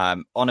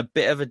 On a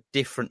bit of a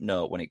different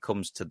note, when it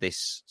comes to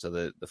this, so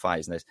the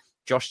fights in this,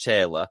 Josh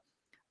Taylor,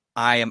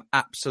 I am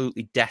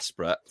absolutely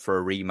desperate for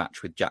a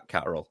rematch with Jack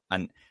Catterall,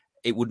 and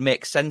it would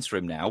make sense for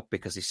him now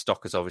because his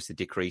stock has obviously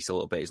decreased a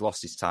little bit. He's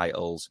lost his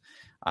titles.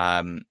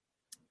 The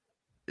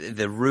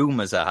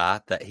rumours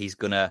are that he's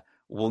going to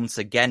once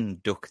again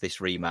duck this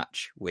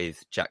rematch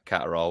with Jack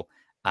Catterall,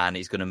 and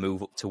he's going to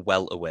move up to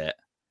welterweight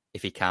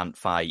if he can't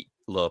fight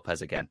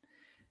Lopez again.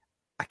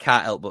 I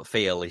can't help but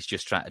feel he's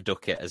just trying to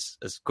duck it as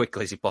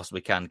quickly as he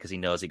possibly can, because he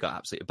knows he got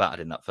absolutely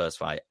battered in that first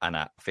fight, and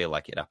I feel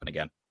like it'd happen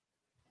again.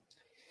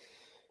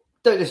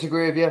 Don't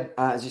disagree with you.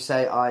 As you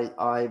say,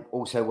 I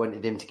also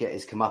wanted him to get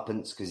his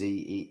comeuppance, because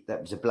he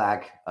that was a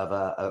blag of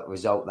a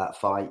result, that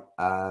fight.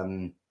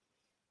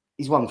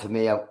 He's one for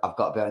me. I've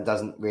got to be honest,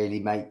 doesn't really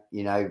make,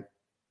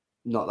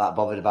 not that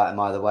bothered about him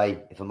either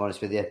way, if I'm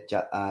honest with you.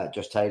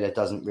 Josh Taylor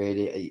doesn't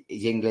really.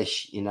 He's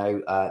English,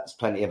 there's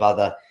plenty of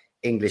other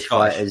English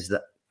fighters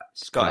that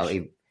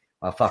Scottish.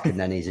 Well, fucking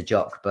then he's a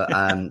jock.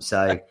 But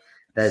so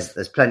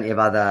there's plenty of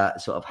other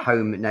sort of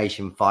home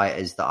nation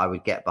fighters that I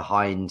would get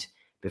behind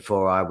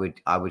before I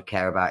would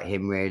care about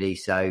him, really.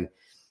 So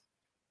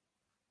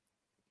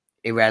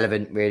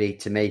irrelevant, really,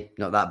 to me.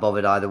 Not that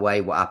bothered either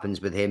way what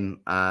happens with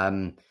him.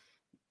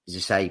 As you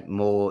say,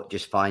 more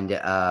just find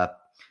it a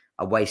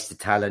waste of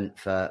talent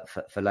for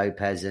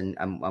Lopez,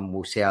 and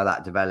we'll see how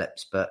that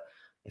develops. But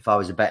if I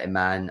was a betting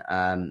man,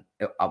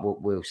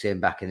 we'll see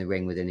him back in the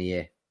ring within a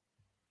year.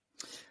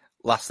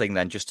 Last thing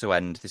then, just to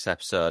end this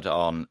episode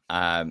on,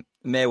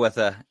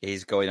 Mayweather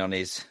is going on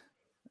his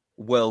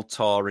world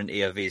tour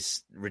of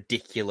his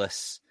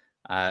ridiculous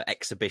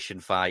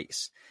exhibition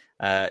fights.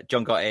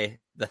 John Gotti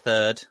the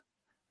third.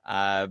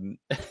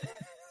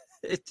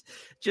 It's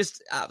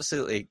just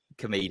absolutely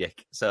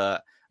comedic. So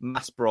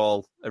mass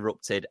brawl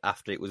erupted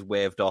after it was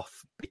waved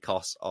off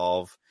because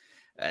of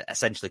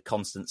essentially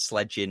constant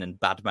sledging and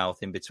bad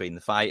mouthing between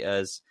the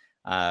fighters.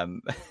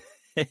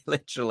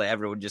 Literally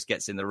everyone just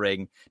gets in the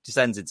ring,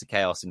 descends into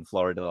chaos in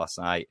Florida last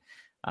night,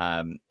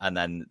 and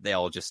then they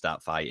all just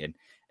start fighting.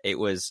 It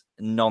was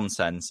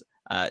nonsense.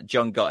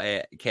 John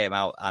Gotti came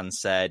out and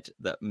said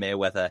that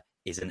Mayweather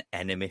is an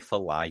enemy for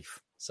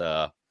life.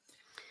 So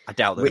I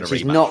doubt they're going to rematch.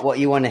 Which is not what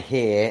you want to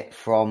hear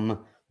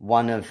from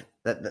one of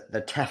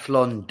the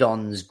Teflon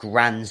Don's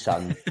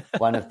grandson,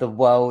 one of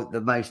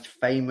the most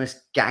famous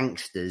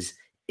gangsters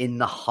in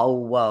the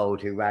whole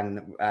world, who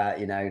ran,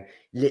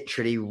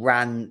 literally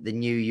ran the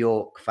New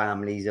York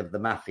families of the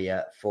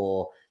mafia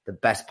for the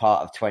best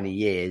part of 20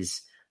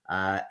 years.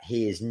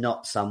 He is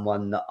not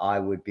someone that I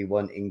would be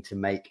wanting to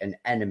make an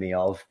enemy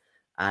of.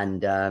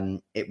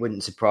 And it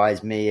wouldn't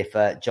surprise me if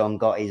John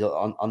Gotti's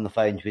on the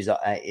phone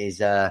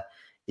to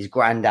his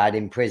granddad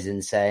in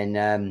prison saying,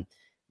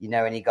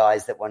 any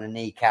guys that want to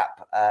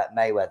kneecap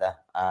Mayweather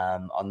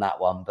on that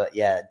one. But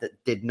yeah,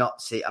 that did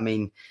not see. I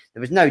mean,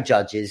 there was no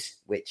judges,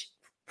 which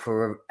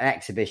for an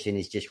exhibition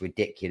is just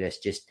ridiculous,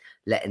 just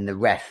letting the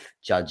ref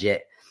judge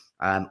it.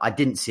 I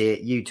didn't see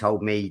it. You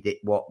told me that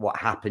what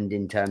happened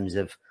in terms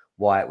of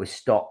why it was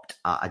stopped.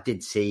 I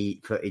did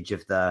see footage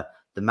of the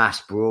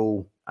mass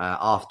brawl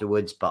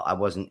afterwards, but I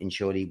wasn't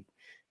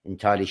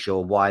entirely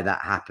sure why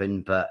that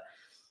happened. But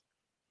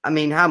I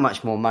mean, how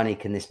much more money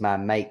can this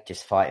man make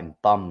just fighting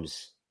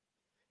bums?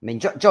 I mean,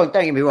 John, don't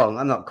get me wrong.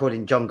 I'm not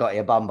calling John Gotti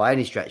a bum by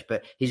any stretch,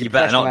 but he's a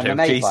professional MMA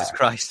fighter. Jesus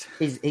Christ.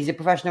 He's a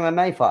professional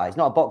MMA fighter. He's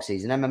not a boxer.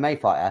 He's an MMA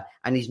fighter,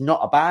 and he's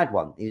not a bad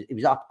one. He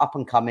was up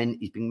and coming.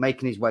 He's been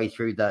making his way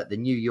through the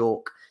New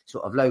York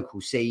sort of local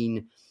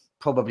scene.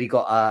 Probably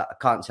got I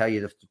can't tell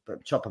you the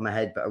top of my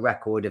head, but a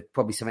record of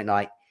probably something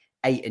like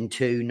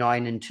 8-2,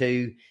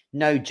 9-2.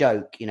 No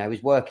joke. He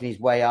was working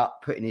his way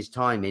up, putting his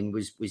time in,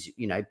 was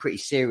pretty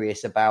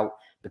serious about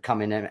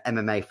becoming an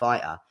MMA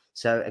fighter.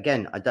 So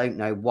again, I don't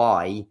know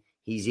why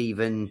he's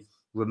even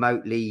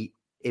remotely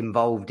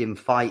involved in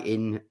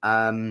fighting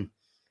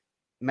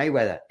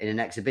Mayweather in an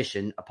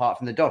exhibition, apart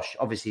from the dosh.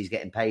 Obviously, he's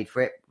getting paid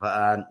for it,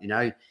 but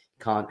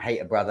can't hate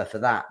a brother for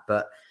that.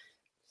 But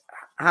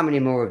how many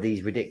more of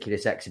these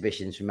ridiculous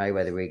exhibitions from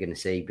Mayweather are we going to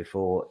see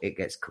before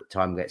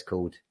time gets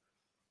called?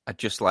 I'd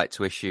just like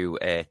to issue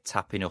a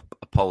tapping up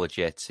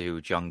apology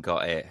to John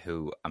Gotti,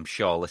 who I'm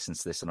sure listens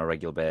to this on a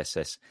regular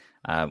basis.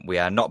 We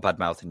are not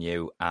bad-mouthing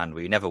you, and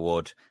we never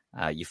would.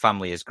 Your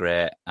family is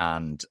great,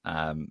 and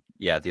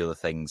the other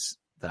things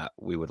that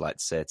we would like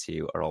to say to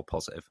you are all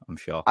positive, I'm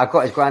sure. I've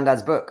got his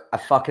granddad's book. I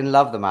fucking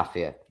love the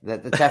Mafia. The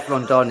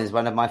Teflon Don is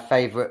one of my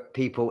favourite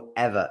people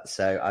ever,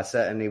 so I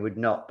certainly would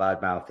not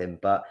badmouth him.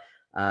 But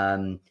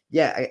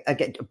I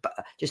get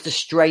just a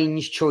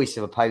strange choice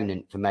of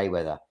opponent for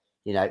Mayweather.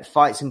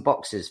 Fight some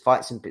boxers,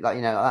 fight some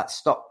that.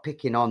 Stop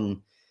picking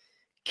on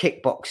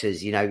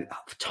kickboxers.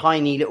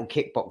 Tiny little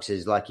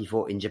kickboxers like he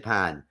fought in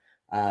Japan.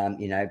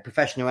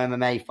 Professional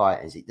MMA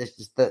fighters. There's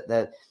just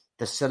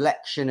the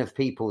selection of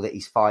people that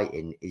he's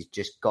fighting is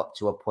just got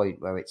to a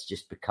point where it's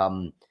just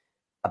become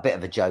a bit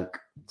of a joke,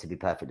 to be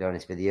perfectly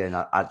honest with you. And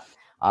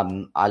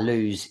I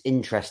lose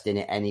interest in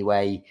it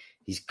anyway.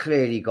 He's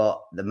clearly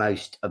got the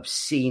most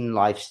obscene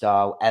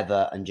lifestyle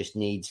ever and just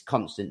needs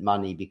constant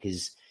money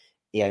because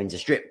he owns a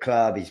strip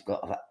club. He's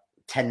got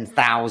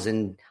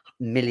 $10,000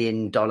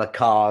 million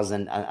cars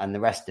and the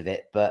rest of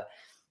it. But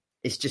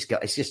it's just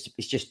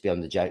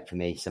beyond the joke for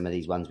me. Some of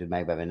these ones with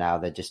Mayweather now,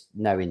 they're just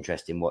no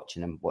interest in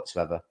watching them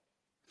whatsoever.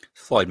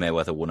 Floyd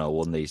Mayweather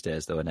 101 these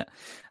days, though, isn't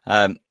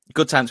it?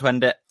 Good time to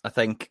end it, I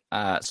think.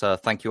 So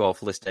thank you all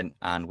for listening,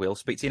 and we'll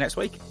speak to you next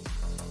week.